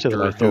another actor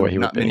than I thought he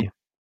would be.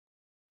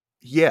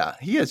 Yeah,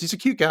 he is. He's a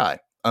cute guy.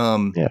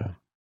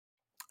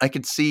 I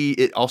could see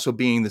it also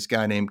being this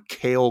guy named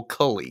Kale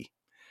Cully,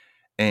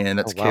 and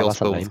that's Kale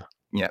spelled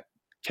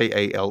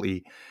Kale.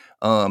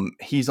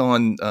 He's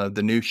on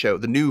the new show,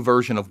 the new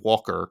version of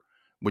Walker,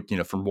 with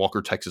from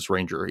Walker Texas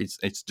Ranger.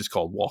 It's just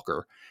called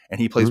Walker, and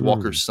he plays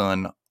Walker's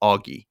son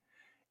Augie,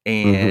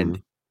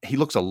 and he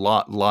looks a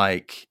lot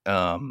like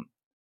Walker.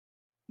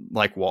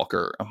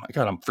 Oh my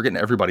god, I'm forgetting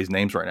everybody's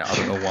names right now. I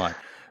don't know why,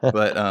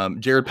 but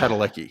Jared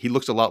Padalecki. He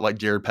looks a lot like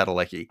Jared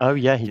Padalecki. Oh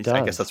yeah, he does.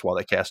 I guess that's why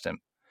they cast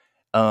him.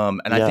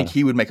 And I think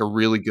he would make a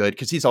really good,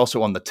 because he's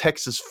also on the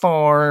Texas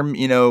farm,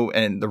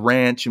 and the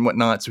ranch and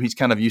whatnot. So he's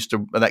kind of used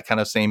to that kind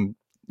of same,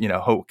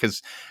 hope,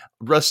 because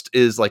Rust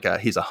is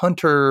he's a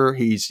hunter.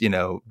 He's,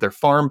 they're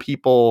farm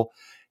people.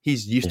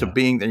 He's used to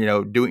being,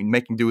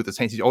 making do with his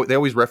hands. They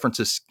always reference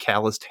his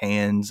calloused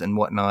hands and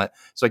whatnot.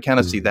 So I kind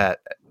of see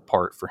that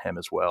part for him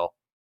as well.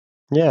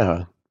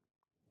 Yeah.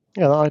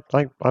 Yeah,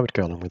 I would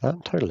go along with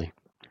that. Totally.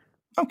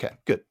 Okay,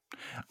 good.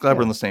 Glad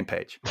we're on the same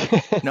page.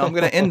 Now I'm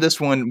going to end this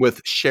one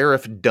with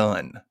Sheriff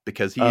Dunn,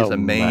 because he is a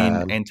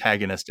main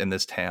antagonist in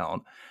this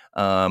town.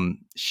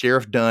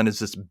 Sheriff Dunn is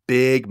this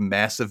big,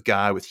 massive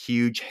guy with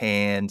huge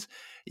hands.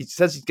 He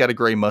says he's got a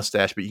gray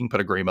mustache, but you can put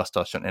a gray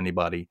mustache on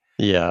anybody.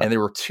 Yeah. And there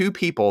were two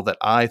people that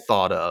I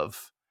thought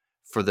of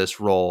for this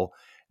role.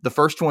 The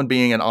first one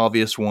being an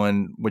obvious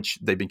one, which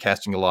they've been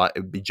casting a lot.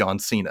 It would be John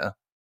Cena.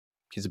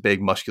 He's a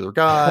big muscular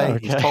guy.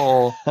 Okay. He's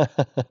tall,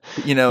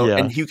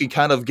 and you can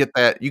kind of get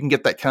that. You can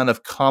get that kind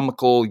of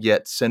comical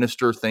yet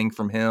sinister thing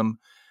from him.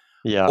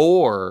 Yeah.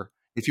 Or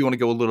if you want to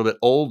go a little bit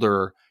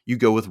older, you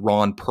go with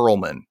Ron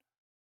Perlman,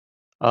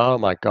 Oh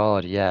my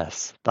God,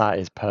 yes, that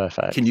is Can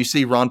perfect. you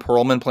see Ron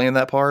Perlman playing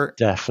that part?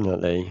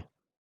 Definitely.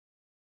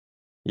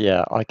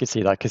 Yeah, I could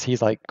see that because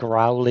he's like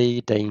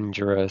growly,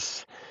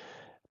 dangerous,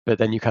 but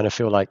then you kind of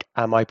feel like,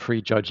 am I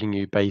prejudging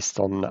you based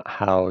on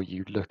how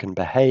you look and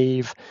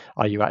behave?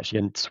 Are you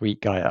actually a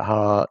sweet guy at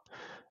heart?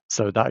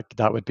 So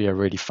that would be a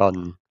really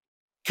fun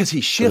Because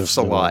he sort of shifts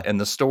a lot little, in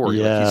the story.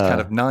 Like he's kind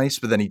yeah, of nice,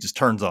 but then he just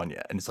turns on you,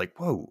 and it's like,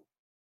 whoa.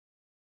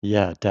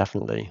 yeah,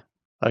 definitely.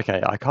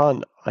 Okay, I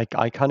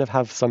kind of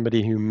have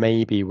somebody who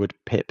maybe would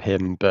pip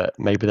him, but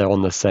maybe they're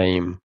on the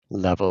same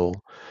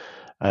level.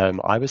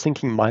 I was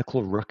thinking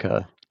Michael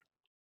Rooker,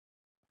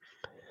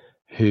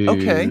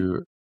 Okay.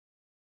 who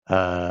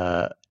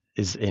uh,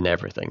 is in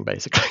everything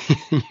basically.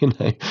 You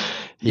know,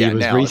 he Yeah,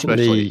 was now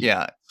especially. recently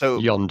Yeah. So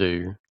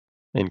Yondu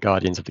in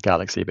Guardians of the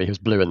Galaxy, but he was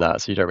blue in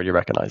that, so you don't really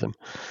recognize him.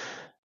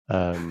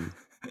 Um,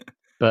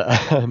 but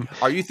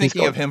are you he's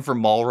thinking got of him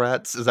from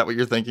Mallrats? Is that what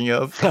you're thinking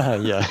of?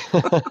 yeah.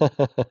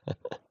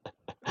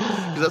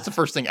 Because that's the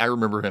first thing I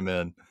remember him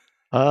in.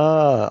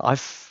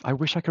 I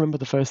wish I could remember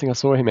the first thing I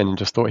saw him in and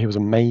just thought he was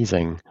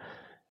amazing.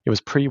 It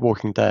was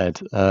pre-Walking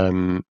Dead.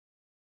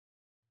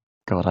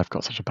 God, I've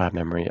got such a bad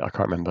memory. I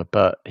can't remember,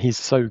 but he's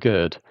so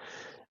good,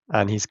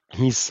 and he's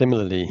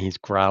similarly he's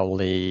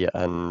growly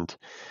and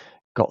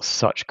got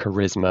such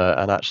charisma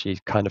and actually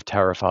kind of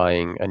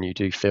terrifying, and you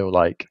do feel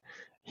like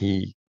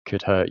he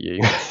could hurt you.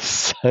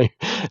 So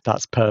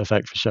that's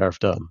perfect for Sheriff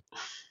Dunn.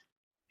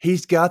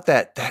 He's got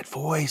that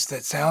voice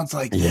that sounds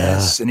like Yeah.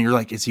 this, and you're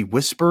like, is he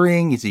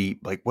whispering? Is he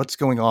like, what's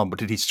going on? But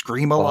did he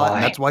scream a lot,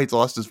 and Boy. that's why he's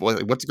lost his voice?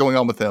 Like, what's going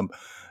on with him?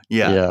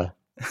 Yeah. Yeah,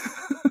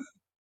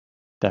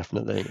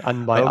 definitely.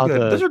 And my Oh,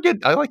 good. Those other, are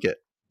good. I like it.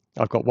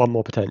 I've got one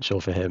more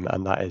potential for him,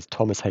 and that is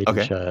Thomas Hayden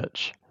Okay.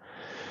 Church,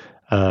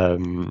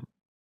 um,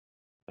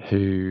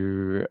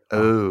 who, oh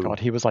Oh, God,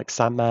 he was like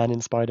Sandman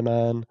in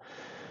Spider-Man,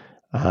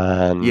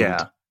 and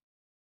yeah.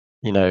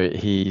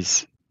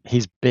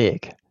 he's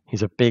big.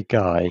 He's a big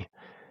guy.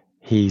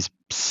 He's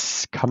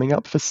coming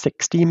up for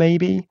 60,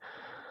 maybe.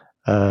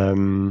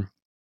 Um,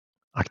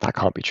 that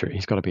can't be true.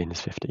 He's got to be in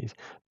his 50s.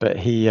 But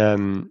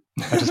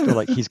I just feel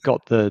like he's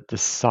got the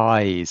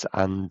size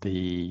and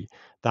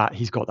that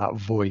he's got that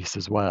voice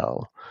as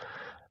well.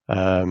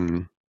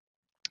 Um,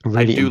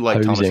 I really do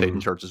like Thomas Hayden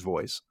imposing. Church's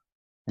voice.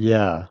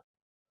 Yeah.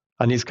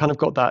 And he's kind of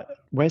got that.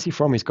 Where's he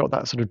from? He's got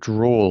that sort of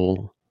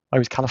drawl. Oh,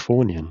 he's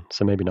Californian,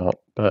 so maybe not.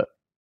 But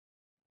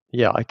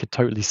yeah, I could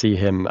totally see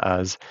him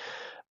as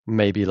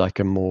maybe like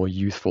a more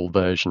youthful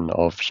version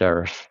of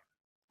Sheriff.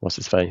 What's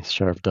his face?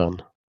 Sheriff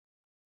Dunn.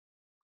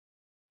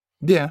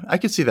 Yeah, I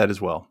could see that as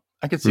well.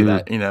 I could see Mm,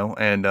 that,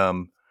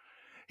 and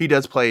he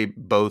does play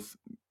both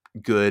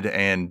good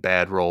and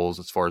bad roles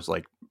as far as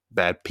like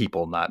bad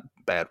people, not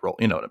bad role.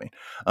 You know what I mean?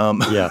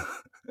 yeah.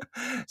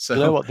 You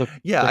know So what?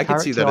 yeah, The I could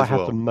see character that I as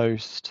have the well.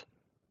 most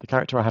the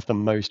character I have the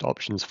most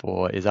options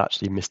for is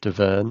actually Mr.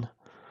 Verne,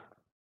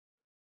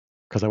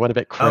 because I went a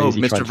bit Oh,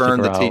 crazy trying Mr. to Verne,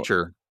 figure the out.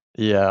 teacher.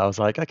 Yeah, I was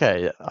like,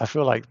 okay, I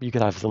feel like you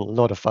could have a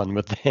lot of fun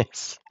with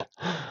this.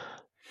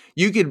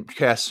 You could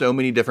cast so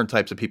many different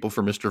types of people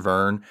for Mr.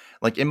 Verne.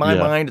 Like in my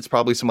Yeah. mind, it's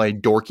probably somebody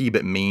dorky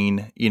but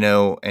mean,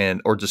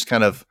 and or just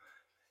kind of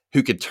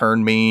who could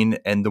turn mean.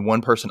 And the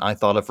one person I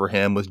thought of for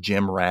him was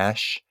Jim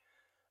Rash.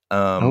 Oh,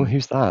 Um,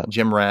 who's that?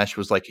 Jim Rash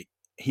was like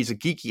he's a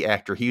geeky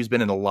actor. He's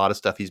been in a lot of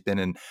stuff. He's been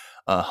in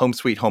Home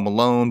Sweet Home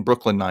Alone,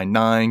 Brooklyn Nine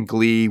Nine,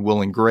 Glee,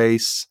 Will and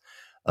Grace.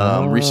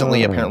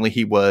 Recently, Ah, apparently,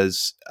 he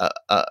was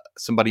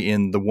somebody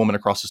in The Woman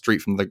Across the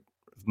Street from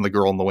the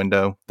Girl in the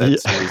Window, that yeah,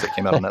 series that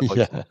came out on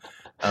Netflix. yeah,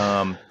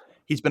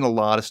 He's been in a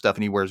lot of stuff,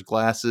 and he wears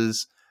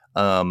glasses.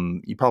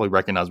 You probably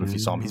recognize him if you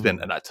saw him. He's been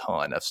mm, in a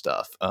ton of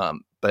stuff.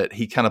 But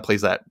he kind of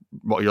plays that.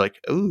 Well, you're like,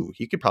 ooh,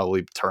 he could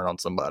probably turn on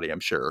somebody. I'm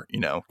sure,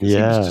 because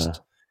yeah,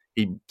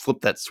 he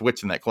flipped that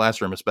switch in that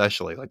classroom,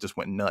 especially like just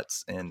went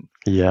nuts and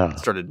yeah,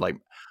 started like.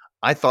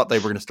 I thought they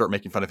were going to start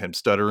making fun of him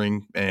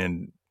stuttering,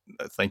 and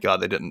thank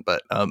God they didn't.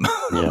 But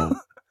yeah,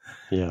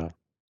 yeah.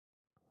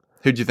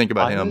 who'd you think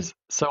about him?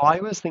 I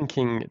was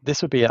thinking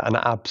this would be an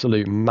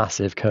absolute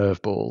massive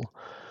curveball,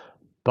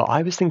 but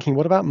I was thinking,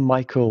 what about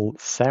Michael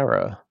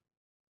Cera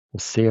or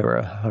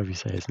Cera, however you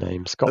say his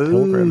name, Scott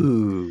Pilgrim?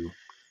 Oh,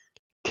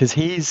 Because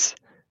he's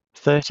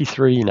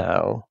 33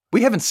 now.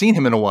 we haven't seen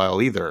him in a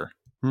while either.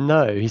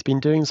 No, he's been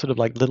doing sort of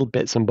like little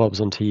bits and bobs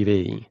on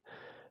TV,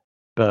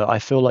 but I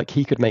feel like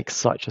he could make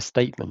such a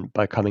statement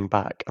by coming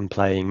back and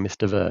playing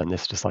Mr. Verne,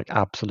 this just like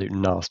absolute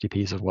nasty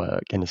piece of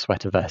work in a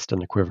sweater vest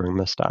and a quivering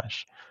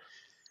mustache.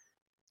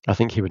 I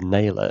think he would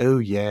nail it Oh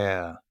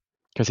yeah,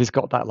 because he's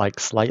got that like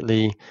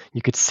slightly,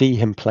 you could see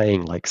him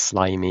playing like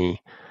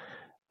slimy,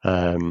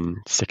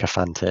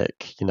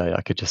 sycophantic,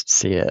 I could just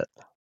see it.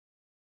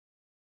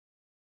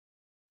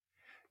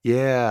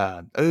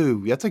 yeah.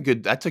 Oh, that's a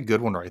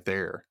good one right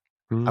there.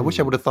 I wish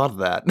I Mm. would have thought of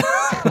that.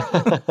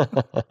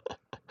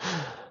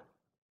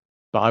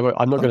 But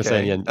I'm not going to say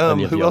Okay.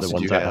 any of the Who other else did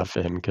ones you I have have?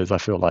 for him because I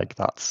feel like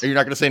that's You're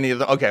not going to say any of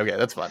them. Okay, okay,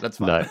 that's fine. That's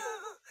fine. no.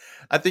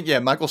 I think, yeah,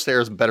 Michael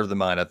Cera is better than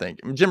mine, I think.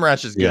 Jim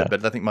Rash is good, Yeah.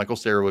 but I think Michael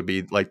Cera would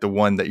be like the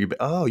one that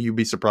you'd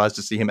be surprised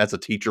to see him as a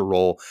teacher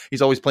role.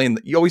 He's always playing,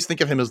 you always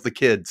think of him as the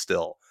kid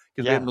still,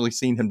 because we Yeah. haven't really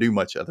seen him do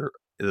much other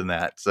than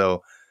that.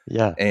 So,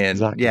 Yeah, and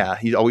exactly. yeah,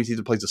 he always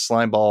either plays a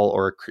slime ball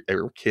or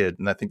a kid.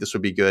 And I think this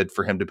would be good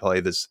for him to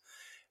play this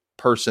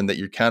person that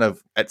you're kind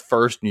of, at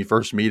first, when you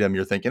first meet him,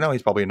 you're thinking, oh,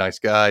 he's probably a nice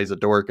guy, he's a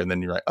dork. And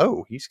then you're like,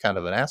 oh, he's kind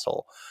of an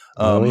asshole.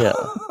 Oh, yeah.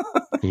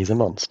 He's a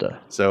monster.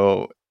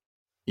 So,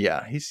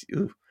 yeah,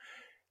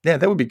 yeah,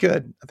 that would be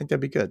good. I think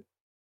that'd be good.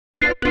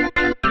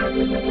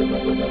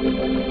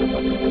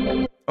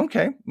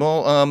 Okay.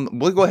 Well,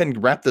 we'll go ahead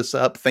and wrap this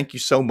up. Thank you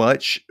so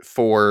much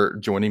for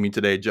joining me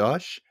today,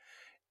 Josh.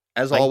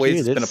 As Thank always, you.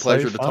 it's been a It's so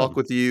pleasure to talk fun.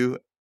 with you.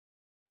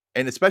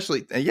 And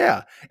especially,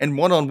 yeah, and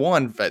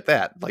one-on-one at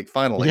that, like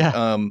finally.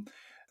 Yeah.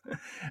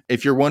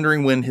 If you're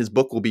wondering when his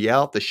book will be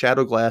out, The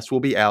Shadow Glass will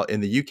be out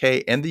in the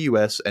UK and the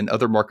US and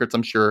other markets,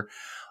 I'm sure,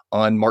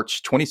 on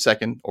March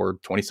 22nd or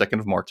 22nd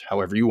of March,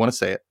 however you want to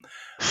say it.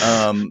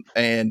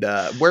 And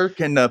where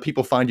can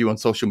people find you on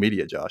social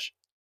media, Josh?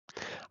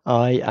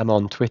 I am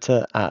on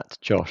Twitter at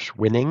Josh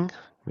Winning,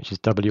 which is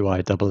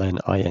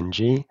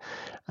WINNING.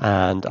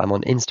 And I'm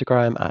on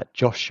Instagram at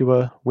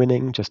Joshua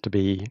Winning, just to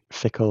be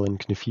fickle and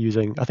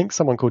confusing. I think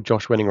someone called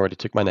Josh Winning already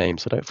took my name,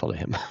 so don't follow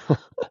him.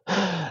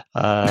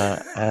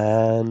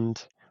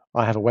 And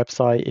I have a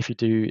website.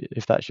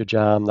 If that's your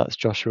jam, that's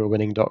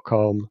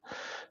joshuawinning.com.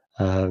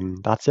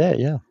 That's it,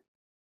 yeah.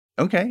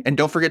 Okay. And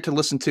don't forget to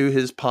listen to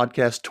his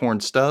podcast, Torn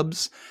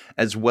Stubs,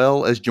 as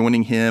well as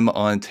joining him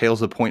on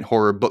Tales of Point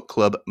Horror Book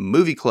Club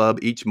Movie Club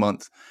each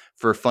month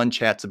for fun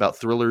chats about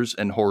thrillers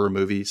and horror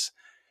movies.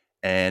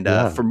 And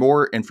for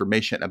more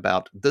information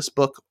about this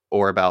book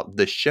or about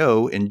this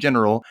show in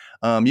general,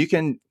 you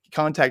can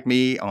contact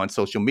me on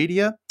social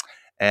media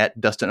at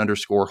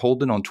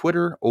Dustin_Holden on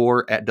Twitter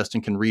or at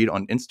Dustin Can Read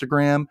on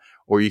Instagram,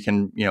 or you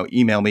can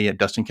email me at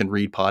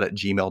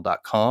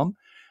DustinCanReadPod@gmail.com.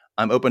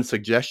 I'm open to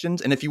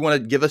suggestions. And if you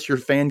want to give us your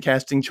fan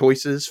casting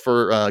choices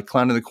for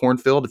Clown in the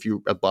Cornfield,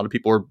 a lot of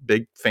people are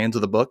big fans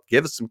of the book,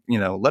 give us some,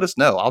 let us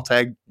know. I'll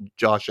tag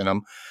Josh in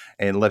them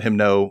and let him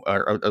know,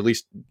 or at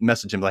least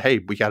message him like, hey,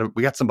 we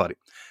got somebody.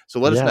 So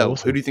let us know.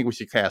 Awesome. Who do you think we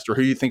should cast, or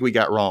who do you think we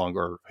got wrong,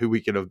 or who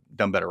we could have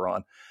done better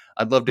on?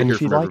 I'd love to hear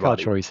if you from like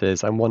everybody. our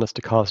choices and want us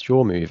to cast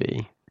your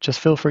movie, just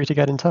feel free to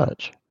get in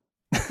touch.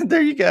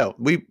 There you go.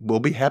 We will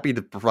be happy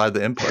to provide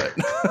the input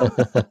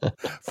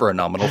for a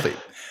nominal fee.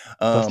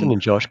 Dustin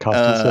and Josh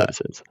casting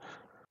services.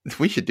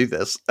 We should do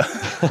this.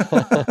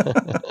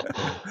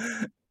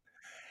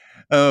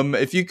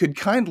 If you could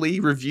kindly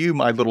review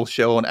my little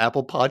show on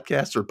Apple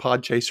Podcasts or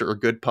Podchaser or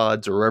Good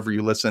Pods or wherever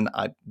you listen,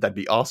 that'd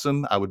be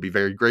awesome. I would be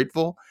very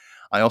grateful.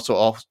 I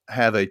also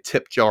have a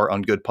tip jar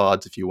on Good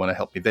Pods if you want to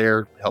help me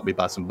there, help me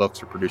buy some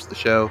books or produce the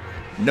show.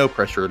 No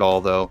pressure at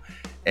all, though.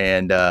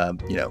 And, I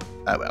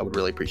would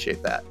really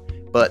appreciate that.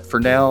 But for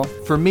now,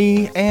 for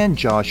me and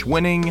Josh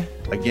Winning,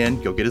 again,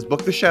 go get his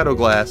book, The Shadow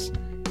Glass.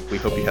 We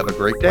hope you have a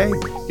great day.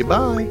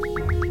 Goodbye.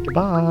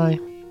 Goodbye.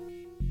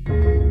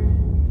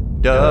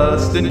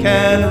 Dustin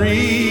Can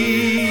Read.